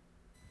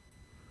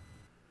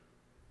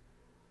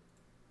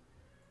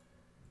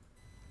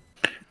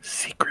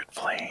 Secret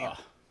flame. Oh,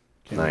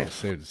 can't wait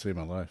to Nice. save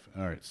my life.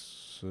 All right,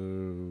 so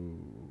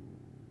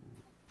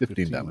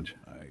 15 damage.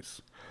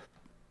 Nice.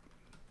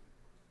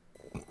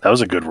 That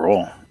was a good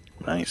roll.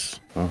 Nice.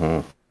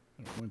 Mm-hmm.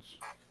 Points.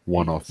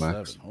 1 off 7.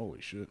 max.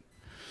 Holy shit.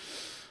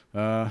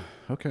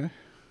 Okay.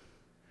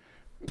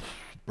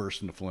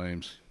 Burst into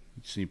flames.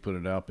 You see him put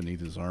it out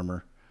beneath his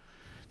armor.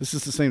 This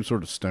is the same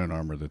sort of stone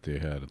armor that they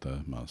had at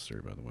the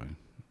monastery, by the way.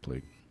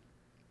 Plate.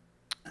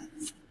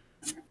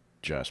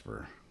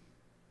 Jasper.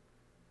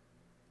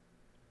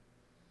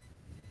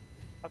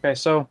 Okay,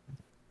 so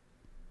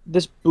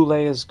this Boule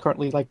is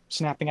currently like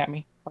snapping at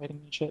me, fighting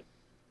and shit.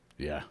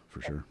 Yeah,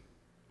 for sure.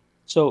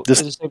 So This-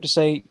 is it safe to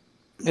say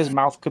his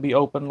mouth could be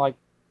open like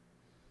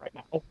right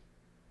now?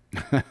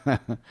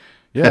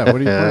 Yeah,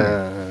 what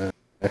are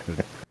you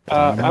playing?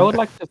 I would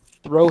like to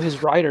throw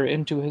his rider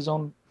into his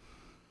own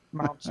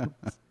mouth.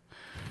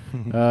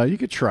 You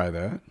could try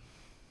that.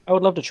 I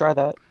would love to try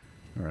that.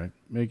 All right.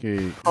 Make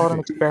a Call it an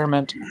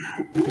experiment.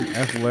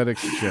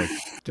 athletics check.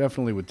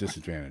 Definitely with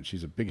disadvantage.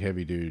 He's a big,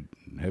 heavy dude.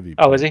 Heavy.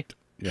 Oh, is he?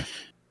 Yeah.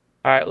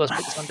 All right, let's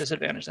put this on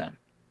disadvantage then.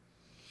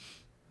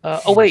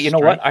 Oh wait, you know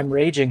what? I'm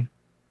raging.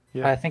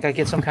 Yeah. I think I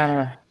get some kind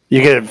of.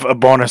 You get a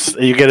bonus.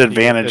 You get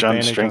advantage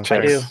on strength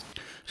I checks.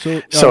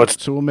 do. So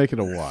it's- we'll make it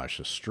a wash.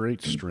 A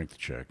straight strength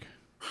check.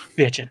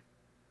 Bitchin'.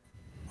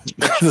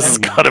 This is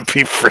gonna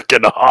be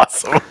freaking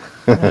awesome.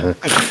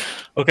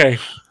 Okay,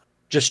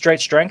 just straight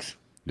strength.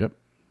 Yep.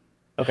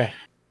 Okay.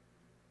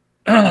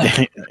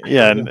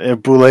 Yeah,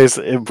 and Boulet's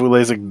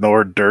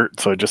ignored dirt,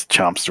 so it just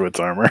chomps through its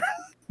armor.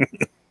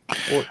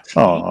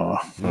 Oh,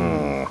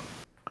 Yeah.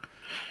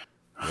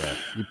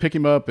 You pick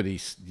him up, and he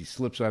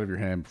slips out of your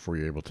hand before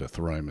you're able to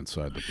throw him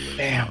inside the blue.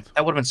 Damn,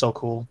 that would have been so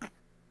cool.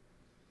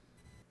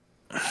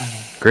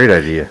 Great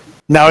idea.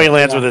 now he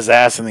lands with his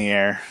ass in the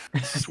air.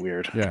 This is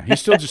weird. Yeah, he's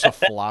still just a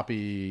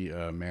floppy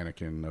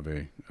mannequin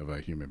of a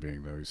human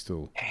being, though. He's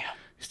still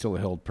a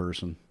held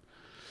person.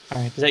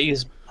 All right, does that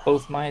use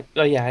both my?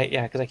 Oh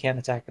yeah, because I can't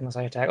attack unless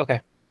I attack.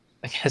 Okay,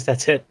 I guess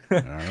that's it. All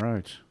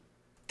right.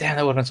 Damn,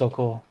 that would have been so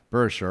cool.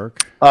 Burr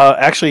shark.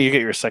 Actually, you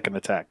get your second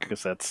attack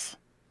because that's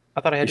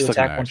I thought I had You to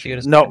still can attack once you get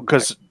his. no.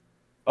 Because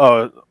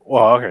well,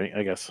 okay,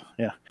 I guess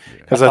yeah.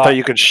 Because I thought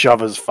you could shove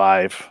his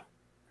 5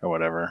 or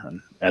whatever,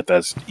 and at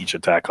that's each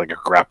attack like a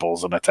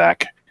grapple's an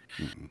attack.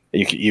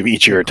 You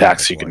each of your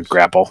attacks you can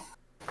grapple.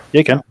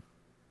 You can.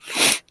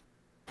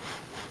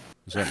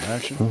 Is that an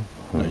action?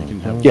 No, you can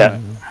have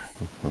Yeah.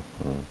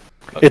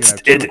 It's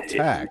have two it.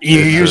 attacks. You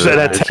It's use a-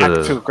 that it's attack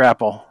a- to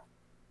grapple.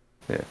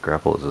 Yeah,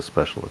 grapple is a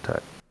special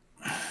attack.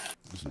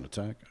 Is it an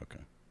attack?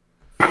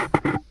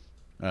 Okay.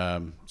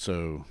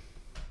 So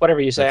Whatever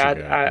you say, That's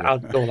okay, yeah. I'll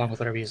go along with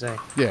whatever you say.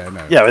 yeah,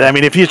 no. Yeah, but I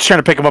mean, if you're trying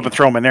to pick him up and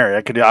throw him in there,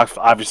 it could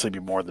obviously be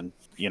more than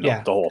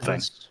the whole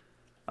thing.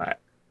 All right.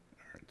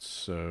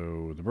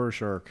 So the Burr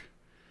shark.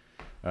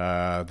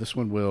 This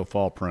one will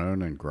fall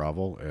prone and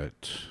grovel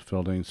at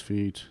Feldane's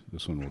feet.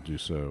 This one will do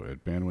so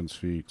at Banwin's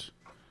feet.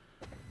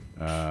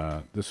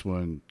 This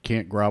one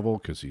can't grovel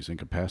because he's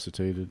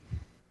incapacitated.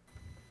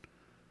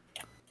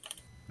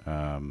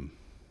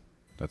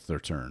 That's their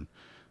turn.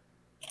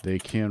 They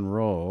can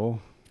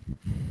roll.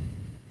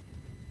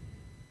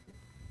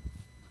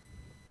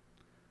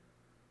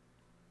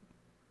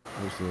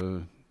 Where's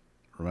the?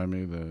 Remind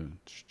me the.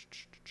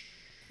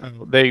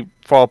 They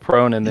fall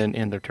prone and then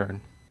end their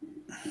turn.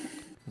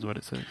 Is what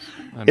it says.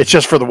 It's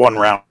just for the one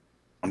round,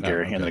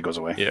 Gary, okay. and then it goes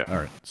away. Yeah. All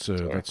right, so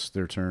that's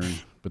their turn.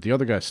 But the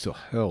other guy's still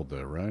held,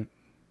 though, right?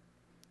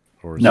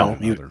 Or is No,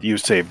 that another? you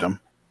saved him.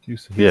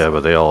 Yeah,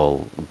 but they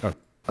all Oh,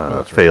 that's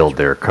right, failed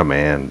their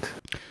command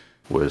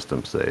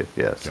wisdom save.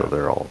 Yeah, so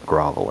they're all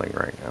groveling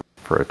right now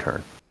for a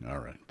turn, All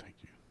right, thank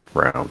you.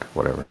 round,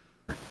 whatever.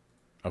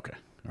 Okay,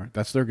 all right,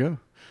 that's their go.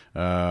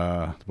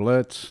 The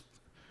Blitz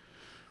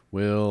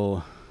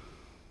will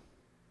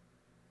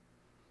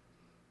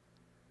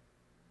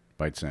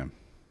bite Sam.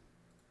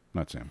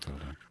 Not Sam,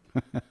 Feldon.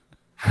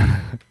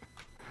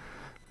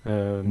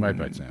 Might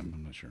bite Sam,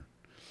 I'm not sure.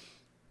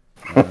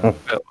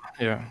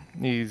 Yeah,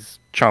 he's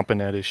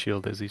chomping at his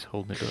shield as he's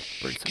holding it up.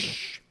 Bracing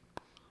it.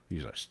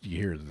 You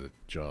hear the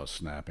jaws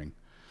snapping.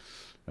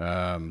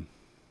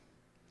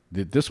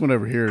 This one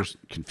over here is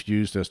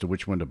confused as to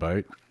which one to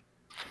bite.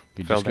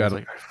 He just Felden's got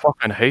like, I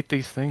fucking hate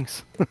these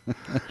things.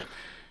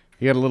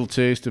 he got a little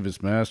taste of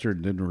his master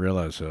and didn't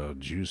realize how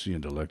juicy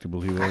and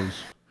delectable he was.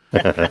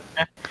 And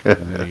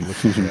then he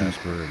looks at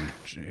Jasper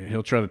and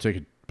he'll try to take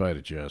a bite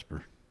at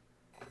Jasper.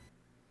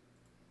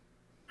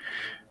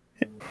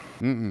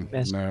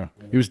 Missed. No,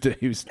 he was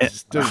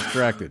still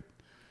distracted.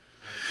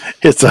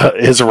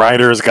 His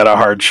rider's got a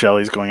hard shell.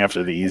 He's going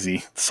after the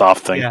easy,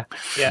 soft thing.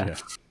 Yeah.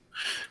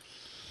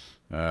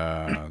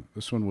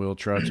 This one will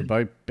try to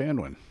bite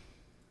Banwin.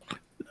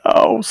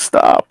 Oh,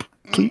 stop,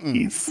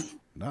 please.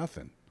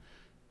 Nothing.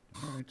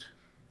 All right.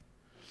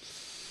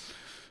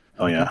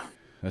 Oh yeah.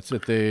 That's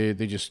it. They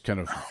just kind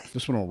of,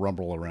 this one will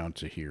rumble around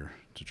to here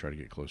to try to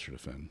get closer to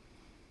Finn.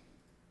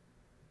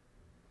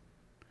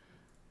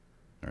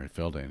 All right,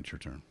 Feldane, it's your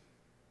turn.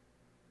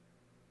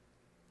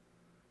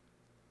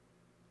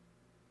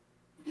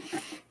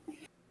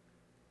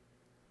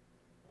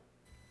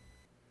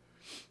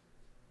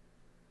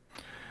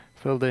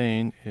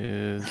 Feldane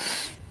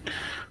is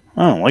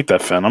I don't like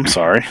that Finn. I'm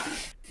sorry.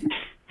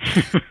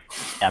 Yeah,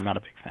 I'm not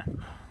a big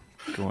fan.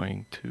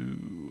 going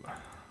to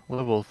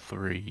level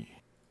 3.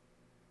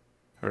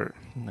 Or,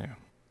 no.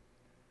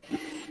 I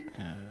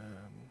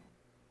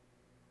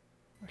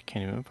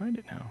can't even find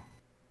it now.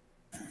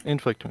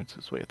 Inflict wounds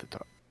is way at the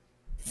top.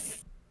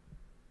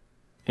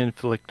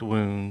 Inflict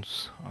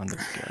wounds on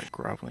this guy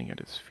groveling at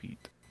his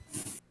feet.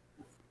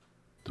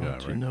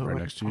 Don't you know right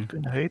I next to you?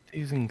 fucking hate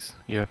these things?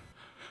 Yeah.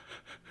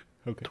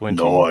 Okay.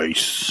 20.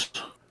 Nice.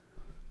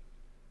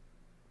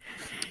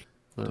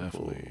 Level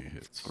Definitely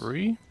hits.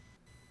 3.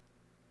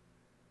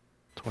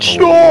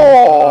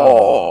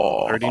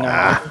 Oh!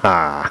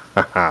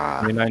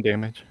 39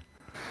 damage.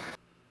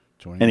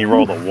 20. And he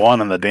rolled a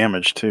 1 on the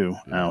damage too.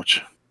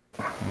 Ouch.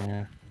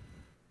 Yeah.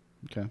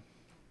 Okay.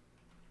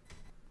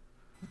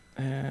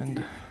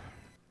 And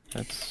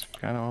that's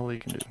kind of all he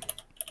can do.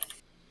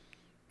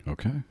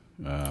 Okay.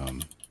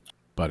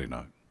 Body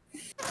knock.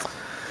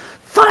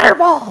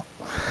 Fireball!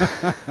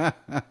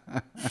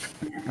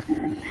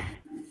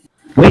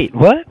 Wait,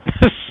 what?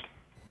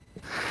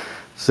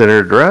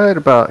 Centered right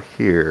about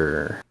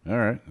here. All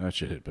right. That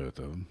should hit both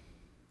of them.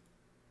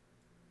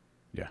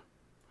 Yeah.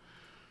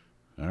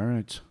 All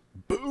right.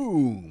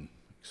 Boom!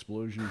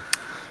 Explosion.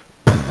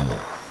 All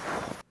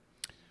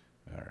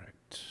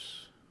right.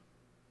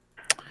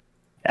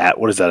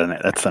 What is that?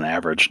 That's an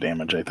average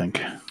damage, I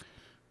think.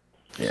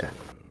 Yeah,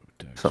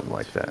 something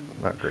like that.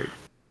 Not great.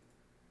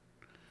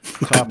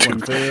 Top one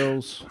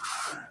fails.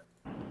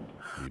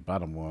 The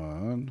bottom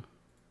one.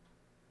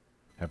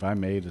 Have I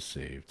made a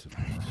save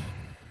tonight?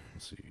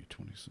 Let's see,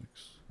 26.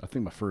 I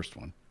think my first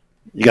one.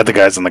 You got the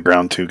guys on the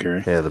ground too,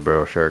 Gary. Yeah, the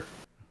barrel shark,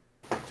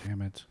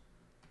 Damn it.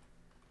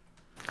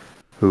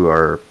 who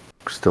are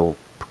still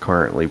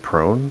currently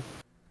prone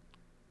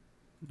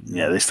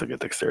Yeah, they still get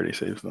dexterity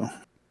saves though.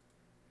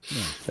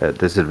 at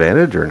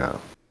disadvantage or no?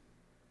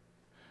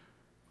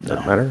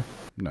 Doesn't matter.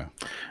 No.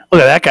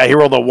 Look at that guy. He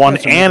rolled a 1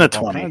 Yes, I'm and a making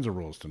all 20. kinds of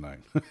rolls tonight.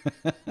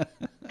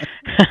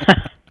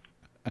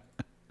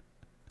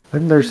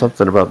 Isn't there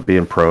something about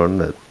being prone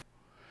that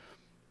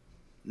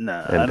No,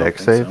 I and don't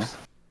dex think saves? so.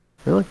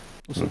 Really?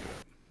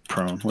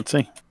 Prone. Let's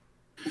see.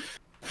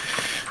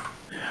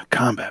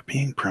 Combat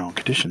being prone.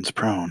 Conditions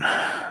prone.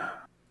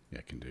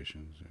 Yeah,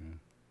 conditions. Yeah.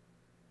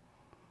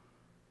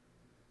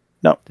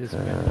 No,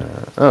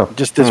 Oh,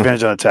 just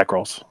disadvantage on attack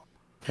rolls.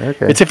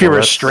 okay. It's if you're Well,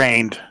 that's-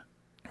 restrained.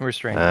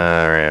 Restrained.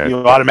 All right. You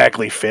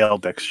automatically fail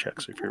dex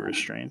checks if you're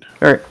restrained.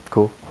 All right.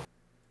 Cool.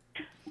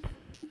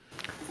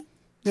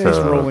 Yeah, he's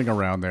So- rolling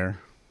around there.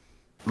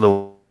 The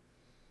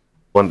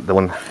one.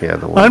 Yeah,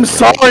 the one. I'm that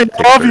sorry. I takes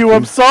love you. 13.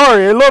 I'm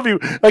sorry. I love you.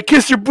 I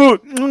kiss your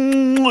boot.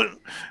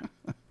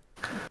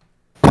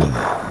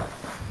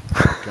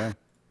 Okay.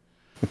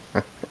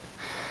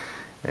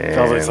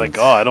 It's like,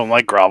 oh, I don't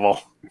like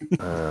grovel.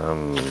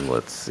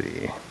 Let's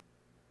see.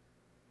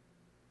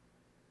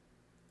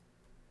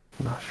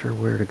 I'm not sure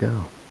where to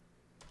go.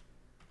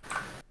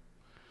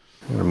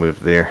 I'm gonna move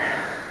there.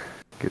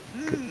 Get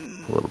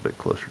a little bit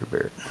closer to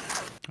Barrett.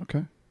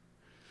 Okay.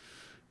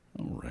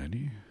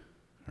 Alrighty.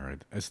 All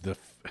right. As the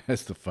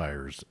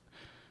fires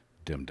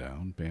dim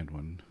down,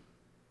 Bandwin,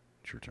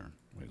 it's your turn.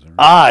 Wait, is that right?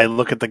 I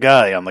look at the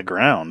guy on the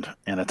ground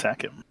and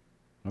attack him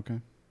Okay.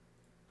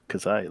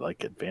 because I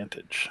like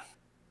advantage.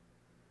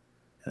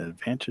 And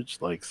advantage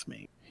likes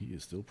me. He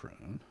is still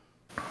prone.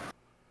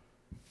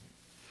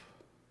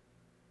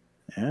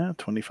 Yeah,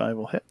 25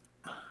 will hit.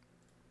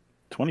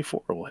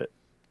 24 will hit.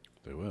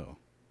 They will.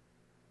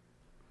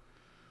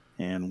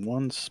 And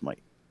 1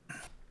 smite.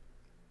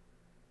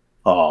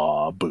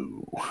 Aw,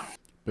 boo.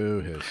 Boo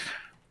hiss.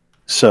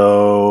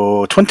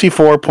 So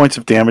 24 points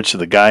of damage to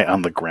the guy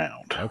on the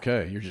ground.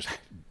 Okay, you're just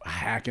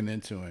hacking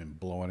into him,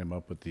 blowing him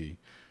up with the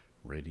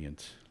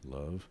radiant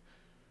love,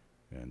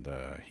 and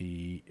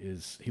he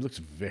looks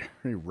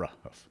very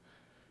rough.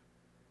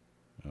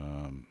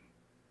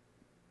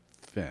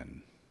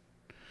 Finn,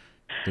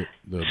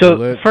 the So,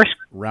 bullet first-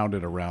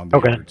 rounded around the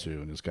Okay. other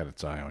two, and it's got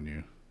its eye on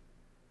you.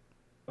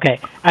 Okay,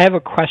 I have a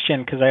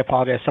question because I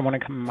apologize. Someone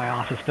had come in my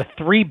office. The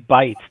 3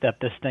 bites that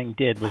this thing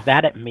did, was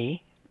that at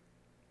me?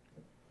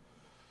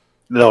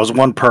 That was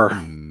 1 per.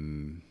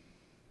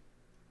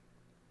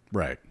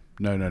 Right?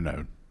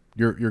 No.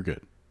 You're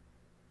good.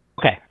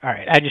 Okay, all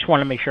right. I just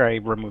want to make sure I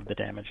removed the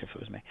damage if it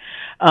was me.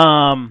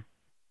 All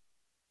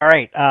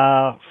right.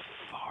 Far.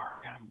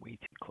 I'm way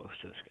too close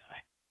to this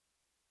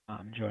guy.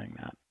 I'm enjoying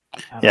that.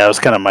 Yeah, it was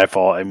kind of my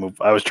fault.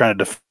 I was trying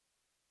to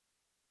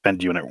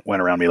defend you and it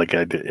went around me like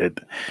I did.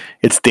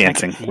 It's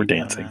dancing. see We're you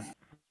doing dancing. that.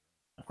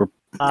 We're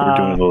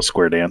doing a little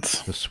square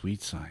dance. The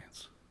sweet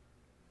science.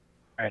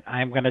 All right,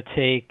 I'm going to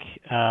take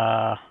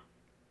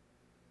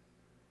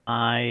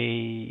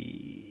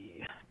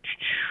I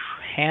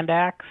hand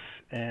axe,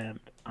 and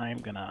I'm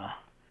gonna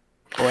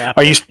go after.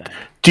 Are you?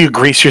 Do you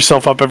grease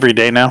yourself up every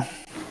day now?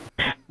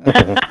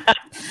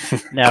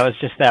 No, it's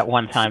just that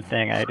one-time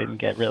thing. I didn't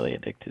get really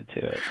addicted to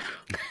it.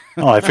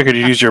 Oh, I figured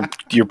you'd use your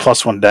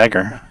 +1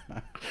 dagger.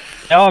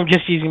 No, I'm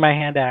just using my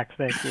hand axe.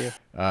 Thank you.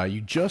 You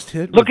just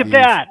hit. Look at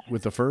that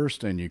with the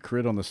first, and you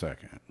crit on the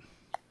second.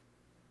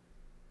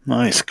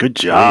 Nice, good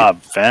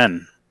job,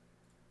 Fen.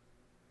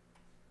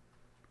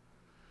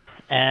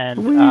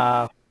 And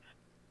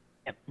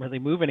can't really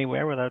move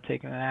anywhere without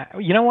taking an axe.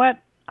 You know what?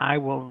 I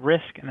will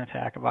risk an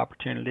attack of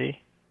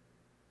opportunity.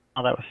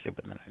 Oh, that was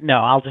stupid. No,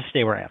 I'll just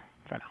stay where I am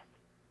for now.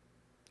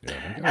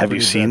 Yeah, have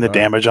you seen the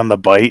damage on the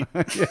bite?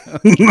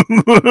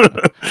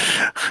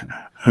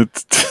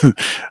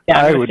 Yeah,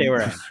 I would stay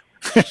where I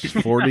am.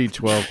 40,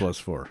 12 plus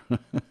 4.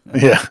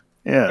 Yeah,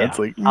 it's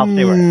like, I'll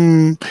stay where I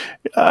am.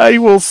 I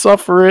will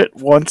suffer it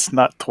once,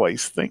 not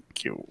twice.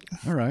 Thank you.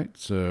 All right,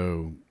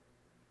 so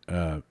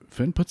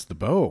Finn puts the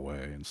bow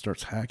away and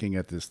starts hacking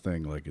at this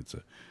thing like it's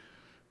a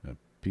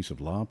piece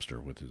of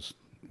lobster with his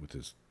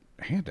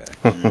hand axe.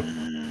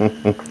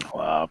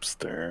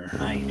 Lobster.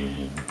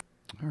 Nice.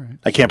 All right.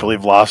 I can't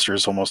believe lobster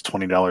is almost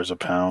 $20 a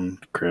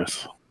pound,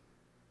 Chris.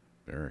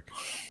 Barrick.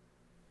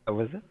 What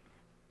was it?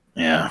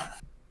 Yeah.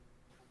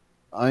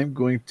 I'm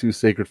going to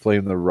Sacred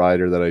Flame the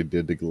rider that I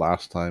did the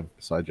last time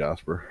beside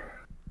Jasper.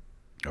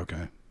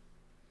 Okay.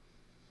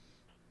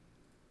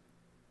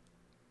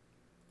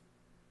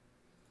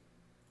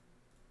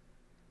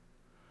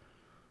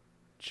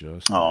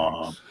 Just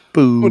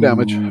boo. No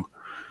damage.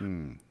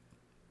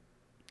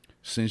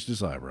 Singed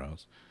his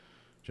eyebrows.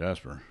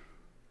 Jasper,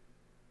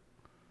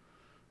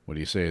 what do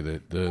you say?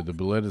 That the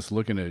bullet is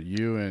looking at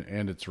you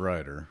and its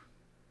rider.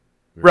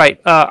 Right.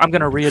 I'm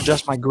going to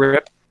readjust my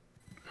grip.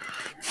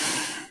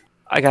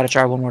 I got to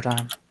try one more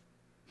time.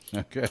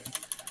 Okay.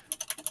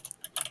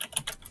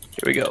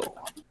 Here we go.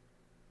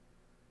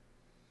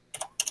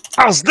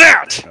 How's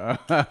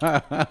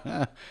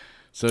that?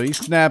 So he's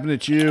snapping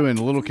at you and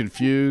a little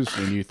confused,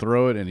 and you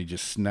throw it, and he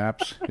just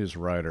snaps his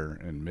rider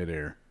in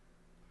midair.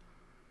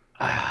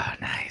 Ah,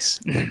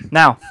 nice.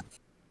 Now,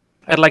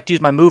 I'd like to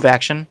use my move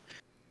action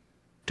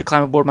to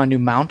climb aboard my new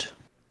mount.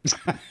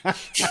 And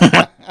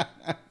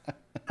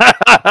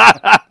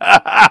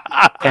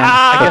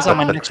I guess on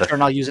my next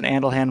turn, I'll use an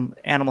animal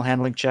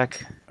handling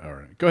check. All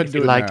right. Go ahead and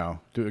do it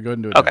now. Go ahead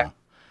and do it now.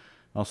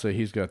 I'll say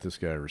he's got this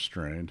guy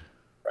restrained.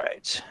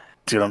 Right.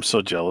 Dude, I'm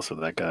so jealous of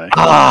that guy.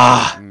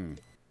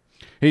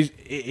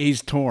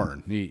 He's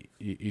torn.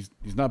 He's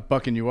not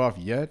bucking you off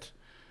yet.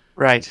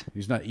 Right.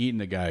 He's not eating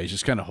the guy. He's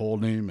just kind of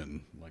holding him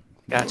and like,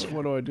 gotcha.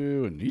 What do I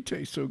do? And he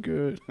tastes so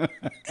good. All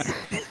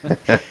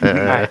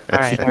right.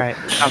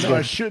 Sounds good.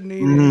 I shouldn't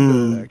eat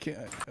it. But I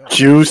can't.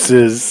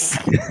 Juices.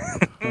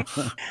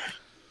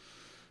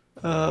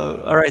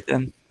 All right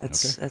then.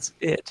 That's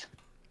it.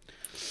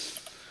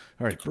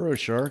 All right, Burrow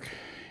Shark.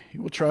 He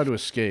will try to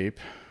escape.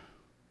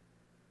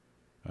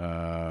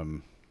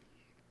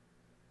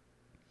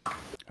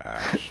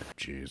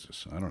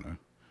 Jesus, I don't know.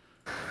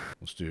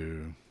 Let's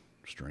do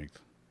strength.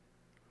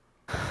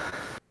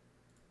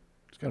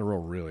 He's got to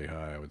roll really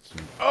high, I would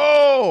assume.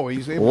 Oh,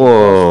 he's able to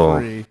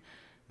cross free,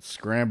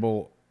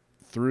 scramble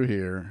through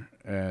here,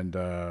 and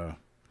I'm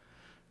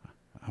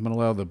gonna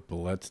allow the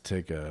bullet to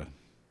take a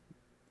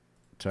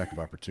attack of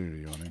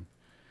opportunity on him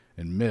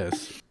and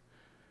miss.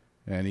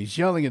 And he's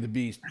yelling at the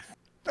beast,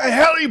 "The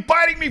hell are you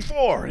biting me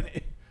for?" And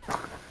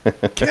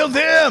killed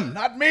him,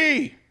 not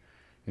me.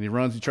 And he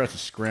runs. He tries to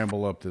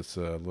scramble up this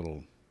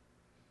little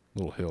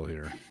hill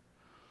here,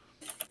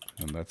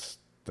 and that's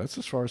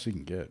as far as he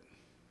can get.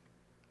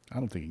 I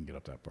don't think he can get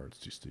up that part. It's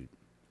too steep.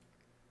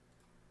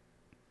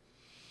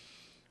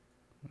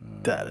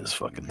 That is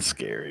fucking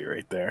scary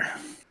right there.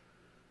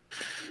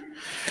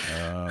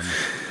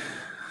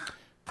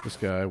 This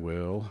guy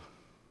will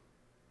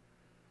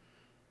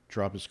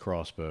drop his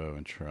crossbow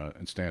and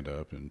stand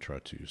up and try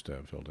to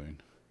stab Feldane.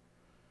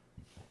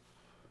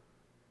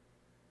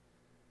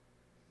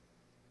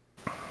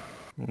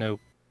 Nope.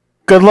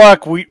 Good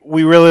luck. We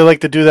really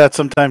like to do that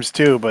sometimes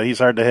too, but he's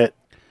hard to hit.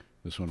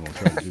 This one will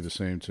try to do the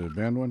same to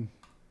Bandwin.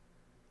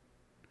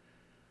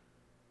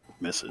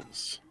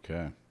 Misses.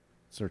 Okay.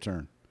 It's their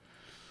turn.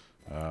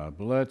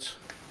 Bullet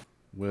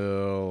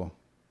will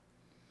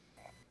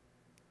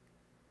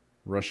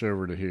rush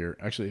over to here.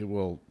 Actually, it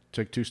will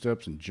take 2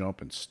 steps and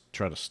jump and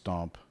try to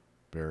stomp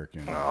Barrick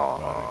in.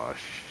 Oh,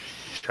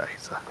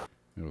 scheiße.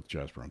 And with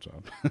Jasper on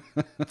top.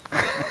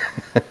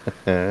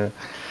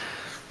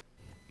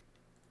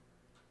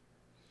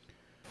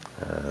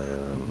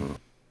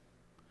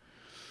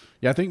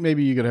 Yeah, I think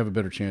maybe you could have a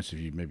better chance if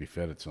you maybe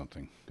fed it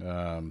something.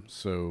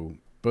 So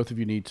both of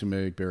you need to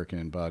make Barrick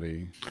and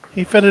body.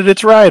 He fed it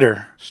its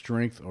rider.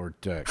 Strength or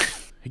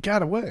dex. He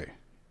got away.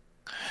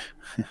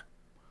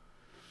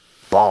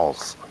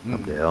 Balls.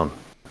 I'm down.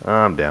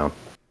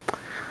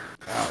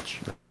 Ouch.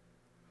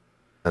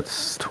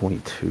 That's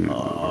 22.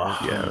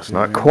 Yeah, it's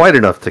not quite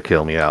enough to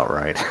kill me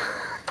outright.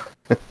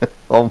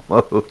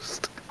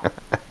 Almost.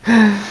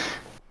 Alright,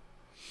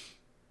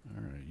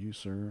 you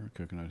sir.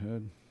 Coconut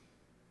head.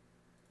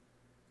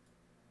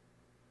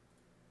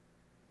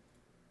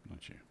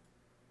 Not you.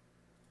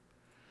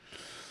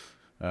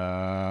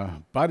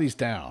 Body's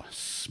down.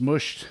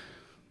 Smushed.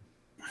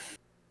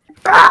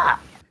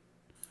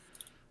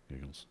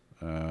 Giggles.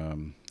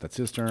 That's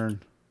his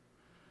turn.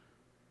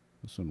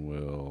 This one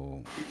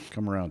will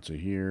come around to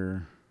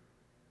here.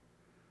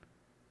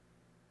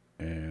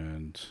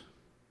 And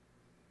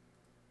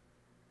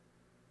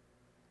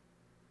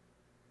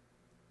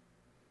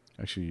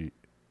actually,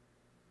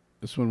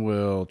 this one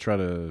will try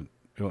to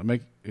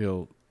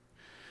he'll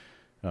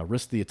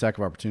risk the attack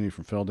of opportunity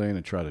from Feldane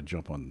and try to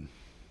jump on.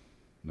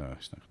 No,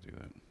 he's not going to do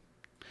that.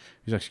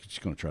 He's actually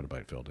just going to try to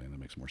bite Feldane. That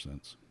makes more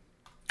sense.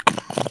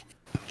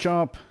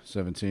 Chomp,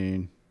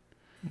 17.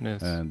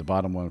 Miss. And the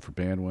bottom one for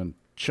Banwin.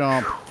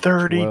 Chomp,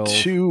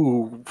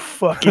 32 12.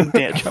 Fucking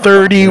damage.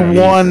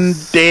 31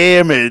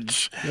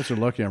 damage. You guys are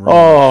lucky I'm rolling.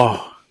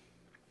 Oh.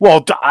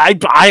 Well, I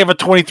have a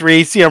 23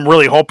 AC. I'm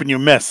really hoping you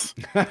miss.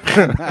 That's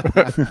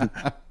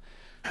a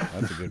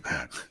good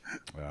point.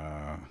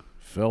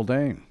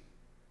 Feldane.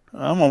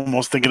 I'm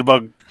almost thinking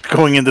about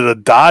going into the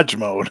dodge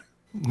mode.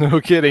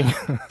 No kidding.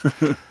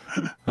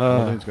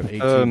 Feldane's got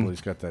 18, but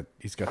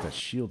he's got that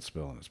shield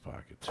spell in his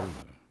pocket too.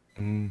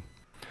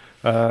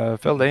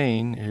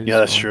 Feldane is. Yeah,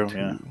 that's true.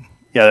 Yeah.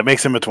 Yeah, that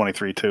makes him a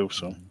 23 too.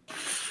 So,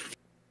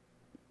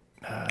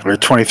 or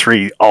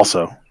 23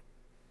 also.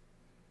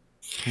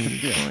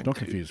 Yeah, don't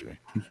confuse me.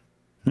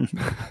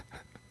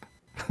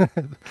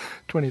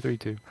 23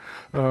 too.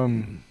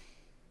 Can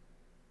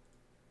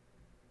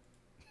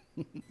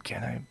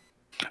I?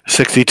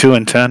 62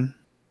 and 10,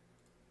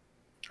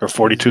 or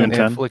 42 and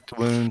 10. Inflict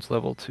wounds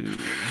level 2 on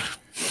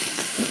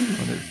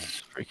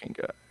this freaking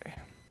guy.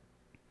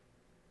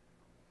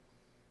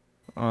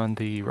 On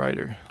the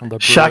rider. On the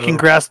Shocking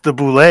grasp the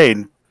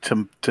boulet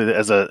to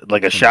as a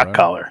shock right.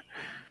 collar.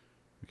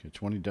 Okay,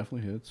 20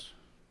 definitely hits.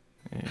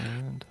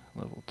 And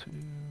level 2.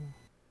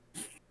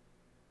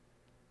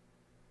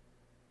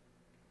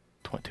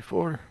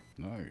 24.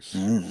 Nice.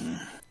 All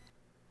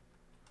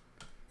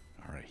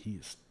right, he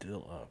is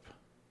still up.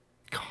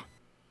 God.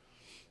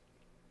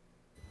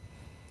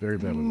 Very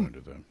badly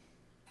wounded, though.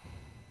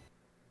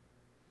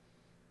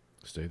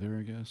 Stay there,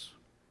 I guess.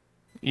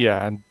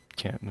 Yeah, I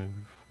can't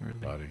move, really.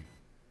 Body.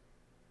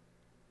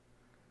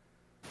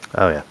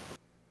 Oh, yeah.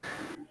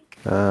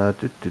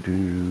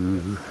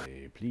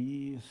 Hey,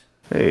 please.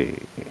 Hey.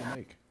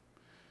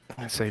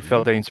 I say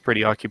Feldane's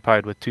pretty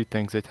occupied with two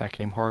things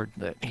attacking him hard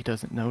that he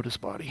doesn't notice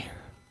body.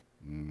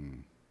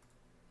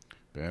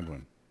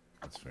 Banwin.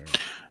 That's fair.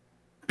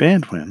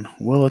 Banwin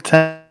will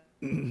attack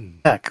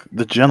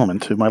the gentleman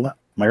to my left,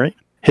 my right.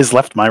 His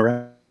left, my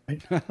right.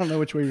 I don't know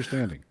which way you're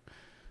standing.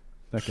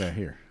 That guy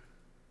here.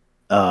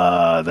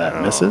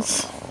 That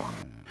misses.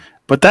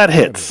 But that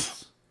hits.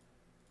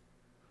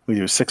 We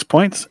do 6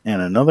 points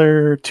and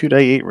another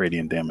 2d8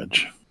 radiant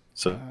damage.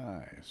 So,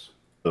 nice.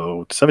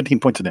 So 17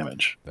 points of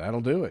damage.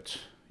 That'll do it.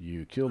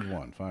 You killed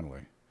one,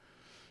 finally.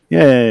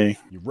 Yay.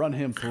 You run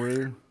him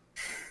through,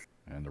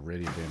 and the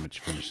radiant damage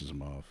finishes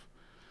him off.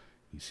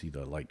 You see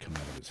the light come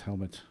out of his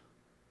helmet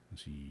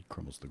as he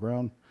crumbles to the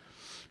ground.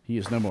 He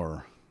is no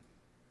more.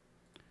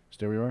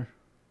 Stay where you are.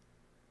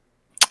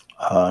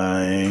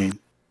 I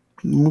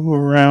move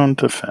around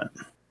to Fen.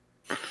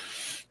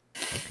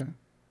 Okay.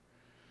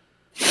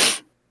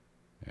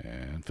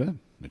 And Fen,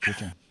 it's your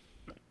turn.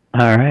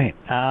 All right.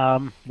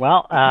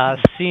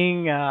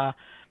 Seeing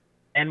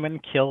Banwin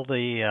kill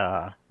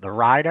the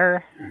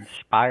rider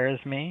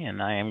inspires me,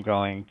 and I am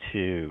going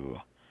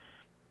to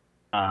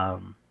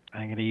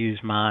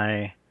use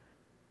my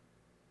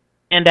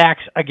hand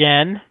axe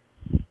again,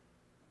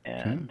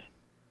 and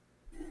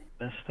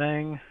this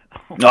thing.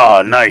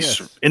 Oh, nice!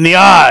 Yes. In the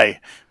eye.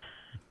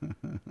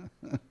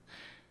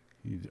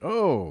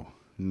 Oh,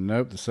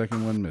 nope. The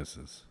second one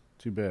misses.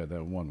 Too bad.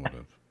 That one would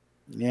have.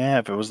 Yeah,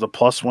 if it was the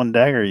 +1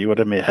 dagger, you would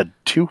have had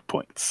 2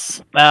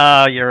 points.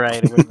 Oh, you're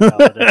right. It would be all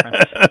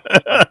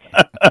the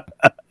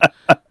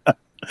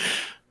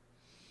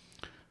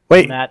difference.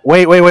 Wait.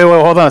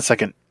 Hold on a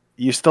second.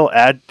 You still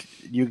add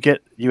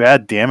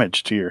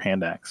damage to your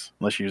hand axe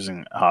unless you're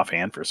using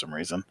offhand for some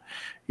reason.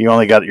 You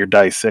only got your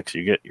die 6.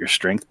 You get your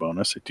strength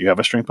bonus. Do you have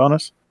a strength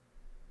bonus?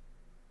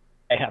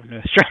 I have no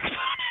strength bonus.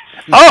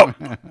 Oh,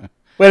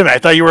 wait a minute! I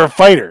thought you were a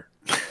fighter.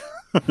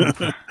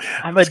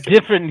 I'm a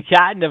different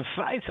kind of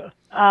fighter.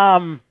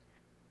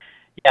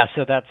 Yeah,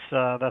 so that's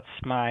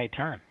my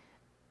turn.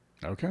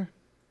 Okay,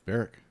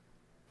 Barrick.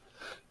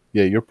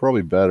 Yeah, you're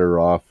probably better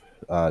off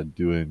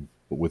doing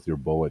with your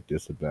bow at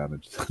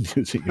disadvantage than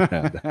using your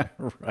hand.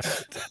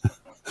 Right.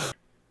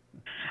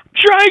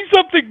 Trying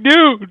something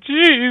new.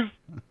 Jeez.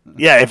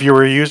 Yeah, if you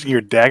were using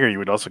your dagger, you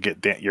would also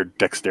get your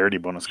dexterity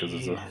bonus because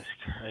it's the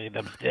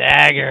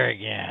dagger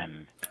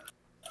again.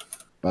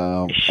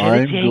 I'm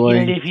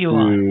going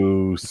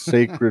to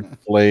sacred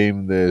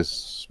flame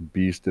this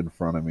beast in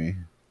front of me.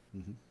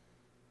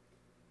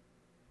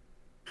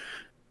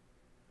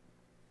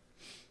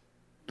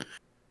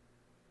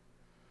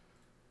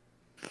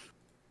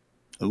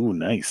 Ooh,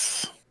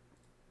 nice.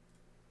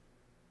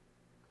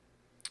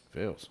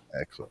 Fails.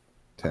 Excellent.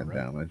 10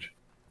 damage.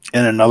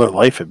 And another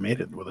life, it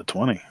made it with a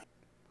 20.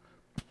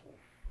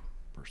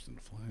 Burst in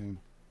flame.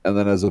 And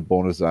then as a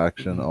bonus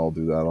action, I'll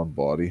do that on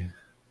body.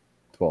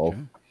 12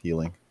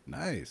 healing.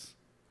 Nice.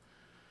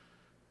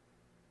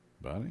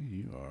 Body,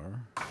 you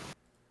are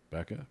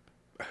back up.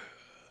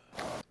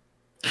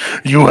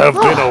 You have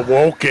been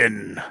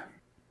awoken.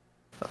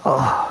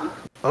 Oh.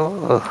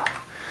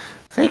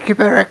 Thank you,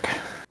 Beric.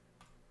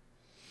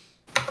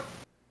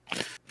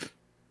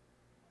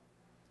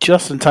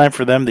 Just in time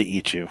for them to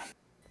eat you.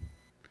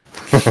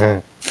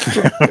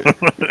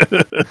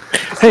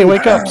 Hey,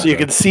 wake up so you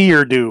can see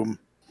your doom.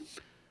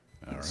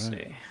 All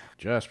right.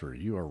 Jasper,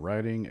 you are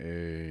riding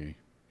a...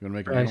 You want to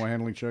make an animal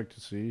handling check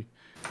to see?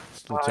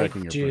 Still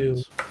attacking your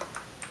friends.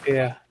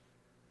 Yeah.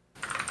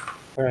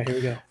 All right, here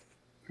we go.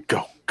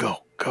 Go,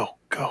 go, go,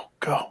 go,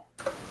 go.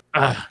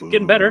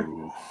 Getting better.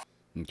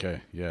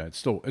 Okay, yeah, it's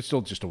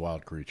still just a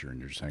wild creature, and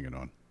you're just hanging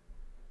on.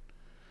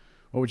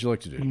 What would you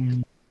like to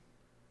do?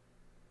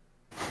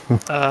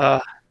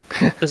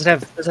 Does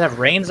it have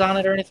reins on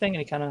it or anything?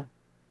 Any kind of?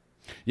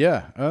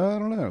 Yeah, I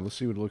don't know. Let's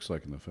see what it looks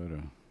like in the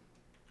photo.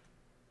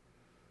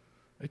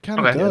 It kind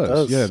of Okay. does. It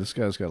does. Yeah, this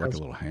guy's got like a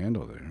little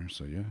handle there.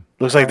 So yeah.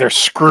 Looks like they're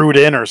screwed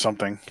in or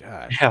something.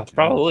 God. Yeah,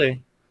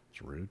 probably.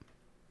 It's rude.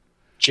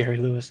 Jerry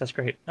Lewis, that's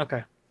great.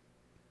 Okay.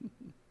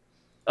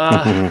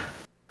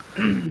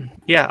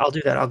 Yeah, I'll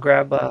do that. I'll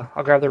grab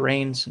the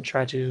reins and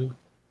try to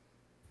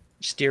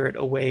steer it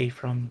away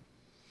from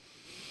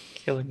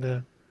killing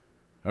the.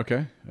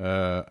 Okay.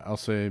 I'll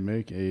say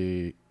make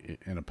an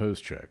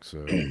opposed check. So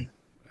let's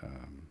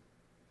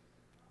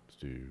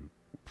do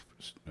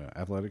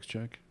athletics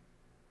check.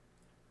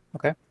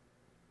 Okay.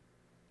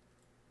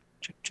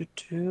 Check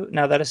 2.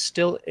 Now that is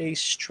still a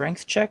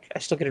strength check. I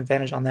still get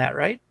advantage on that,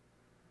 right?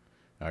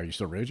 Are you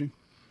still raging?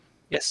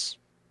 Yes.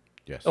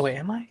 Yes. Oh wait,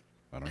 am I?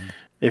 I don't know.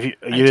 If you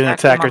didn't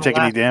attack or take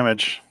any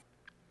damage.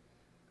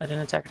 I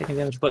didn't attack or take any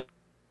damage, but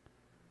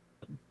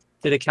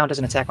did it count as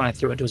an attack when I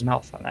threw it into his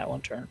mouth on that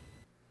one turn?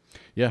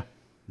 Yeah.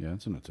 Yeah,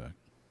 it's an attack.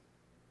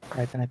 All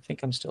right, then I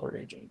think I'm still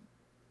raging.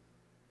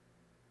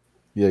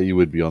 Yeah, you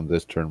would be on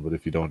this turn, but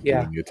if you don't do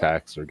Yeah. any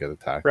attacks or get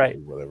attacked Right. or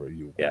whatever,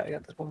 you... Yeah, I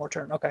got this one more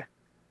turn. Okay.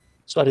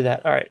 So I'll do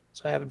that. All right.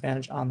 So I have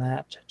advantage on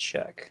that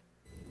check.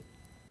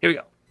 Here we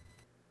go.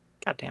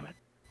 God damn it.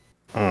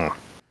 All right.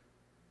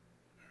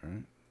 Let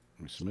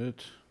me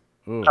submit.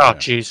 Oh, yeah.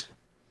 jeez.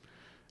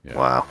 Yeah.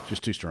 Wow.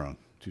 Just too strong.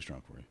 Too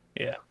strong for you.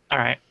 Yeah. All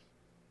right.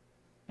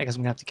 I guess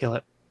I'm going to have to kill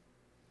it.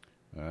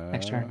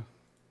 Next turn.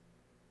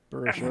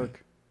 Burrow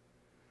Shark.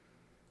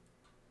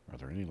 Are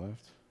there any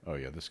left? Oh,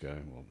 yeah, this guy.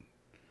 Well,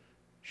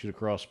 shoot a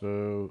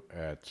crossbow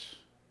at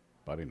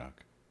Body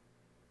Knock.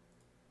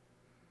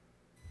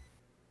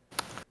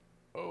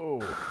 Oh.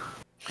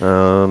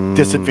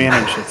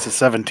 Disadvantage. It's a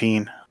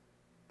 17.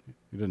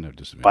 He didn't have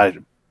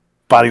disadvantage.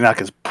 Body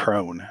knock is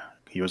prone.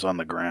 He was on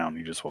the ground.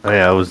 He just woke up.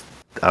 Yeah,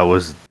 I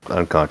was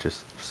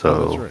unconscious. So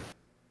Oh, that's right.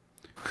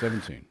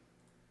 17.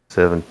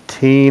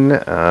 17.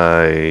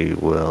 I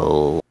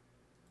will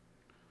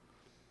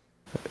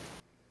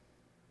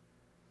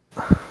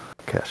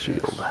cast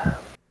shield.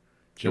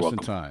 Just in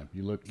time.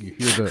 You look. You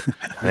hear the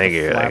Thank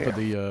you. flap of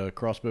the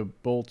crossbow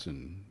bolts,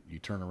 and you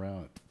turn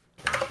around.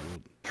 Cast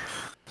shield.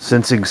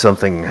 Sensing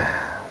something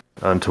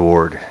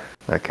untoward,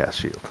 I cast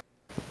shield.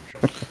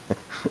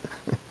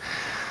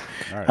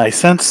 All right. I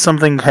sense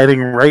something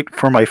heading right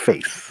for my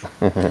face.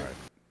 All right.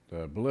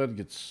 Bled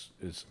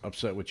is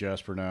upset with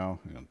Jasper now.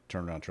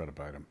 Turn around and try to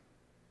bite him.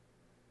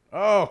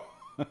 Oh!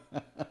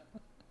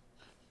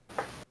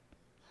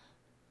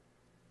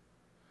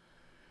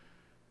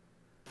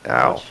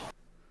 Ow.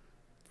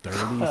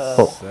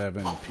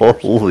 37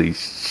 Holy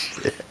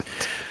shit.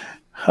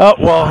 Oh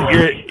well,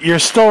 you're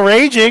still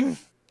raging.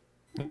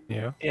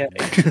 Yeah. Yeah.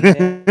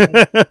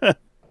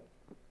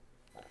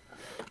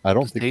 I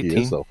don't think he 18.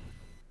 is, though.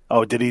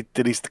 Oh, did he?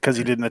 Because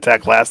he didn't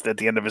attack last at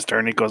the end of his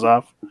turn, he goes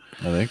off.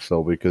 I think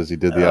so, because he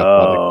did the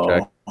athletic Oh.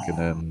 check and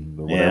then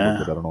the whatever, Yeah.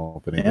 but I don't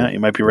know if any. Yeah, you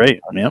might be right.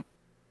 Yep.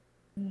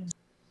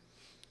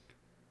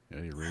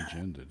 Yeah, your rage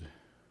ended.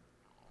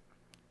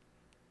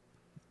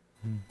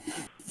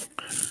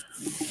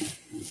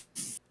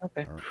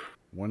 Okay. All right.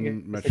 One Yeah,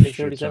 metric they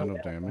shit ton 37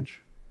 of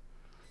damage.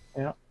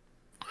 Yeah.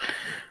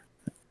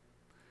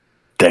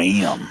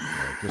 Damn.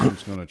 This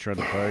one's going to try to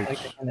Like bite. I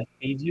kind of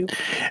feed you.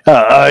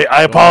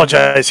 I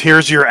apologize.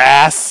 Here's your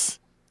ass.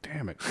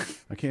 Damn it.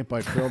 I can't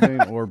bite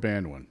Feldane or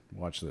Bandwin.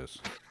 Watch this.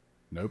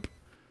 Nope.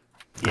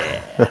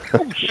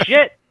 Oh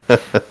shit! I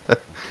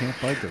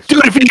can't bite this.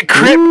 Dude, if you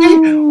crit me,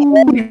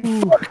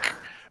 holy fuck.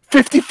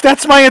 50,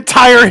 that's my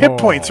entire hit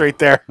points right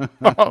there.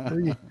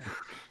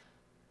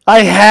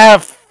 I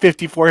have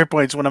 54 hit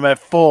points when I'm at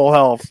full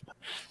health.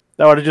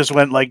 That would have just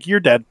went like, you're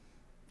dead.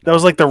 That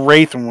was like the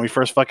Wraith when we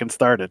first fucking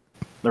started.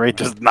 The Wraith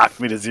just knocked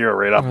me to 0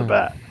 right off the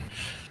bat.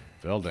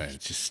 Feldane,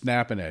 it's just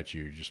snapping at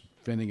you. You're just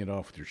fending it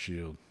off with your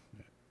shield.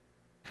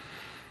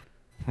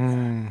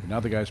 Now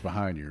the guys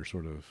behind you are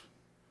sort of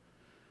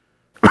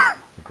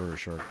the Burrow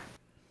Shark.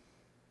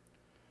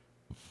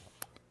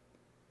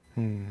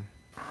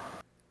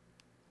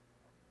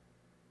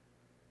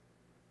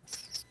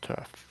 It's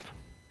tough.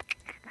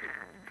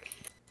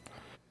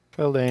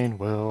 Feldane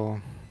will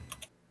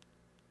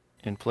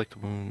inflict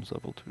wounds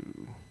level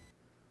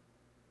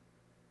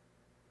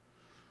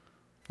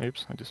 2.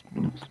 Oops, I just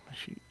missed my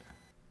sheet.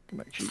 Come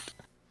back, sheet.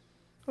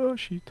 Oh,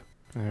 sheet.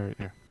 Right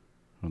there.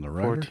 On the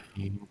rider?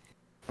 14.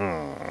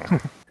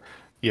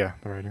 Yeah,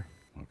 the rider.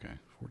 Okay,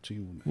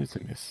 14 will miss.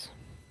 It's a miss.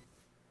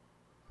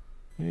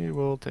 He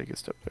will take a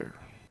step there.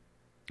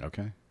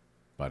 Okay.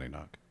 Body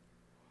knock.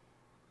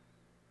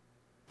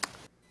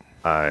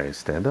 I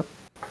stand up.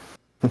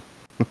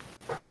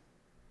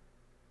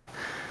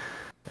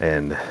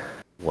 And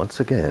once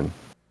again,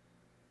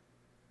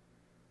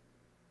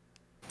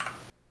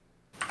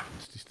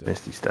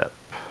 Misty Step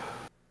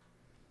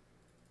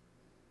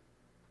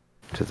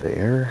to the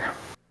air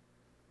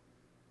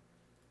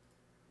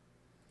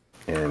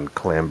and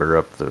clamber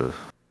up the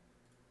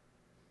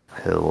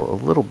hill a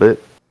little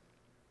bit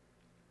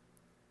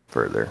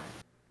further.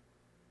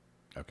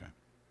 Okay.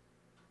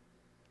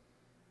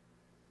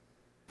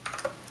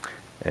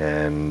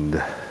 And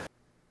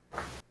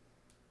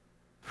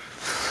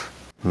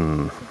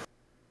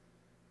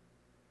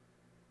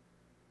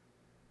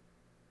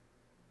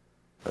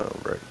all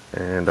right.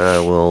 And I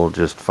will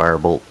just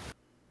firebolt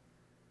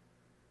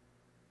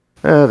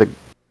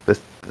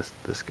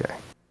this guy.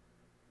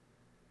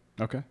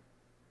 Okay.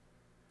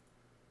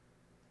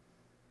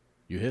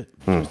 You hit.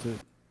 Just hit.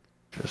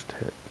 Just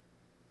hit.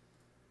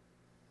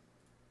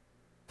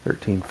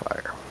 13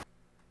 fire.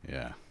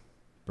 Yeah.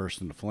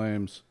 Burst into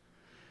flames.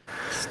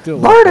 Still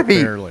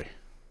Barnaby! Barely.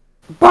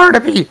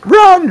 Barnaby,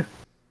 run!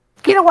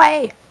 Get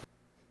away!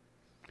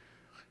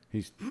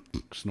 He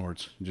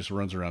snorts and just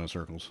runs around in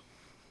circles.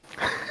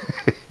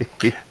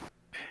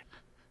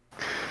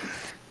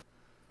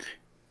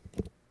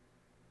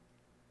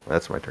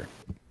 That's my turn.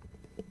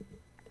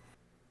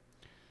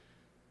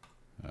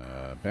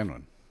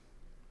 Benwin.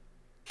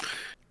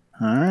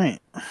 All right.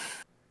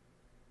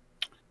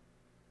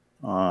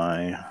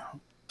 I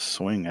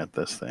swing at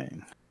this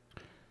thing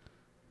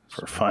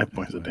for 5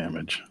 points of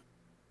damage.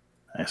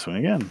 I swing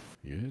again.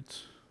 You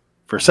hit.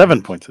 For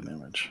 7 points of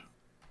damage.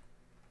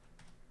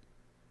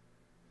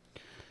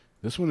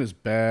 This one is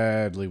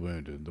badly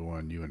wounded, the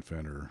one you and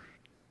Finn are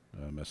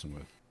messing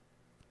with.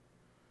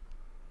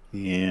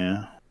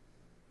 Yeah.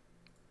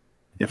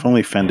 If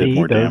only Finn did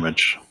more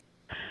damage.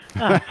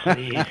 Oh,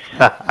 please.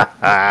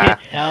 Get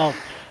help.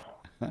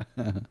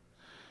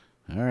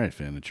 All right,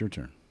 Finn, it's your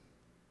turn.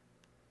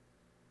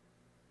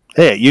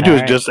 Hey, you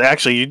do just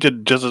actually you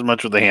did just as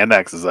much with the hand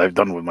axe as I've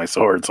done with my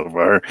sword so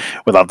far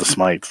without the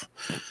smites.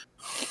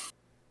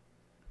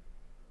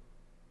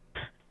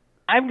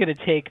 I'm gonna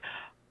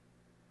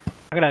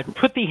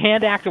put the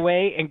hand axe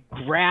away and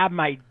grab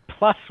my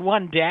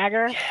 +1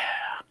 dagger. Yeah.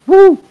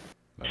 Woo!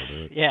 That'll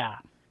do it. Yeah.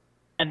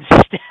 And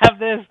stab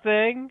this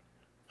thing.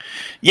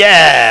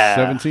 Yeah.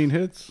 17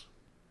 hits.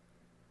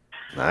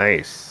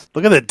 Nice.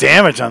 Look at the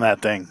damage on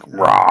that thing.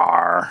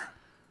 Rawr.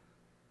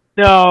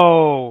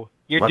 No.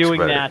 You're Much doing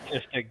better. that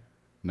just to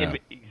No.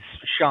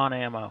 Sean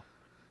ammo.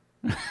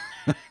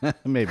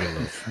 Maybe a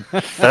little.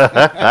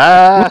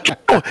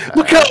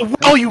 Look how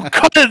well you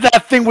cutted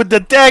that thing with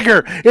the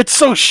dagger. It's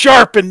so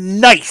sharp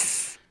and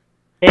nice.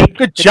 Take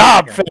Good the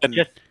job, dagger. Finn.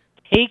 Just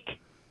take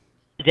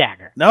the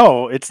dagger.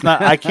 No, it's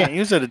not. I can't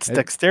use it. It's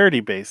dexterity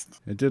based.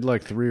 It did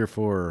like 3 or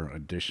 4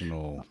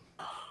 additional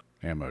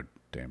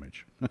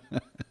damage.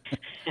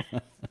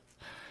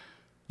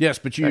 Yes,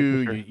 but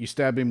you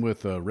stab him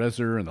with a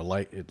Reser and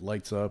it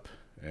lights up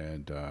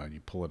and you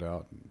pull it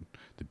out and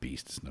the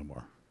beast is no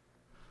more.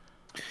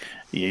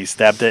 Yeah, you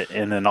stabbed it,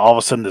 and then all of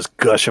a sudden this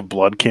gush of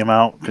blood came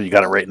out because you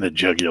got it right in the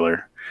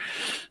jugular.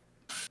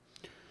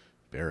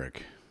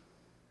 Barrick.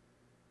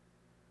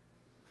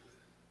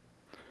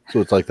 So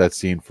it's like that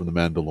scene from The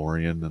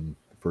Mandalorian in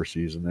the first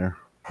season there.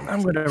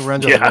 I'm going to run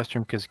to the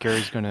restroom because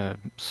Gary's going to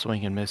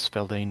swing and miss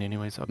Feldane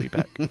anyways. I'll be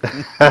back.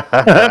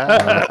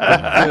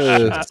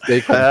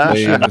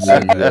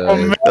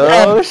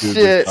 Oh,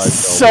 shit.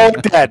 So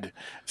dead.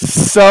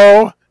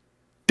 So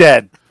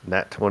dead.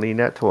 Nat 20,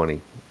 nat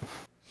 20.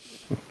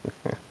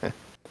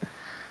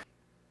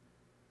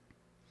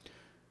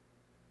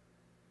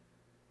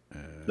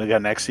 They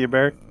got next to you,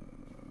 Barrick?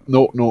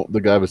 No,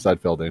 the guy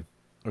beside Feldane.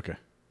 Okay.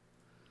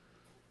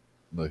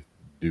 The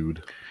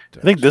dude. I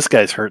think this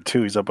guy's hurt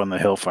too. He's up on the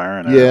hill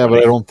firing. Yeah, but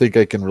I don't think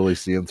I can really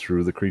see him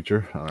through the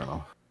creature. I don't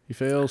know. He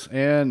fails,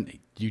 and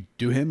you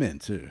do him in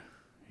too.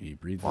 He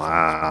breathes.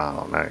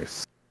 Wow,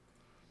 nice.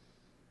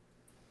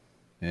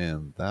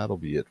 And that'll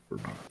be it for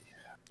me.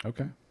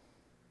 Okay.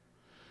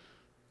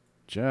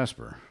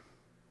 Jasper.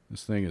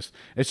 This thing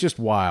it's just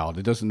wild.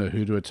 It doesn't know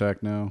who to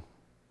attack now.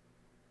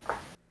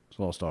 It's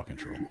lost all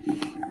control.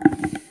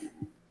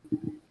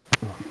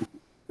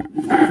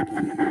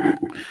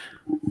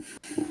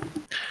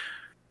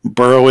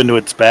 Burrow into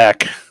its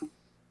back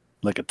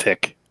like a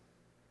tick.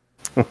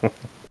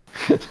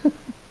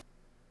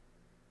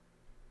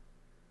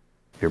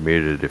 You're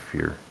muted if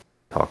you're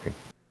talking.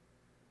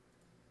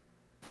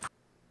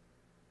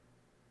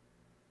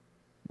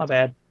 My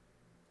bad.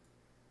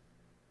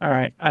 All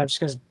right, I'm just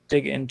gonna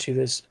dig into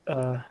this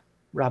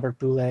Robert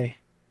Boulay.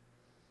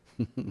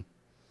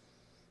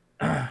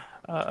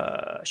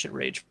 I should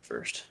rage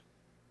first.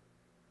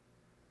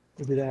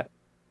 We'll do that.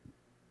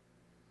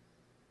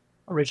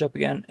 I'll rage up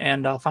again,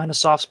 and I'll find a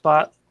soft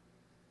spot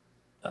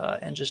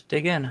and just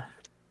dig in.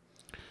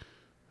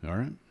 All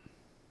right.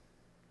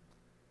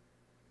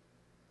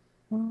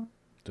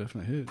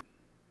 Definite hit.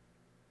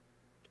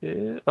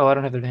 Yeah. Oh, I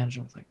don't have the advantage.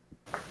 I don't think.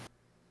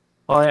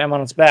 Well, I am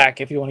on its back.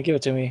 If you want to give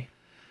it to me.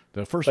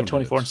 The first one. one.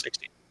 24 and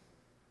 60.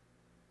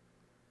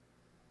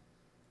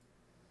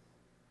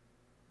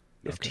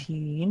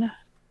 15. Okay.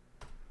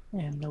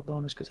 And no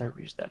bonus because I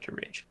used that to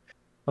rage.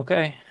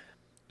 Okay.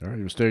 All right,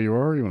 you want to stay you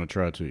are? You want to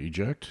try to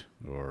eject?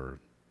 Or.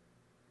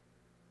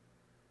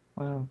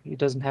 Well, he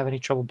doesn't have any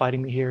trouble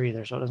biting me here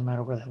either, so it doesn't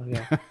matter where the hell we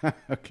go.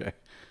 Okay.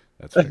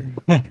 That's fair.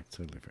 That's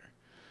totally fair.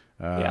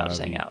 Yeah, I'll just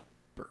hang out.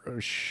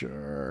 Burrow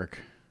shark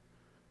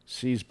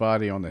sees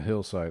body on the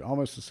hillside,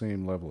 almost the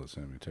same level as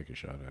him. You take a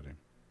shot at him.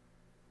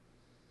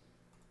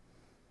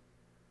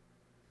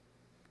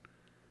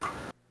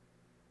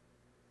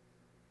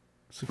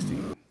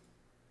 $16.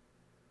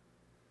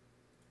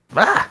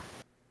 Ah!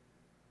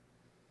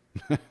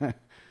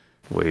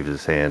 Waves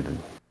his hand and.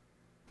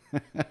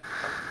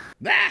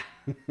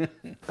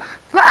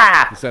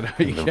 Ah! Is that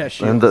how you catch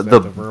you? And the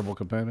verbal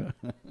component?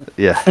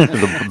 Yeah,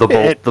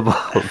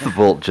 the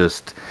bolt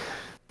just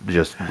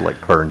like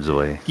burns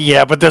away.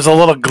 Yeah, but there's a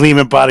little gleam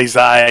in Body's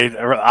eye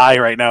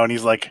right now, and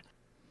he's like,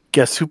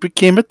 "Guess who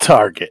became a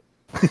target?"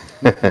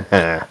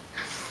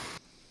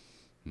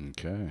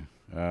 Okay.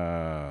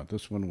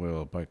 This one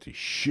will bite the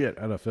shit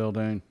out of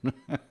Feldane.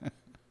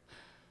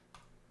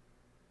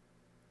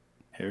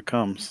 Here it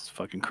comes.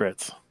 Fucking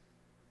crits.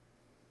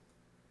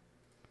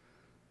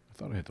 I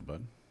thought I hit the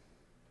button.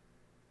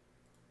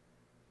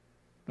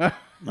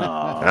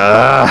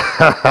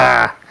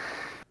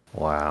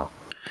 Wow.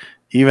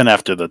 Even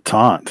after the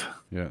taunt.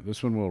 Yeah,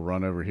 this one will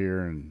run over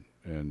here and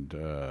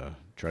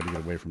try to get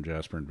away from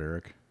Jasper and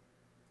Barrick.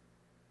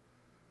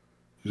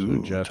 So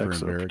Ooh, Jasper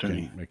and Barrick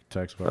can make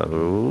attacks.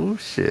 Oh,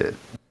 shit.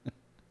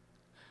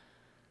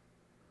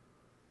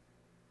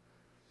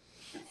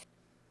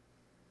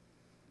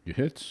 You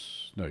hit?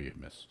 No, you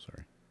miss.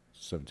 Sorry.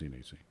 17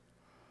 AC.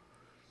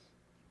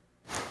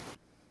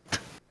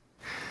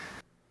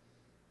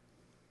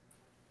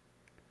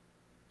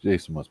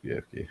 Jason must be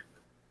AFK.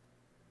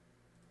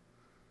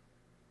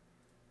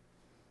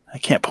 I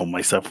can't pull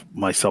myself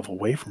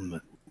away from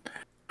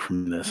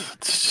this.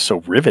 It's just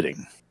so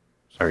riveting.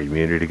 Are you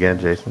muted again,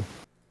 Jason?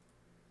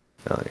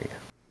 Oh, there you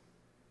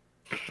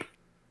go.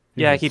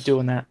 Yeah, I keep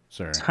doing that.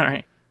 Sorry.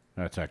 Sorry.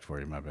 I attacked for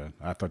you, my bad.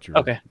 I thought you were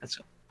okay. That's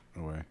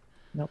away.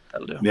 Nope,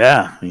 that'll do.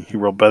 Yeah, he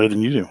rolled better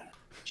than you do.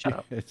 Shut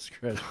up. It's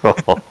great.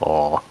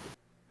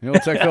 He'll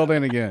attack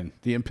Feldane again.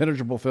 The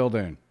impenetrable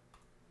Feldane.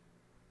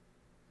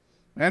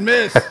 And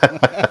miss! Well,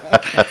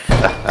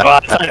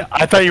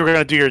 I thought you were going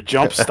to do your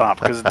jump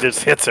stomp because it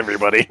just hits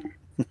everybody.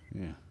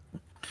 Yeah.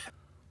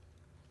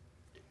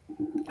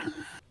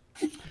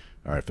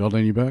 All right,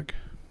 Feldane, you back?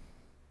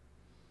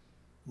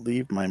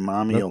 Leave my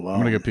mommy alone.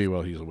 I'm going to go pee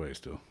while he's away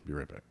still. Be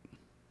right back.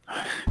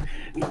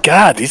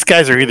 God, these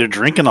guys are either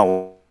drinking a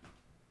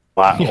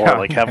lot or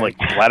like have like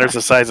bladders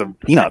the size of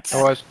peanuts.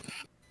 I watched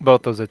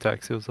both those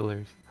attacks. It was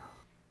hilarious.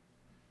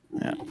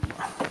 Yeah.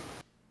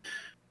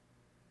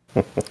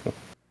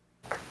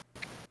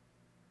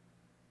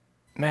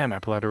 Man, my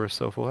bladder was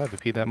so full. I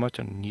haven't peed that much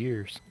in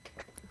years.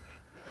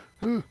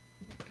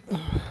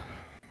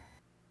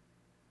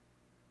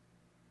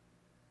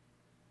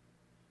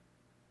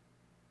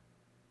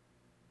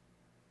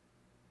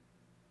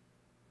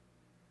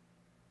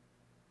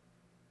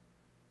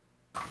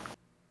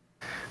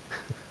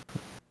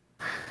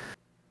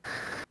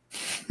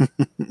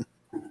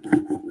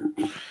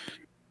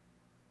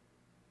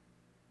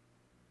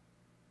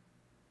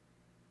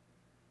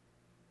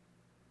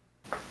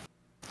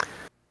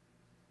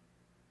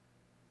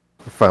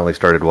 Finally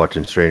started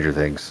watching Stranger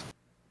Things.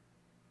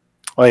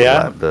 Oh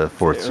yeah, the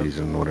fourth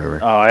season, whatever.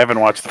 Oh, I haven't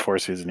watched the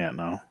fourth season yet.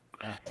 No,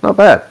 not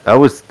bad. I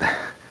was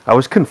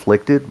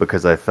conflicted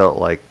because I felt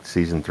like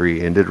season 3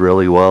 ended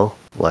really well.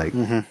 Like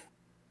I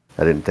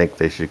didn't think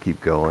they should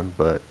keep going,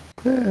 but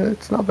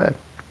it's not bad.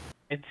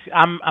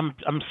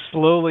 I'm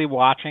slowly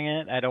watching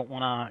it. I don't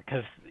want to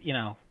because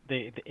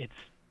it's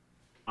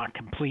not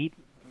complete.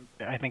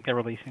 I think they're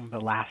releasing the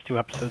last 2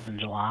 episodes in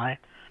July.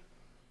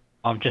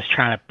 I'm just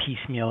trying to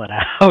piecemeal it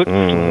out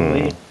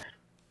slowly.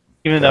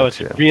 Even though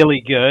it's really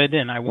good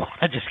and I want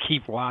to just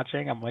keep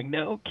watching, I'm like,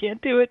 no,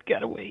 can't do it.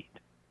 Gotta wait.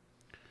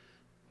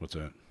 What's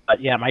that? But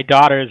yeah, my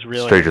daughter is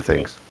really Stranger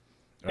Things.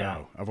 Yeah.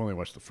 Oh, I've only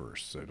watched the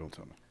first, so don't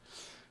tell me.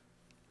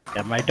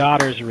 Yeah, my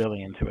daughter's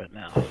really into it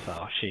now,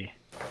 so she's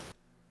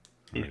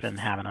been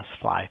having us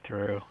fly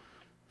through.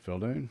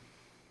 Feldane?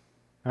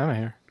 I'm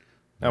here.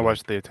 I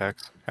watched the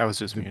attacks. I was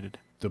just muted.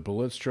 The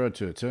bullets tried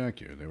to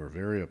attack you. They were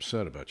very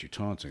upset about you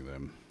taunting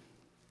them.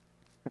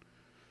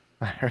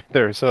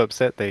 They were so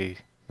upset they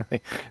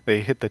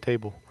hit the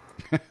table.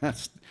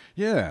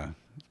 Yeah,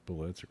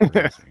 bullets are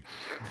crazy.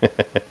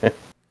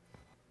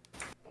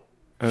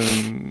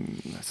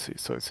 Let's see.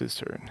 So it's his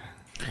turn.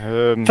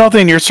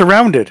 Feldane, you're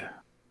surrounded.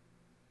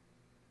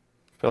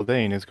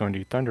 Feldane is going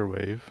to Thunder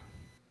Wave.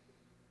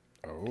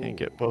 Oh. Can't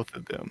get both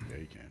of them. Yeah,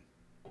 you can.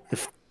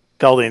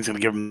 Feldane's going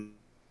to give him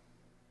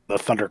the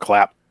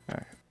thunderclap.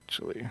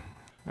 Actually,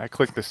 I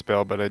clicked the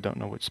spell, but I don't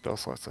know which spell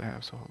slots I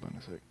have, so hold on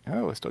a sec.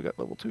 Oh, I still got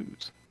level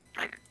 2s.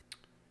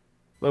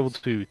 Level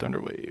 2,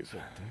 Thunder Wave.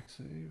 Deck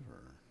save,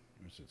 or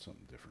is it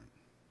something different?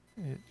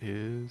 It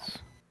is.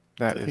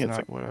 That is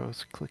not what I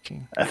was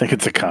clicking. I think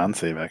it's a con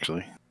save,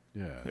 actually.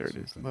 Yeah. There it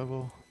is.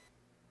 Level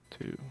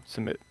 2.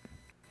 Submit.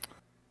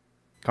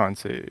 Con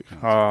save.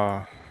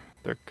 Ah,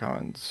 they're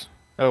cons.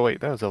 Oh, wait,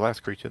 that was the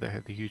last creature that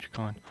had the huge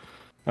con.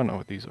 I don't know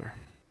what these are.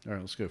 All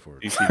right, let's go for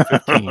it. DC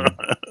 15.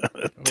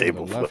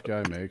 Table the left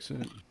guy makes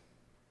it.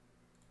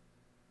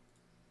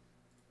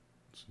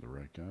 It's the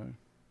right guy.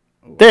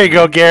 Oh, there you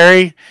go,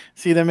 Gary.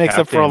 See, that makes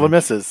up for all the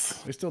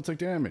misses. They still take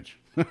damage.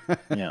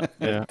 Yeah.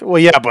 Yeah. Well,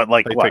 yeah, but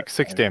like They what? take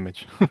 6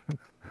 damage. You're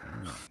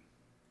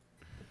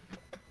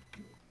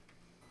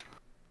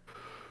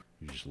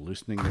just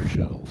loosening their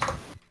shells.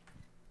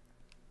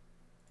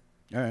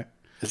 All right.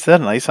 Is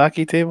that an ice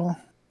hockey table?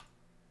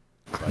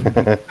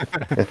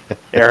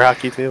 Air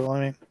hockey table, I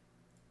mean.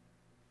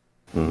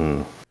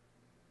 Mm-hmm.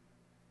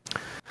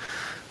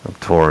 I'm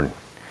torn.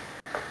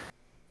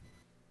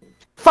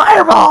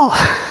 Fireball!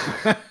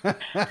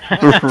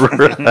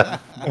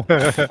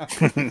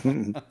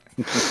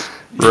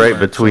 Right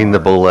between the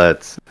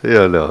bullets.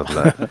 Yeah, no, I'm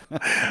not.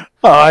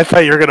 Oh, I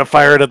thought you were gonna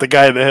fire it at the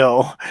guy in the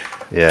hill.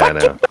 Yeah, I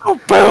know.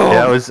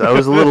 Yeah, I was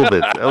a little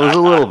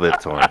bit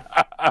torn.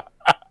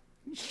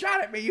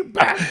 Shot at me, you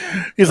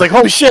bastard! He's like,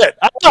 "Holy shit!"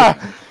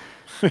 Ah!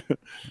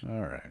 All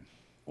right.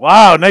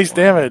 Wow, nice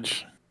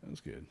damage.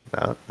 That's good.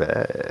 Not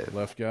bad.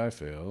 Left guy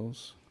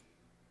fails.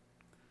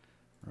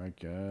 Right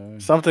guy.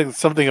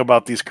 Something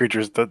about these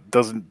creatures that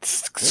doesn't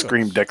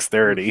scream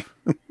dexterity.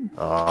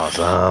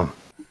 Awesome.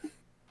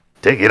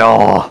 Take it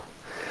all.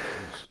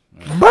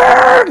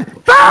 Burn!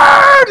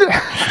 Burn!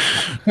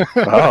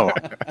 Oh.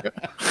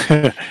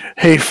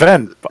 Hey,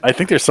 Fen, I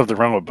think there's something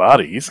wrong with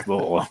Body. He's a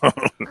little...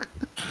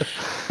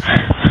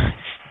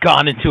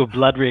 Gone into a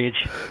blood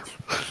rage.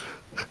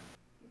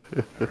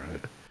 All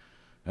right.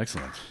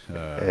 Excellent.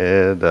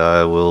 And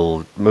I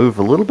will move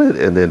a little bit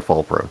and then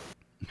fall prone.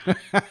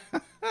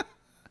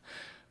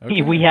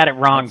 Okay. We had it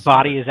wrong.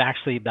 Body is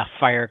actually the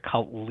fire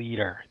cult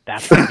leader.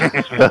 That's what we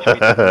didn't know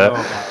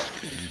about.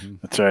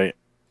 That's right.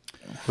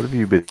 What have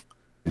you been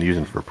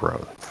using for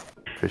prone?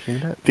 Fishing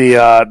net?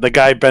 The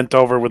guy bent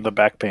over with the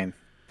back pain.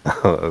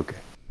 Oh, okay.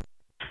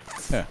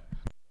 Yeah.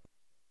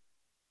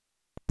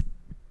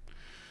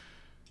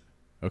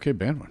 Okay,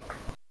 Banwin.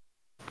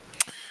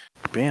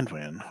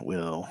 Banwin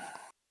will...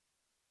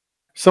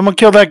 Someone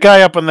kill that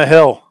guy up on the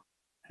hill.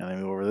 Can I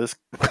move over this?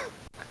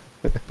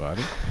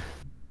 Body.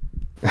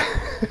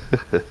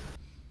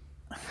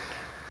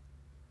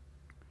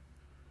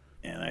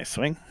 And I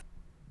swing.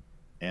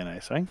 And I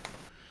swing.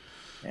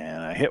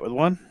 And I hit with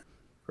 1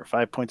 for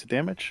 5 points of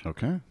damage.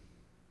 Okay.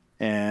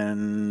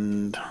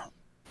 And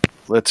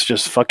let's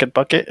just fuck it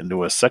bucket and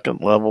do a second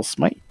level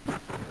smite.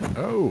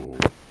 Oh.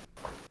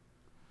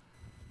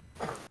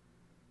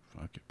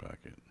 Fuck it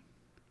bucket.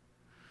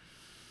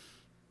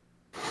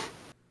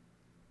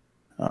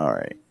 All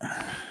right.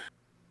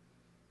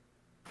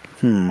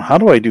 How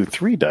do I do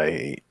 3 die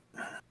 8?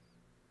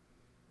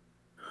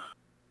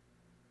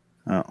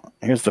 Oh,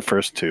 here's the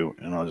first 2,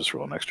 and I'll just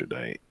roll an extra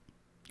die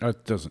 8.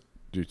 It doesn't.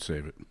 Dude,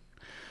 save it.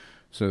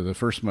 So the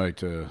first smite,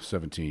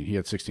 17. He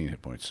had 16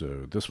 hit points.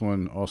 So this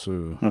one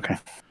also. Okay.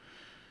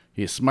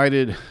 He is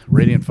smited,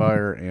 radiant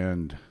fire,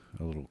 and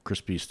a little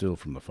crispy still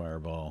from the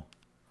fireball.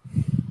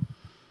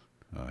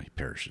 He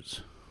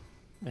perishes.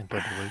 And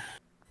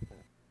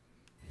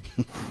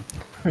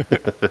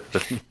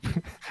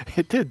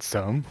it did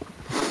some.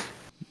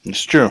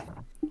 It's true.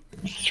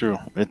 It's true.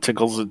 It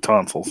tickles the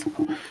tonsils.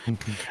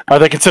 Are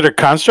they considered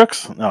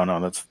constructs? No,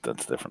 that's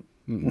different.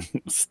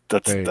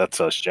 That's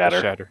a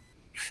shatter.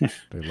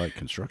 They like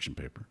construction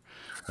paper.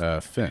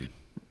 Finn.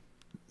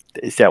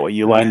 Is that what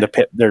you lined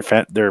their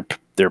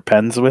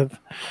pens with?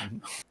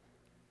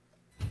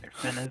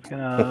 Finn is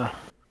gonna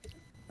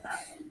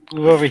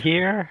move over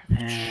here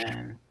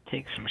and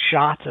take some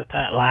shots at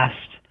that last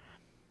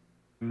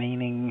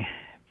remaining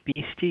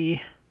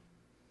beastie.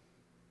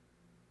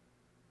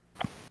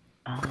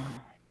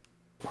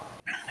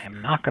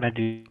 I'm not gonna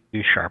do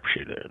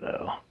sharpshooter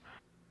though.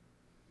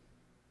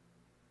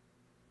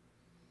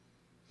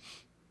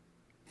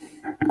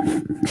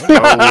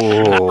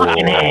 Oh.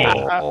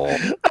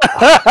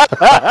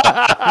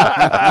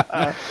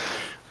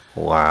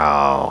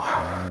 Wow.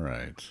 All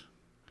right.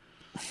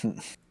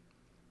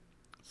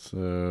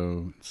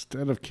 So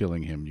instead of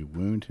killing him, you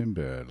wound him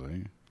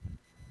badly.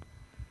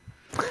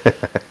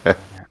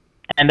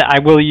 And I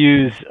will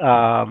use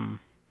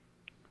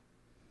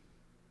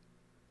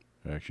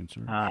action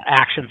surge.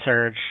 Action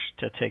surge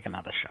to take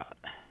another shot.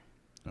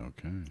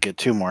 Okay. Get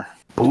 2 more.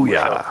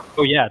 Booyah.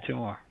 Oh yeah, 2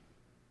 more.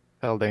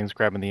 Feldane's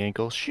grabbing the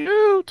ankle.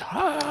 Shoot!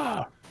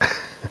 Ah!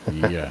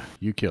 Yeah,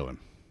 you kill him.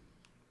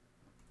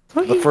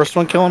 The first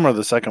one kill him or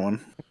the second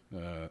one?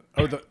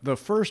 The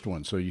first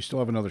one. So you still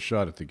have another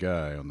shot at the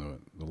guy on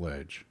the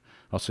ledge.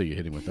 I'll say you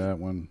hit him with that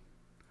one.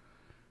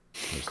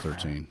 That's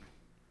 13.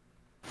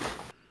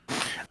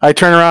 I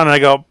turn around and I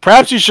go,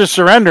 perhaps you should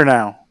surrender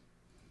now.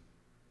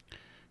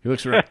 He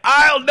looks around.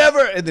 I'll never.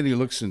 And then he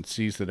looks and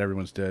sees that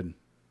everyone's dead.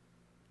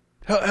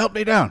 Help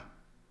me down.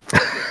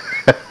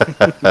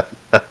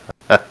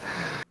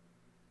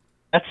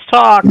 Let's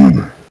talk.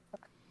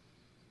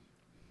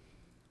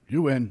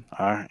 You win.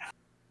 All right.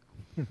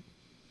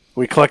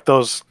 We collect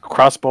those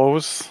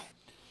crossbows.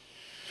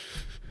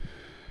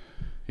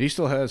 He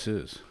still has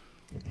his.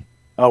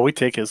 Oh, we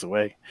take his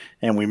away,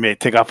 and we may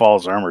take off all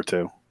his armor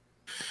too.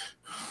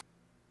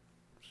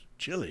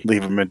 Chilly.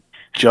 Leave him in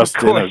Of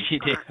course you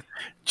did.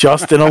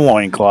 just in a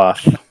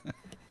loincloth.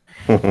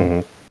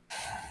 Have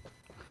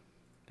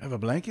a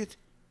blanket?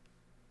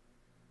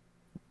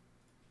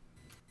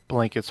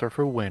 Blankets are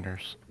for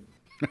winners.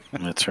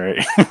 That's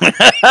right.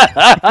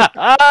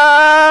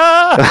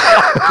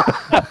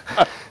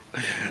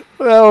 That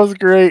was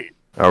great.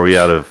 Are we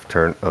out of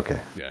turn? Okay.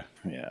 Yeah.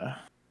 Yeah.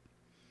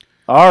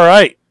 All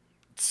right.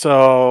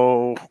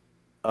 So,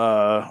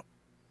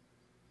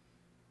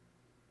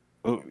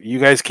 you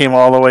guys came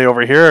all the way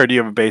over here, or do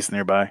you have a base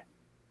nearby?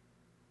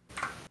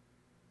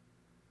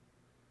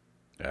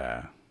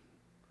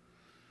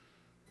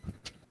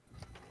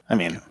 I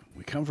mean,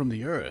 we come from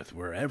the earth.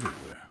 We're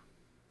everywhere.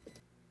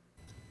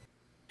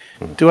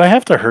 Do I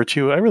have to hurt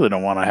you? I really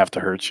don't want to have to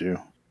hurt you.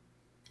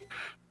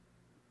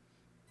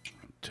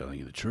 I'm telling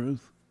you the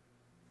truth.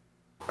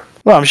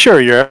 Well, I'm sure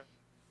you're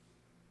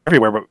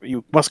everywhere, but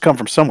you must come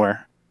from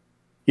somewhere.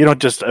 You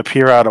don't just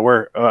appear out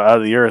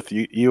of the earth.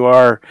 You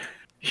are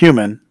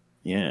human,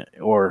 yeah,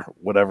 or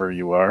whatever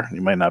you are.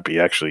 You might not be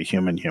actually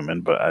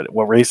human, but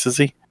what race is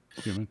he?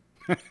 Human.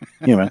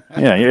 Human.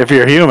 Yeah, if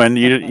you're human,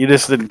 you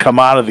just didn't come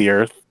out of the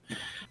earth.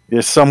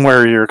 There's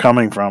somewhere you're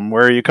coming from.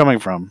 Where are you coming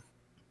from?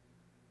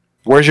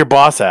 Where's your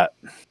boss at?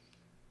 Do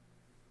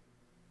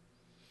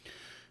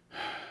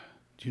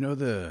you know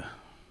the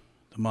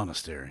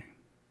monastery?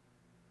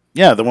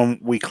 Yeah, the one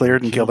we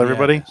cleared and killed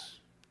everybody.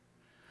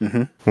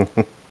 Mm-hmm. Well,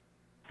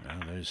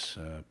 there's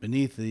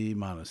beneath the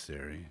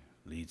monastery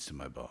leads to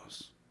my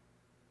boss.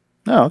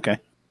 Oh, okay.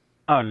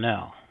 Oh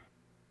no.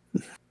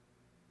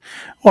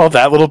 Well,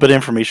 that little bit of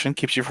information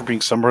keeps you from being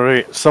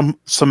summarily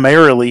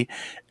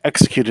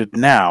executed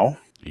now.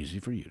 Easy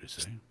for you to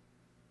say.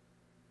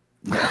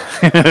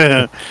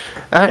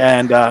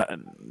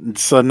 And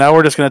so now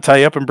we're just going to tie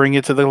you up and bring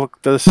you to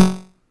the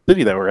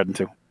city that we're heading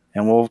to.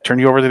 And we'll turn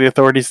you over to the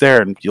authorities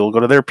there, and you'll go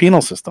to their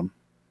penal system.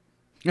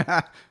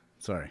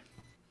 Sorry.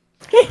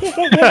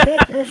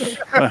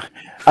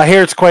 I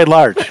hear it's quite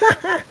large.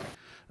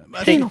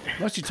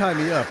 Unless you tie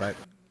me up.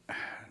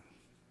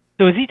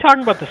 So is he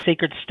talking about the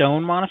Sacred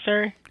Stone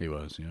Monastery? He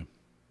was, yeah.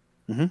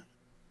 Mm-hmm. Okay.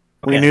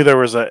 We knew there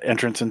was an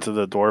entrance into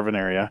the Dwarven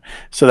area,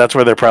 so that's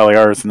where there probably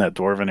are, is in that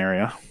Dwarven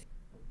area.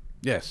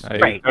 Yes.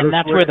 Right, and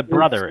that's where the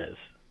brother is.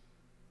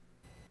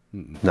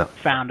 No.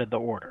 Founded the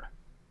order.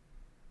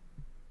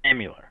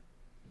 Emular.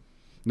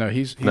 No,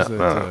 he's at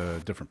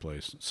a different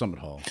place, Summit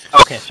Hall.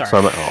 Okay, sorry.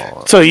 Summit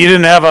Hall. So you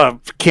didn't have a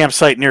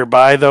campsite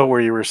nearby, though,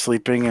 where you were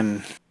sleeping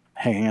and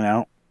hanging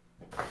out?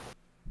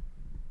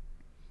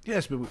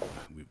 Yes, but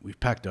we've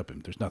packed up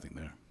him. There's nothing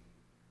there.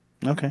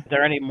 Okay. Is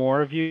there any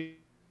more of you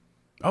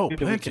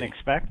that we can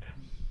expect?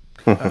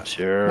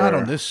 Sure. Not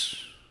on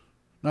this.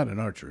 Not in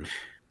our truth.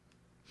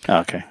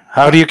 Okay.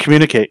 How do you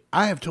communicate?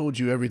 I have told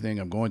you everything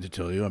I'm going to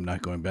tell you. I'm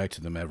not going back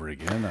to them ever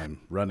again.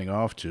 I'm running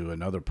off to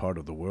another part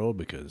of the world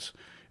because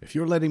if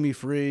you're letting me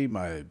free,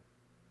 my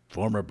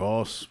former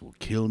boss will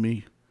kill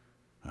me.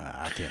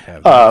 I can't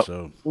have that.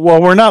 So, well,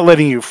 we're not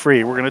letting you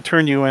free. We're going to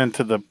turn you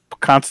into the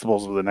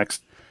constables of the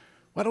next.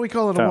 Why don't we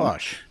call it a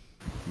wash?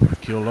 I've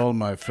killed all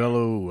my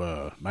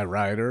fellow, my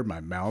rider,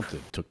 my mount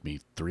that took me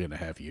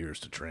 3.5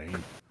 years to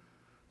train.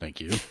 Thank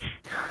you.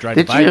 Tried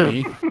to bite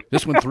me.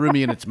 This one threw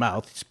me in its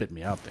mouth. It spit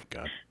me out, thank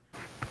God.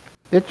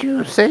 Did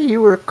you say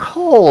you were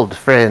cold,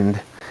 friend?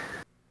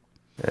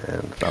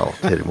 And I'll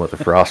hit him with a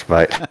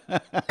frostbite. I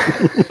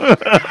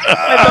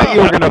thought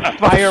you were going to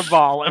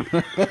fireball him.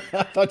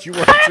 I thought you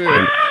were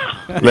too.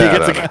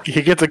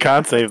 He gets a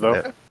con save,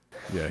 though.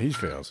 Yeah, he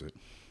fails it.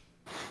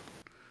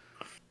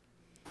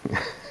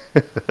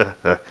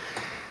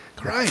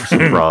 Christ.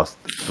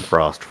 The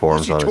frost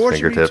forms on his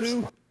fingertips.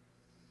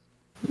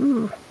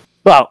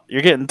 Well,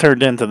 you're getting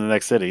turned into the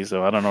next city,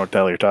 so I don't know what the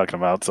hell you're talking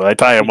about. So I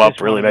tie him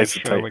up really nice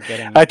and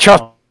tight. I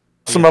truss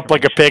him up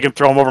like a pig and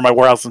throw him over my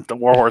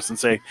warhorse and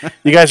say,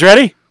 "You guys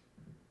ready?"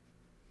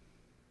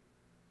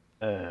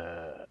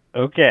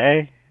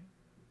 Okay.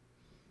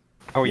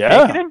 Are we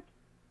taking him?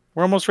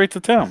 We're almost right to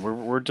town.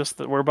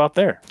 We're about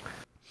there.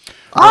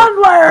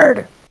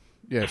 Onward!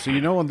 Yeah, so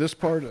on this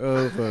part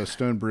of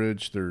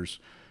Stonebridge,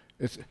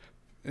 it's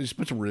a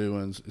bunch of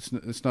ruins.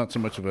 It's not so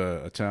much of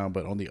a town,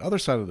 but on the other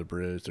side of the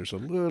bridge, there's a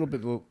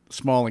little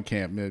small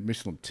encampment, maybe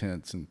some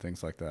tents and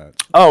things like that.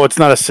 Oh, it's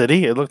not a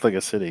city? It looked like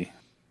a city.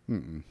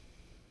 Mm-mm.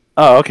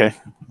 Oh, okay.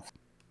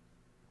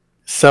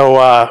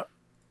 So,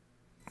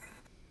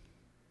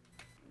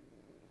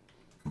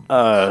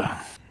 Nice.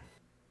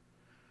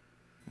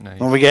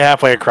 when we get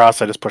halfway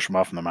across, I just push him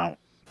off in the mount.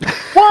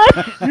 What?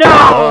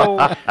 No!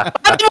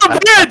 Onto the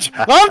bridge!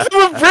 Onto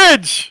the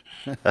bridge!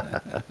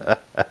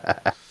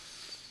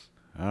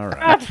 All right.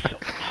 That's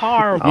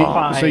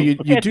horrifying. So you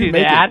Can't do do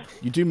make that. it.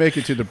 You do make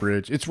it to the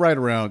bridge. It's right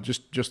around,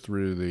 just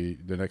through the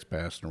next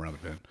pass and around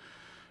the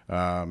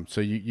bend.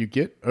 So you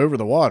get over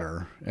the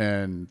water,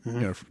 and you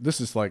know this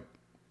is like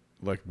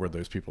where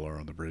those people are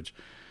on the bridge.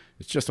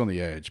 It's just on the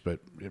edge, but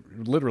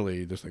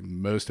literally, there's like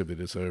most of it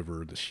is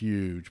over this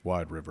huge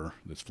wide river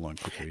that's flowing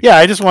quickly. Yeah,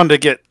 I just wanted to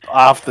get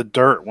off the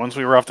dirt. Once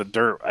we were off the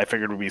dirt, I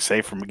figured we'd be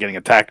safe from getting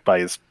attacked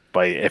by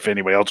if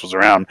anybody else was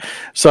around.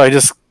 So I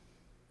just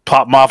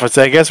pop him off and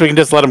say, I guess we can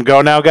just let him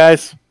go now,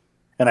 guys.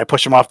 And I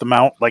push him off the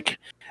mount, like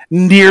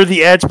near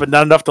the edge, but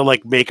not enough to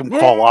like make him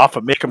fall off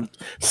and make him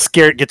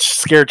get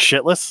scared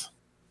shitless.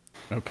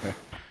 Okay.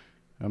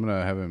 I'm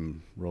gonna have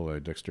him roll a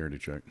dexterity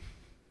check.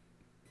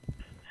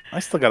 I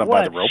still got him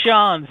by the rope.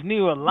 Sean's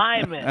new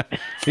alignment?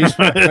 He's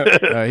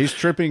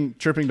tripping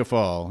to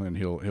fall, and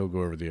he'll go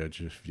over the edge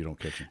if you don't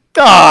catch him.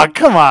 Oh,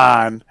 come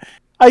on!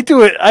 I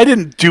do it. I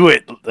didn't do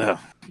it. You're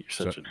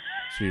such a...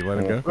 So you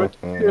let him go?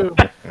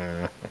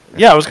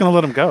 Yeah, I was gonna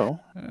let him go.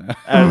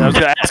 I was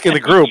gonna ask in the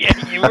group.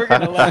 Yeah, you were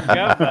gonna let him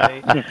go,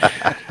 buddy.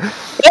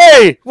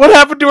 Hey, what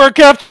happened to our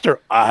captor?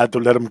 I had to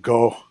let him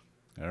go.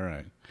 All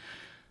right.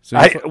 So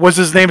was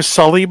his name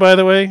Sully, by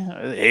the way?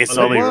 Hey,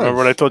 Sully, remember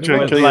what I told you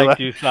I'd kill you?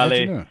 You,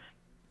 Sully. You know?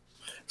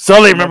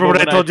 Sully, remember what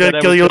I told you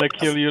I'd kill you?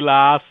 Kill you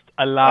last,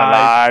 I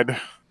lied.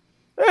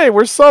 Hey,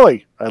 where's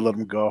Sully? I let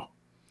him go.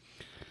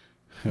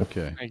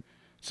 Okay.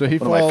 So he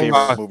One of my favorite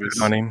falls.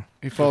 movies.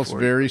 He falls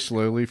very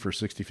slowly for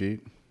 60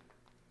 feet,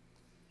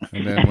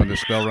 and then when the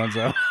spell runs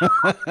out,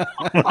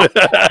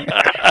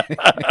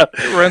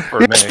 It ran for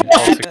a minute.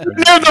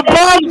 Near the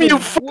bottom, you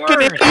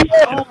fucking idiot!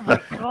 Oh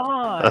my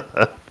god.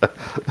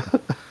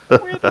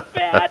 We're the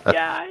bad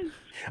guys.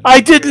 I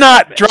did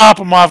not drop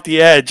him off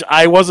the edge.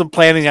 I wasn't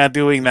planning on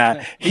doing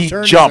that. He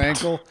turned jumped. his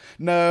ankle.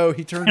 No,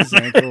 he turned his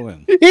ankle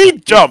and He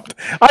jumped.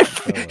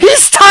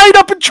 He's tied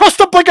up and trussed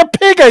up like a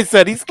pig, I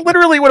said. He's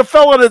literally would have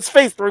fell on his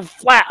face, threw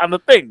flat on the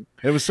thing.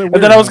 it was so weird.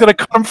 And then I was going to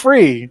cut him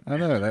free. I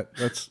know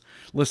that's.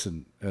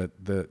 Listen,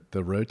 the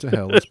road to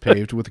hell is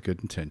paved with good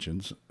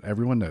intentions.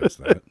 Everyone knows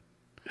that.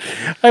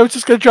 I was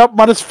just going to drop him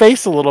on his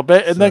face a little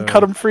bit and then So-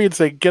 cut him free and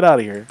say, get out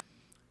of here.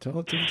 Tell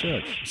it to the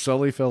judge.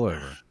 Sully fell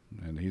over,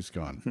 and he's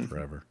gone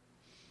forever.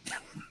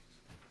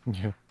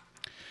 Yeah.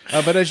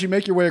 But as you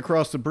make your way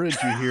across the bridge,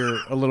 you hear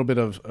a little bit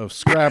of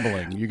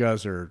scrabbling. You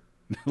guys are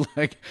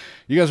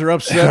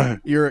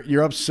upset.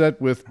 You're upset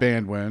with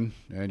Bandwin,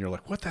 and you're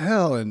like, "What the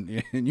hell?"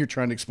 And you're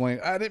trying to explain,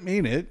 "I didn't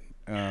mean it."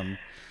 And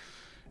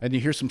you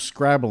hear some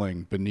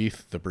scrabbling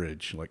beneath the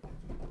bridge, like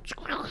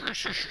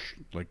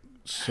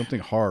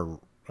something hard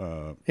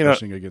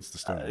pushing against the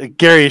stone.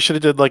 Gary, you should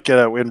have did like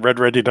in Red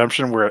Red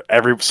Redemption where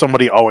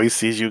somebody always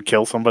sees you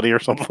kill somebody or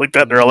something like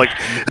that. And they're like,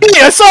 "Hey,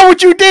 I saw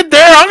what you did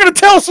there. I'm going to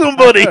tell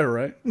somebody." Yeah,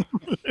 right.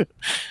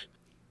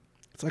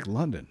 It's like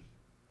London.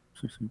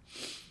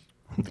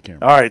 The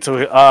camera. All right,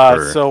 so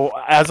so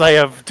as I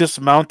have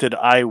dismounted,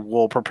 I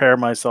will prepare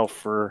myself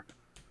for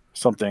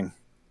something.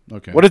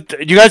 Okay.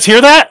 Did you guys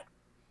hear that?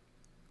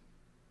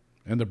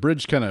 And the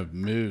bridge kind of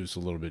moves a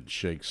little bit,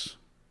 shakes.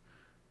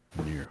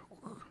 In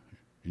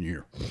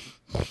here.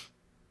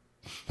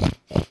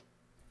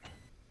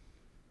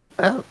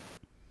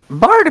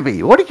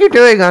 Barnaby, what are you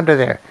doing under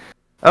there?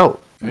 Oh,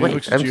 He wait,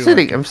 looks at I'm you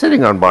sitting. like- I'm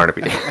sitting on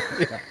Barnaby.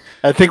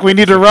 I think we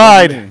need a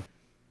ride.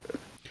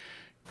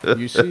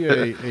 You see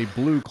a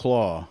blue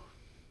claw.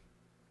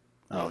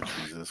 Oh,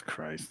 Jesus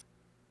Christ.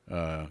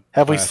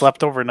 Have we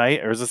slept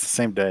overnight, or is this the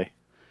same day?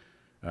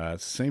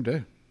 It's the same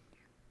day.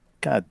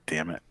 God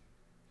damn it.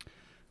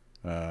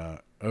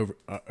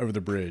 Over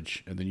the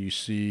bridge, and then you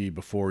see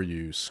before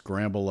you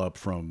scramble up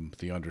from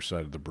the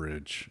underside of the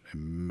bridge a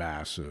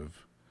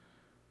massive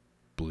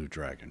blue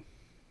dragon.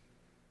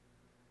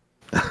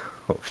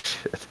 Oh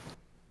shit!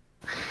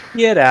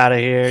 Get out of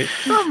here.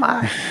 Oh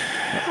my!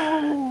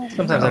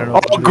 Sometimes I don't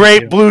know. Oh,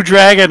 great blue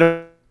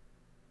dragon.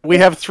 We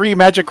have 3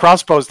 magic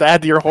crossbows to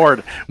add to your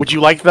horde. Would you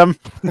like them?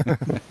 All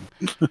right.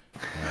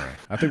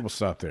 I think we'll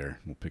stop there.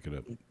 We'll pick it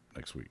up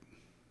next week.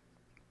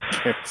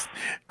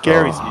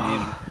 Gary's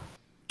mean.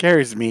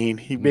 Gary's mean.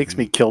 He makes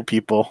me kill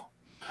people.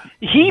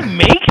 He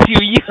makes you.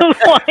 You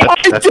like.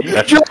 I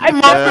did drop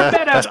him off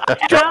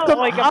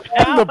like a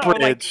the pal,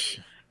 bridge.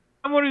 like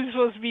someone who's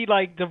supposed to be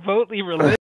like devotedly religious.